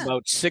looks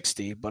about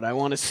 60, but I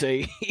want to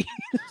say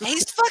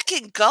he's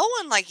fucking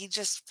going like he's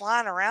just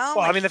flying around.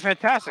 Well, like I mean, the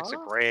Fantastics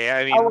are great.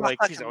 I mean,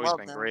 he's always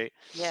been great.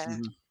 Yeah.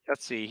 Mm-hmm.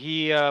 Let's see.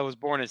 He was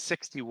born in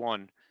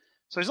 61,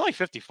 so he's only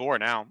 54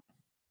 now.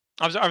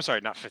 I'm sorry,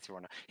 not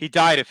 51. He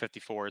died at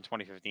 54 in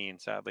 2015,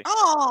 sadly.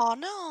 Oh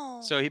no.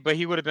 So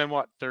he would have been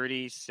what,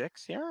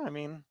 36? Yeah, I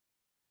mean,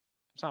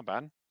 it's not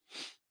bad.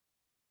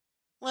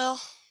 Well,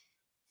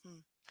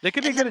 they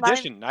could be a good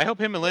addition. I hope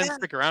him and Lynn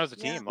stick around as a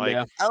team. Like,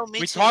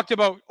 me we too. talked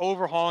about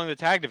overhauling the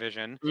tag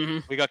division. Mm-hmm.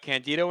 We got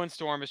Candido and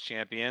Storm as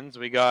champions.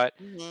 We got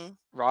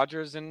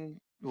Rogers and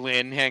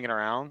Lynn hanging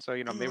around. So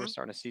maybe we're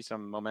starting to see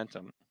some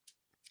momentum.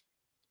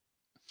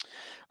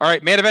 All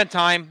right, main event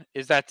time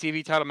is that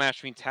TV title match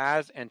between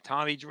Taz and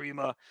Tommy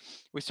Dreamer.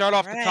 We start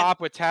off the top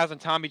with Taz and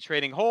Tommy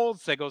trading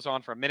holds. That goes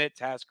on for a minute.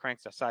 Taz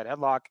cranks a side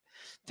headlock.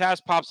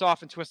 Taz pops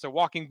off and twists a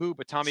walking boot,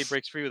 but Tommy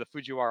breaks free with a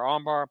Fujiwara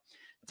armbar.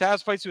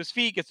 Taz fights to his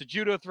feet, gets a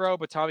judo throw,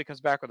 but Tommy comes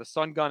back with a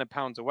stun gun and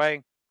pounds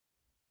away.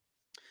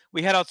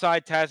 We head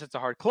outside. Taz hits a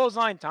hard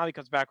clothesline. Tommy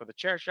comes back with a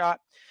chair shot.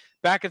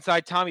 Back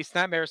inside, Tommy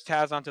snapmares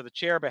Taz onto the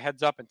chair, but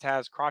heads up, and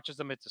Taz crotches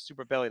him. It's a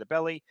super belly to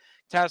belly.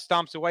 Taz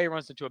stomps away,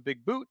 runs into a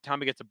big boot.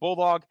 Tommy gets a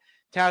bulldog.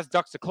 Taz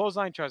ducks the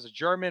clothesline, tries a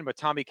German, but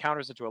Tommy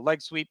counters into a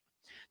leg sweep.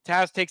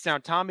 Taz takes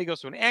down Tommy,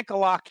 goes to an ankle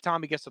lock.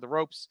 Tommy gets to the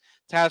ropes.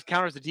 Taz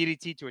counters the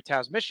DDT to a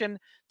Taz mission.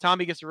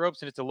 Tommy gets the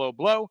ropes, and it's a low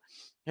blow.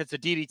 Hits a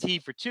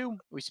DDT for 2.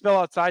 We spill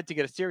outside to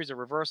get a series of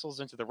reversals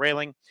into the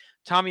railing.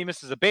 Tommy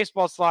misses a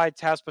baseball slide.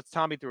 Taz puts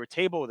Tommy through a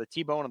table with a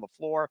T-bone on the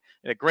floor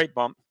and a great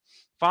bump.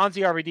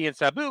 Fonzie, RVD, and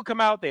Sabu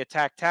come out. They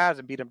attack Taz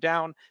and beat him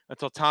down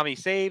until Tommy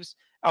saves.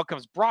 Out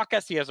comes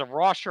Brockus. He has a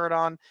Raw shirt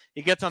on.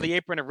 He gets on the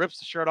apron and rips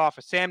the shirt off.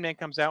 A Sandman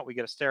comes out. We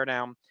get a stare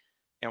down,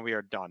 and we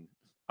are done.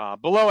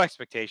 Below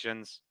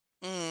expectations.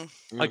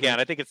 Again,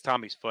 I think it's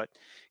Tommy's foot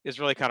is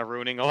really kind of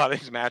ruining a lot of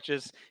these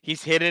matches.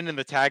 He's hidden in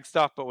the tag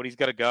stuff, but when he's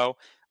got to go.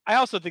 I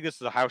also think this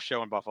is a house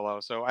show in Buffalo,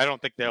 so I don't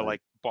think they're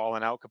like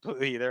balling out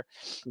completely either.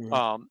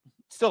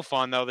 Still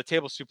fun, though. The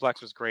table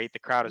suplex was great. The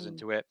crowd is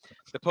into it.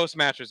 The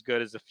post-match was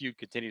good as the feud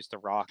continues to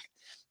rock.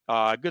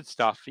 Good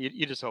stuff.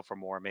 You just hope for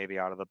more, maybe,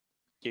 out of the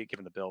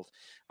given the build.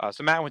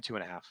 So Matt went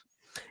 2.5.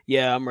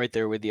 Yeah, I'm right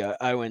there with you.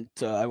 I went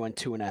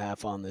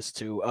 2.5 on this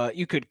too.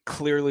 You could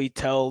clearly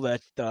tell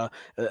that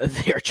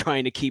they're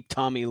trying to keep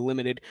Tommy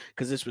limited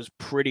because this was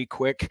pretty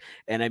quick.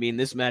 And I mean,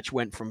 this match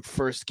went from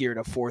first gear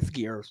to fourth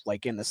gear,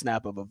 like in the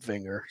snap of a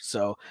finger.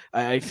 So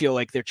I feel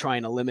like they're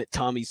trying to limit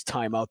Tommy's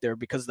time out there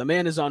because the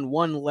man is on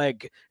one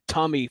leg.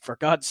 Tommy, for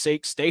God's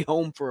sake, stay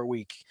home for a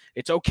week.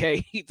 It's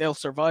okay. They'll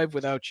survive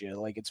without you.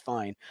 Like, it's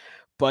fine.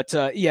 But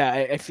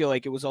I feel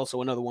like it was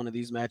also another one of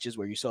these matches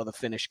where you saw the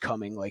finish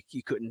coming. Like,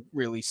 you couldn't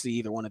really see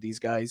either one of these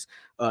guys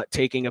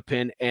taking a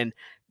pin. And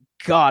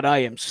God, I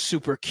am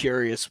super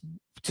curious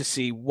to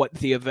see what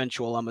the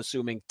eventual, I'm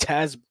assuming,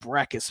 Taz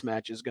Brackus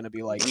match is going to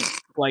be like.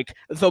 Like,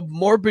 the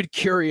morbid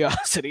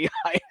curiosity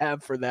I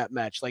have for that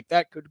match. Like,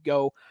 that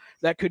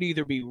could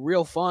either be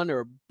real fun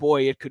or,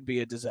 boy, it could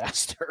be a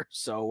disaster.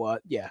 So,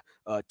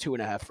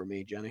 2.5 for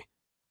me, Jenny.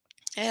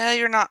 Yeah,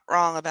 you're not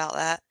wrong about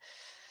that.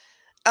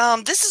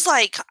 This is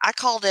like, I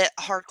called it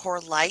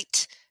hardcore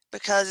light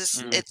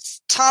because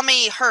it's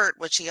Tommy hurt,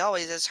 which he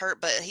always is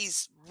hurt, but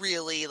he's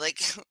really like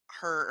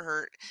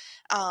hurt.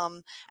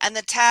 And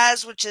the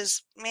Taz, which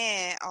is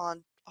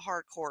on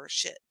hardcore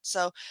shit.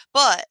 So,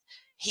 but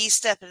he's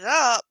stepping it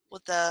up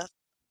with the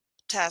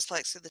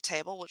Tazplex through the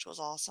table, which was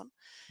awesome.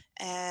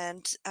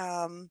 And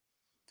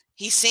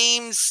he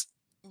seems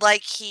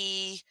like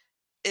he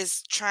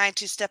is trying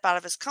to step out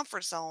of his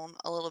comfort zone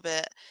a little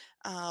bit.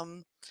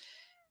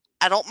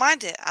 I don't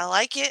mind it. I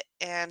like it.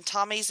 And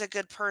Tommy's a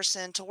good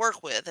person to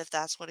work with if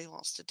that's what he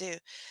wants to do.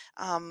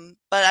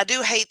 But I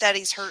do hate that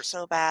he's hurt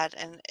so bad,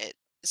 and it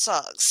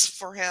sucks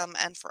for him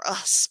and for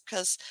us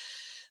because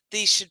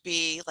these should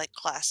be like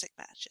classic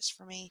matches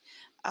for me.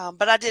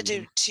 But I did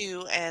do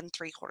 2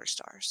 3/4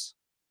 stars.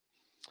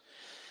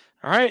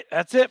 All right,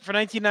 that's it for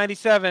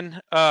 1997.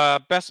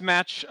 Best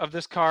match of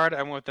this card.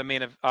 I went with the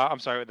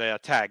the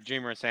tag,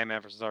 Dreamer and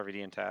Sandman versus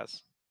RVD and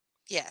Taz.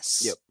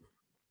 Yes. Yep.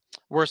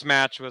 Worst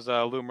match was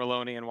Lou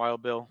Merlone and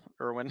Wild Bill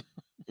Irwin.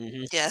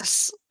 Mm-hmm.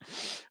 Yes.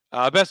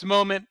 Best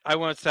moment, I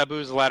went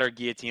Sabu's ladder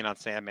guillotine on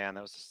Sandman.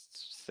 That was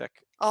sick.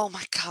 Oh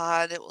my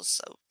God, it was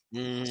so.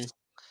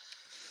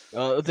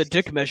 The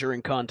dick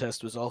measuring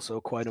contest was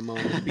also quite a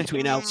moment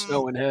between Al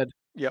Snow and Head.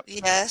 Yep.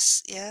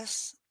 Yes.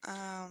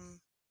 I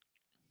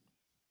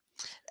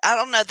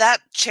don't know.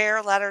 That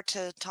chair ladder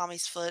to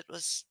Tommy's foot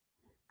was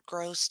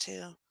gross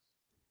too.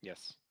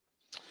 Yes.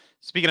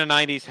 Speaking of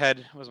 90s,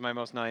 Head was my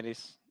most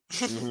 90s.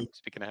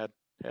 Speaking of Head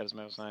is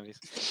my most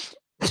 90s.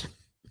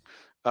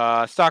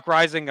 Stock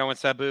Rising, I went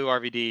Sabu,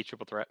 RVD,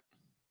 triple threat.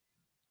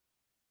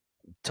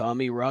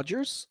 Tommy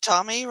Rogers?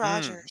 Tommy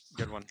Rogers.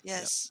 Good one.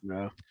 Yes. Yep.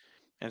 No.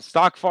 And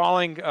Stock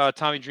Falling,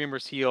 Tommy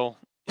Dreamer's heel,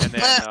 and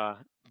then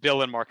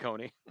Bill and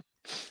Marconi.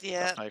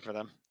 Yeah. Night for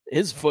them.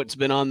 His foot's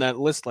been on that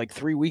list like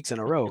 3 weeks in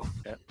a row.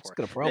 Yeah, It's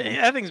got a problem.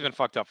 That thing's been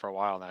fucked up for a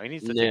while now. He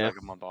needs to take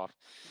like a month off.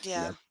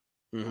 Yeah.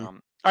 Mm-hmm.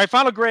 All right,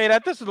 final grade.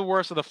 This is the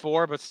worst of the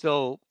four, but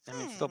still,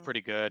 still pretty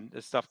good.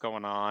 There's stuff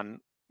going on.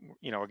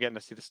 We're getting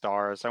to see the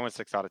stars. I went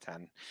 6 out of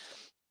 10.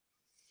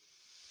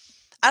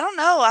 I don't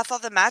know. I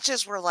thought the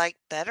matches were like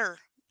better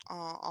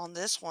on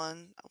this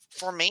one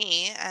for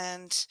me.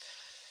 And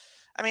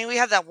I mean, we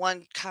had that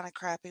one kind of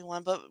crappy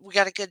one, but we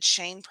got a good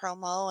Shane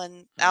promo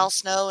and Al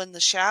Snow in the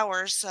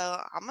showers. So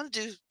I'm going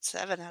to do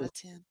 7 out of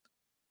 10.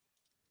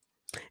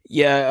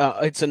 Yeah,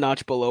 it's a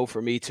notch below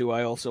for me too.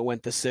 I also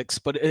went to 6,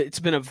 but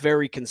it's been a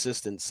very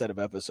consistent set of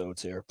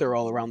episodes here. They're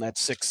all around that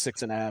 6,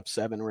 6.5,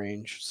 7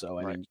 range. So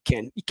I mean,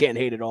 you can't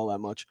hate it all that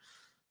much.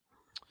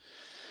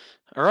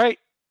 All right,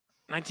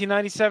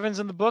 1997's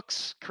in the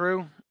books,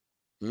 crew.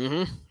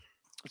 Mm-hmm.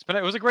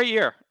 It was a great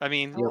year. I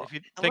mean, if you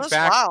think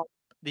back,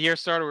 the year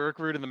started with Rick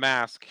Rude in the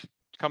mask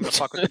coming to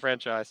fuck with the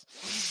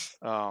franchise.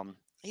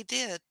 He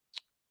did.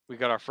 We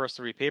got our first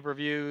 3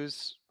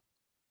 pay-per-views.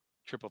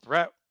 Triple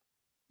Threat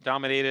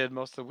dominated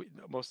most of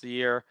the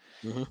year.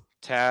 Mm-hmm.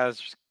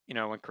 Taz,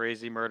 went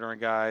crazy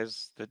murdering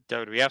guys. The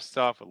WWF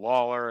stuff with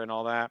Lawler and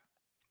all that.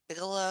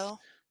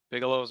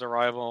 Bigelow's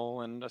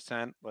arrival and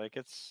ascent. Like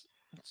it's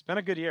been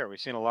a good year. We've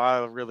seen a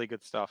lot of really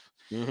good stuff.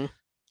 Mm-hmm.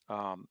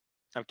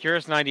 I'm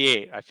curious.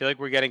 98. I feel like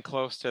we're getting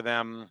close to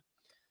them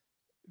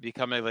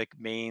becoming like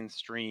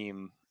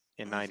mainstream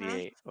in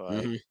 98,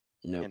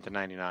 into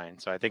 99.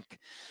 So I think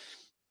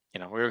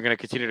we're going to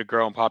continue to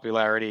grow in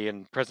popularity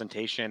and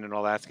presentation and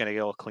all that's going to get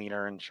a little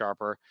cleaner and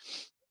sharper.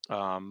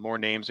 More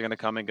names are going to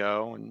come and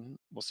go, and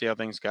we'll see how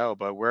things go.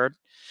 But we're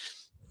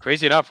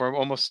crazy enough. We're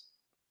almost,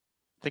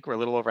 I think we're a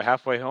little over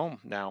halfway home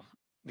now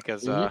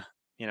because,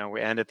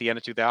 we end at the end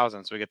of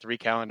 2000. So we get 3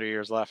 calendar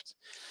years left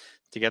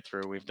to get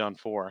through. We've done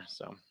 4.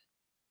 So,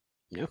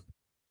 yeah.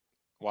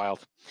 Wild.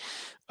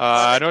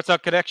 North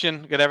South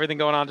Connection, got everything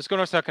going on. Just go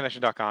to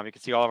northsouthconnection.com. You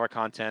can see all of our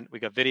content. We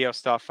got video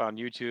stuff on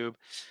YouTube.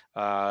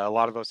 A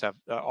lot of those have,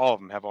 all of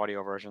them have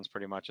audio versions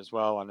pretty much as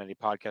well on any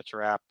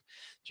podcatcher app.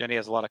 Jenny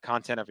has a lot of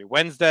content every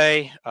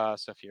Wednesday.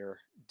 So if you're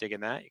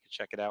digging that, you can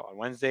check it out on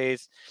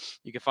Wednesdays.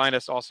 You can find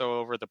us also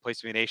over at the Place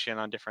to Be Nation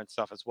on different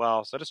stuff as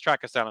well. So just track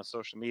us down on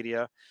social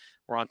media.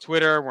 We're on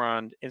Twitter. We're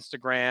on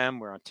Instagram.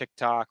 We're on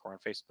TikTok. We're on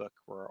Facebook.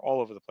 We're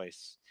all over the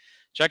place.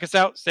 Check us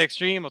out. Stay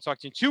extreme. We'll talk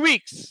to you in 2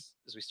 weeks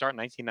as we start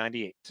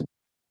 1998.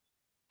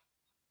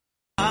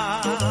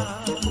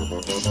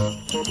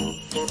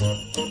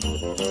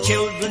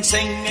 Children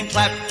sing and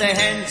clap their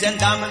hands and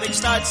Dominic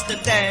starts to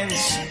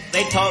dance.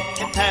 They talk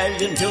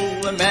Italian to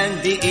him and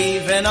he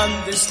even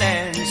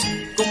understands.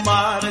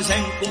 Kumaras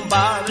and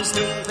kumbaras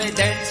do they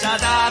dance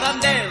ad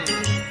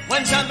arandel.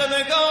 When Santa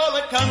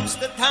Nicola comes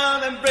to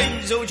town and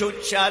brings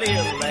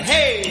Ujucharilla,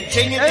 hey,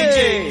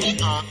 jingity-jing,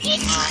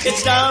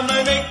 it's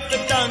Dominic the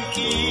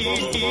donkey,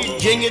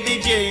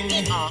 jingity-jing,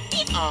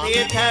 the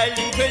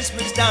Italian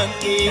Christmas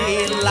donkey,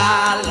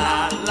 la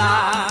la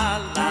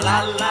la la la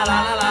la la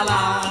la la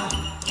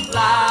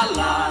la la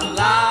la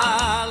la.